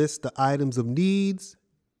and list the items of needs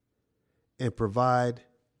and provide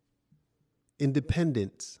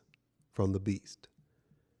independence from the beast,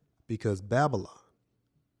 because Babylon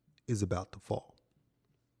is about to fall.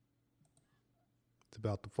 It's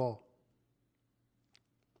about to fall.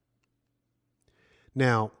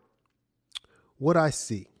 Now, what I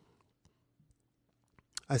see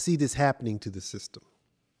this happening to the system.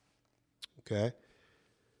 Okay?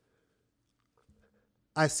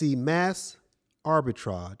 I see mass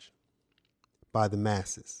arbitrage by the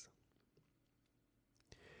masses,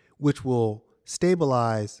 which will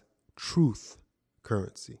stabilize truth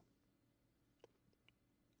currency.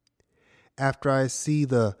 After I see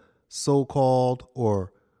the so-called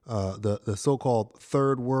or the so-called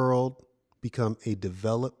third world become a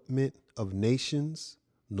development of nations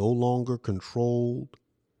no longer controlled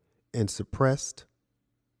and suppressed,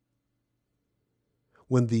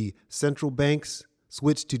 when the central banks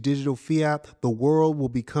switch to digital fiat, the world will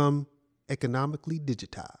become economically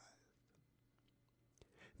digitized.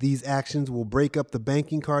 These actions will break up the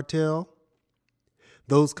banking cartel.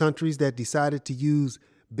 Those countries that decided to use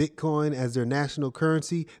Bitcoin as their national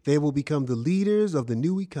currency, they will become the leaders of the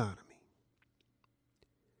new economy.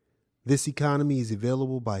 This economy is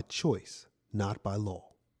available by choice, not by law.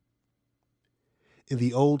 In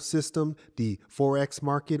the old system, the Forex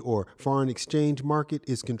market or foreign exchange market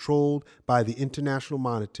is controlled by the International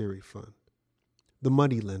Monetary Fund, the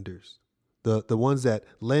money lenders, the ones that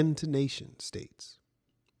lend to nation states.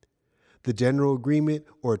 The general agreement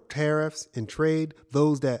or tariffs and trade,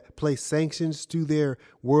 those that place sanctions to their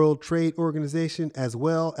World Trade Organization, as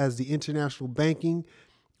well as the international banking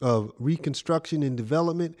of reconstruction and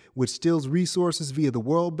development, which steals resources via the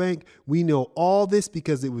World Bank. We know all this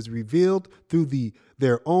because it was revealed through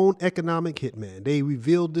their own economic hitman. They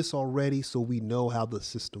revealed this already, so we know how the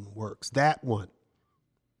system works. That one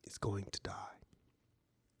is going to die.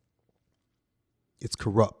 It's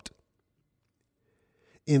corrupt.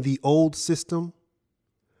 In the old system,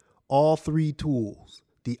 all three tools,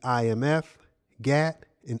 the IMF, GATT,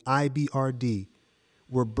 and IBRD,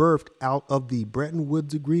 were birthed out of the Bretton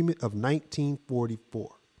Woods Agreement of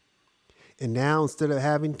 1944. And now, instead of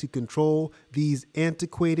having to control these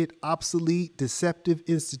antiquated, obsolete, deceptive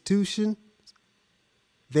institutions,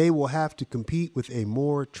 they will have to compete with a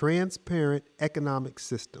more transparent economic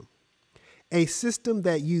system. A system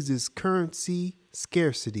that uses currency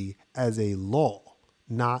scarcity as a law,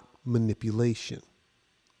 not manipulation.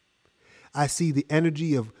 I see the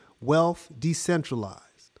energy of wealth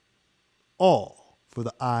decentralized, all for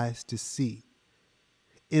the eyes to see,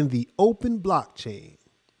 in the open blockchain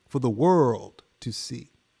for the world to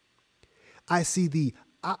see. I see the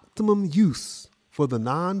optimum use for the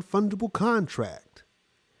non-fungible contract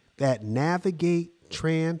that navigate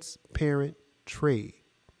transparent trade,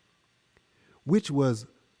 which was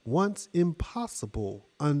once impossible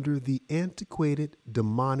under the antiquated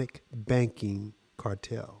demonic banking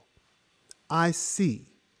cartel. I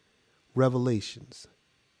see Revelations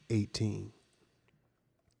 18.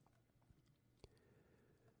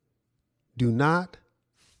 Do not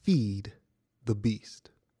feed the beast.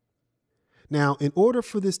 Now, in order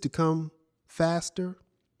for this to come faster,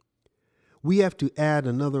 we have to add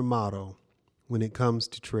another motto when it comes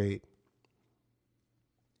to trade.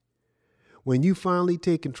 When you finally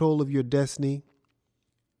take control of your destiny,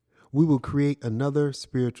 we will create another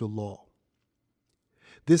spiritual law.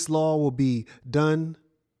 This law will be done.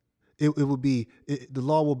 The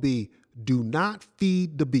law will be, do not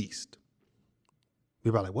feed the beast.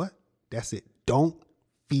 We're like, what? That's it. Don't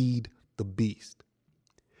feed the beast.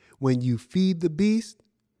 When you feed the beast,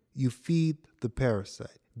 you feed the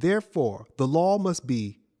parasite. Therefore, the law must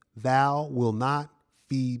be, thou will not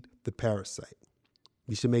feed the parasite.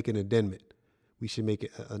 We should make an addendum. We should make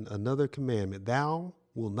it another commandment. Thou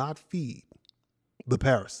will not feed the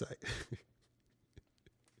parasite.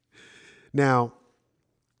 Now,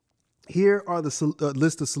 here are the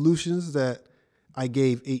list of solutions that I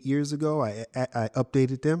gave 8 years ago. I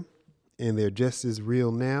updated them, and they're just as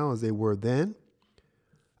real now as they were then.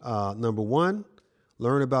 Number one,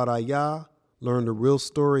 learn about AHYAH, learn the real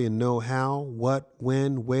story and know how, what,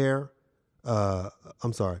 when, where. Learn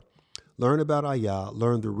about AHYAH,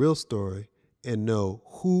 learn the real story, and know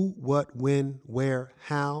who, what, when, where,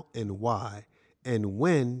 how, and why. And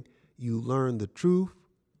when you learn the true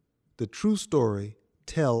story,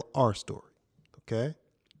 tell our story. Okay?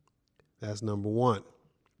 That's number one,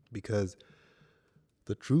 because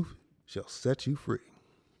the truth shall set you free.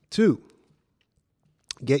 2,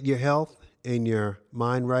 get your health and your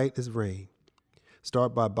mind right as rain.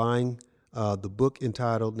 Start by buying the book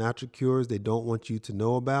entitled Natural Cures They Don't Want You to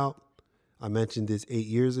Know About. I mentioned this 8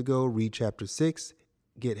 years ago. Read chapter 6,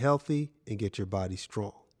 get healthy, and get your body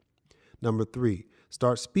strong. Number 3,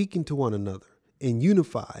 start speaking to one another and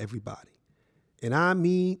unify everybody. And I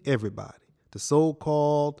mean everybody. The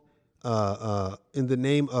so-called, in the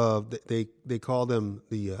name of, they call them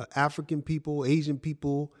the African people, Asian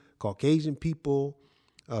people, Caucasian people,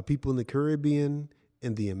 people in the Caribbean,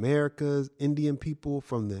 in the Americas, Indian people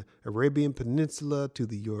from the Arabian Peninsula to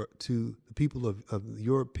the people of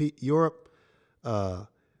Europe.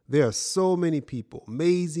 There are so many people,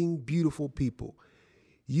 amazing, beautiful people.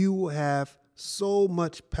 You will have so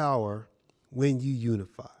much power when you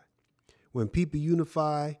unify. When people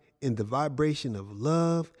unify in the vibration of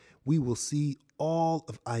love, we will see all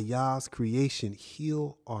of AHYAH's creation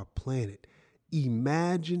heal our planet.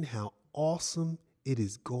 Imagine how awesome it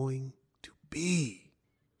is going to be.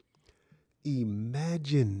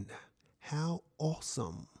 Imagine how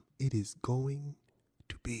awesome it is going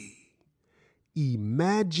to be.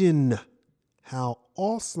 Imagine how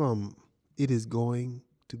awesome it is going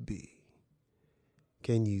to be.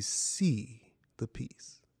 can you see the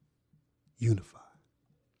peace? Unify.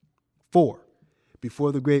 4,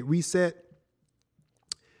 before the Great Reset,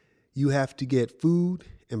 you have to get food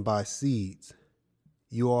and buy seeds.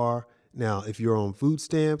 Now, if you're on food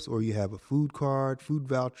stamps or you have a food card, food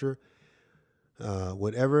voucher,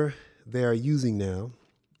 whatever they are using now,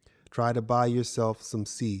 try to buy yourself some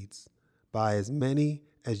seeds. Buy as many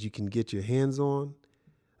as you can get your hands on.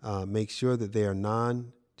 Make sure that they are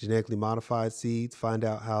non-genetically modified seeds. Find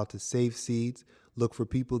out how to save seeds. Look for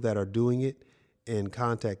people that are doing it and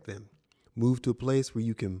contact them. Move to a place where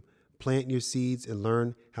you can plant your seeds and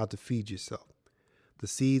learn how to feed yourself. The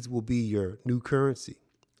seeds will be your new currency.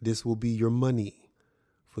 This will be your money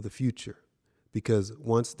for the future. Because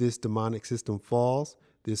once this demonic system falls,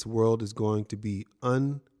 this world is going to be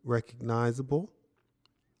unrecognizable,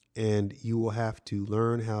 and you will have to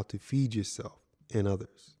learn how to feed yourself and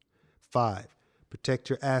others. 5, protect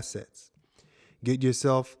your assets. Get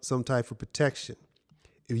yourself some type of protection.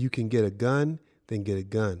 If you can get a gun, then get a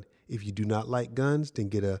gun. If you do not like guns, then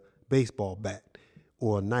get a baseball bat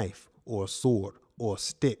or a knife or a sword or a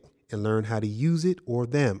stick and learn how to use it or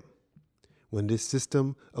them. When this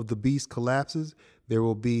system of the beast collapses, there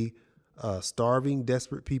will be starving,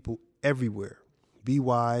 desperate people everywhere. Be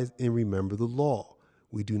wise and remember the law.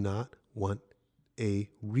 We do not want a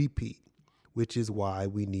repeat, which is why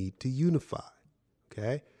we need to unify.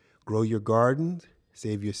 Okay? Grow your gardens,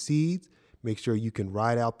 save your seeds, make sure you can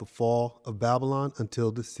ride out the fall of Babylon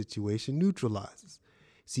until the situation neutralizes.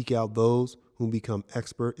 Seek out those who become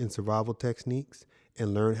expert in survival techniques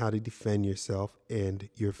and learn how to defend yourself and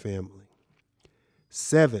your family.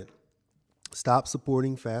 7, stop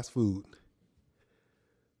supporting fast food.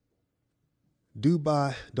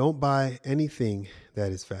 Don't buy anything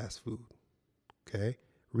that is fast food. Okay?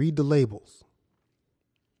 Read the labels.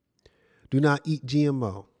 Do not eat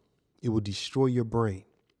GMO. It will destroy your brain.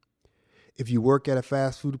 If you work at a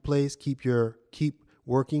fast food place, keep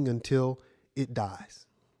working until it dies.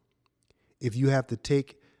 If you have to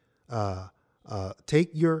take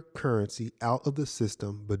your currency out of the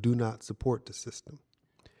system, but do not support the system.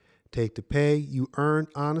 Take the pay you earn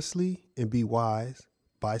honestly and be wise.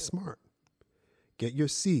 Buy smart. Get your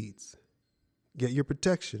seeds. Get your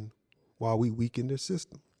protection while we weaken their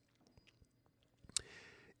system.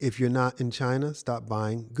 If you're not in China, stop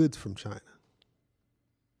buying goods from China.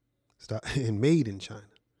 And made in China.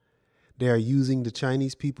 They are using the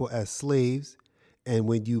Chinese people as slaves, and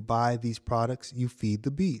when you buy these products, you feed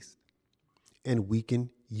the beast and weaken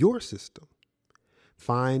your system.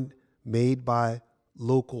 Find made by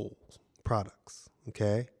local products,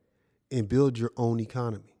 okay? And build your own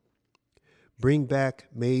economy. Bring back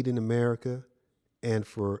made in America and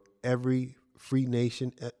for every free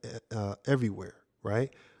nation everywhere,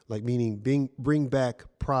 right? Like meaning bring back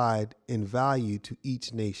pride and value to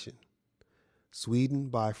each nation. Sweden,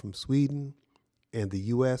 buy from Sweden, and the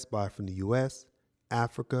U.S., buy from the U.S.,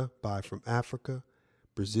 Africa, buy from Africa,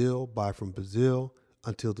 Brazil, buy from Brazil,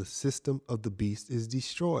 until the system of the beast is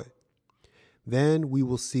destroyed. Then we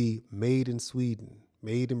will see made in Sweden,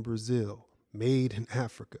 made in Brazil, made in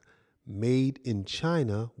Africa, made in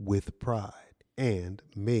China with pride, and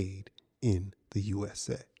made in the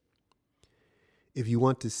USA. If you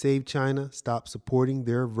want to save China, stop supporting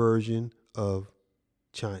their version of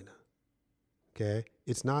China. Okay?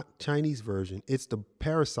 It's not Chinese version. It's the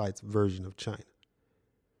parasite's version of China.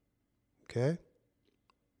 Okay?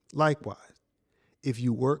 Likewise, if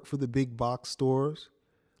you work for the big box stores,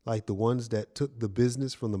 like the ones that took the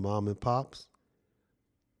business from the mom and pops,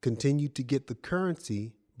 continue to get the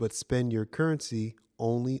currency, but spend your currency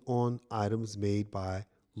only on items made by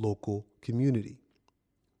local community,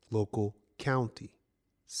 local county,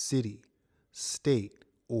 city, state,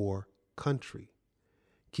 or country.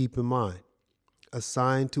 Keep in mind, a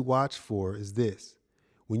sign to watch for is this.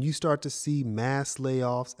 When you start to see mass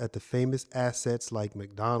layoffs at the famous assets like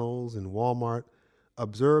McDonald's and Walmart,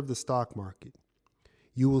 observe the stock market.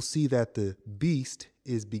 You will see that the beast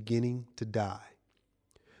is beginning to die.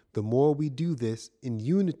 The more we do this in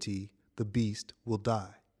unity, the beast will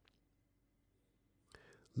die.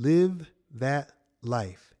 Live that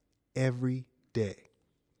life every day.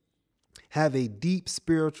 Have a deep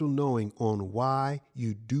spiritual knowing on why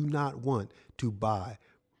you do not want to buy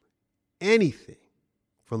anything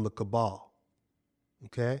from the cabal.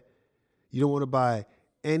 Okay? You don't want to buy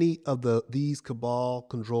any of these cabal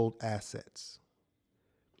controlled assets.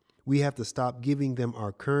 We have to stop giving them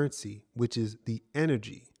our currency, which is the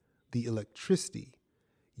energy, the electricity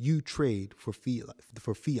you trade for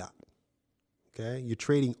fiat. Okay? You're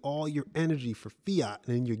trading all your energy for fiat,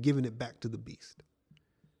 and then you're giving it back to the beast.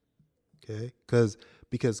 Okay?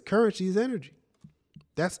 Because currency is energy.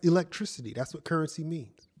 That's electricity. That's what currency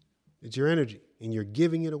means. It's your energy, and you're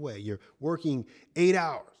giving it away. You're working 8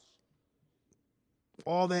 hours.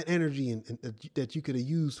 All that energy that you could have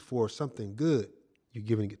used for something good, you're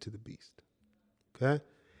giving it to the beast. Okay?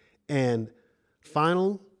 And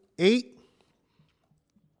final 8,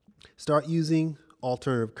 start using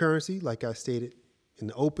alternative currency, like I stated in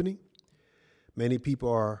the opening. Many people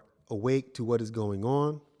are awake to what is going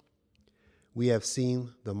on. We have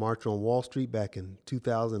seen the March on Wall Street back in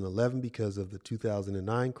 2011 because of the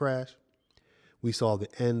 2009 crash. We saw the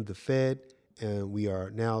end of the Fed, and we are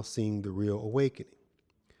now seeing the real awakening.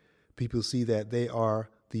 People see that they are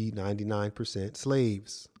the 99%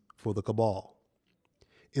 slaves for the cabal.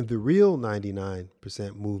 In the real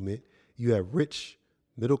 99% movement, you have rich,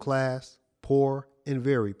 middle class, poor, and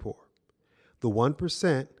very poor. The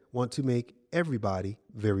 1% want to make everybody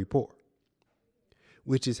very poor,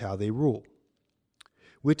 which is how they rule,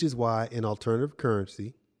 which is why an alternative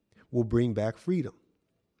currency will bring back freedom.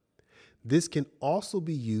 This can also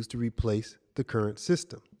be used to replace the current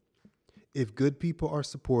system if good people are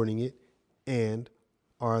supporting it and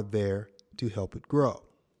are there to help it grow.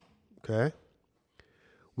 Okay?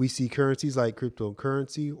 We see currencies like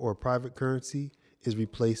cryptocurrency or private currency is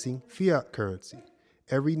replacing fiat currency.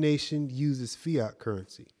 Every nation uses fiat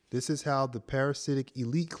currency. This is how the parasitic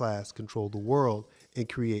elite class control the world and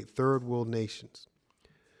create third world nations.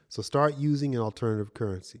 So start using an alternative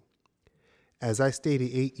currency. As I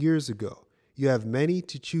stated 8 years ago, you have many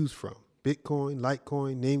to choose from: Bitcoin,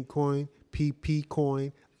 Litecoin, Namecoin, PP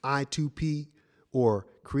coin, I2P, or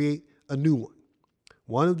create a new one.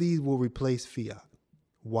 One of these will replace fiat.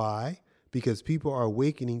 Why? Because people are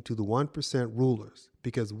awakening to the 1% rulers.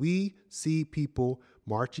 Because we see people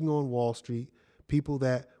marching on Wall Street, people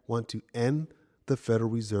that want to end the Federal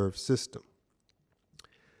Reserve System.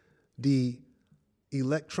 The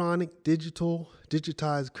electronic,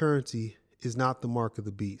 digitized currency is not the mark of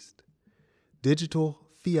the beast. Digital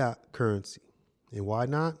fiat currency. And why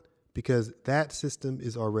not? Because that system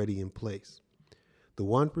is already in place. The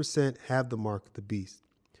 1% have the mark of the beast.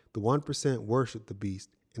 The 1% worship the beast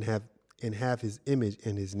and have his image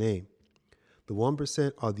and his name. The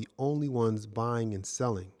 1% are the only ones buying and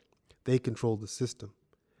selling. They control the system.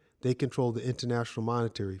 They control the International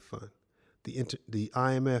Monetary Fund, the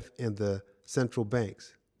IMF, and the central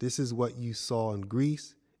banks. This is what you saw in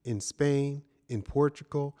Greece, in Spain, in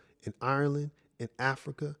Portugal, in Ireland, in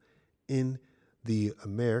Africa, in the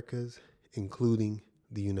Americas, including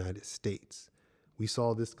the United States. We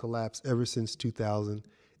saw this collapse ever since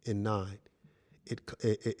 2009.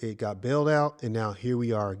 It got bailed out, and now here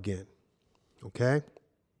we are again. Okay?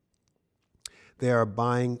 They are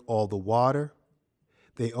buying all the water.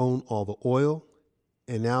 They own all the oil,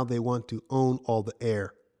 and now they want to own all the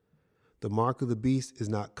air. The mark of the beast is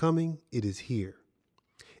not coming, it is here.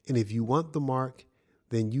 And if you want the mark,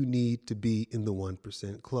 then you need to be in the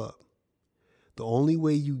 1% club. The only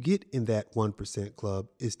way you get in that 1% club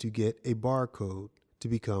is to get a barcode to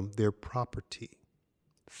become their property.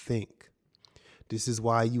 Think. This is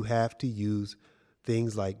why you have to use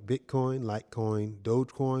things like Bitcoin, Litecoin,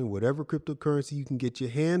 Dogecoin, whatever cryptocurrency you can get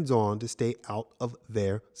your hands on to stay out of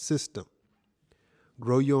their system.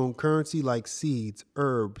 Grow your own currency like seeds,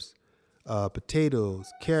 herbs,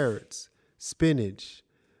 potatoes, carrots, spinach.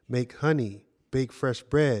 Make honey, bake fresh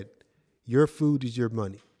bread. Your food is your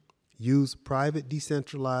money. Use private,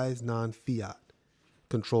 decentralized, non-fiat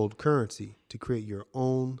controlled currency to create your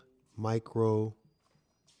own micro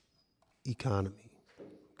economy.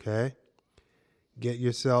 Okay? Get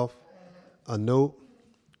yourself a notepad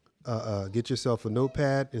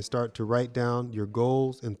and start to write down your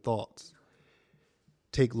goals and thoughts.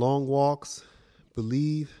 Take long walks,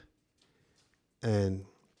 believe, and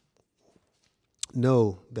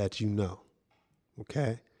know that you know.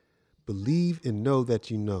 Okay? Believe and know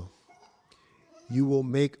that you know. You will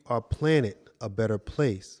make our planet a better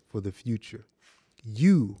place for the future.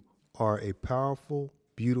 You are a powerful,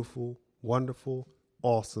 beautiful, wonderful,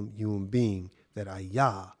 awesome human being that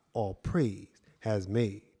AHYAH, all praise, has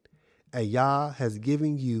made. AHYAH has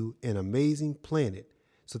given you an amazing planet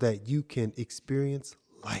so that you can experience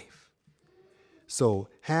life. So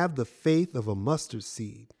have the faith of a mustard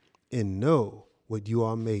seed and know what you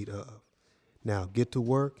are made of. Now get to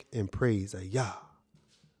work and praise AHYAH.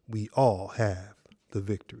 We all have the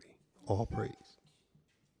victory. All praise.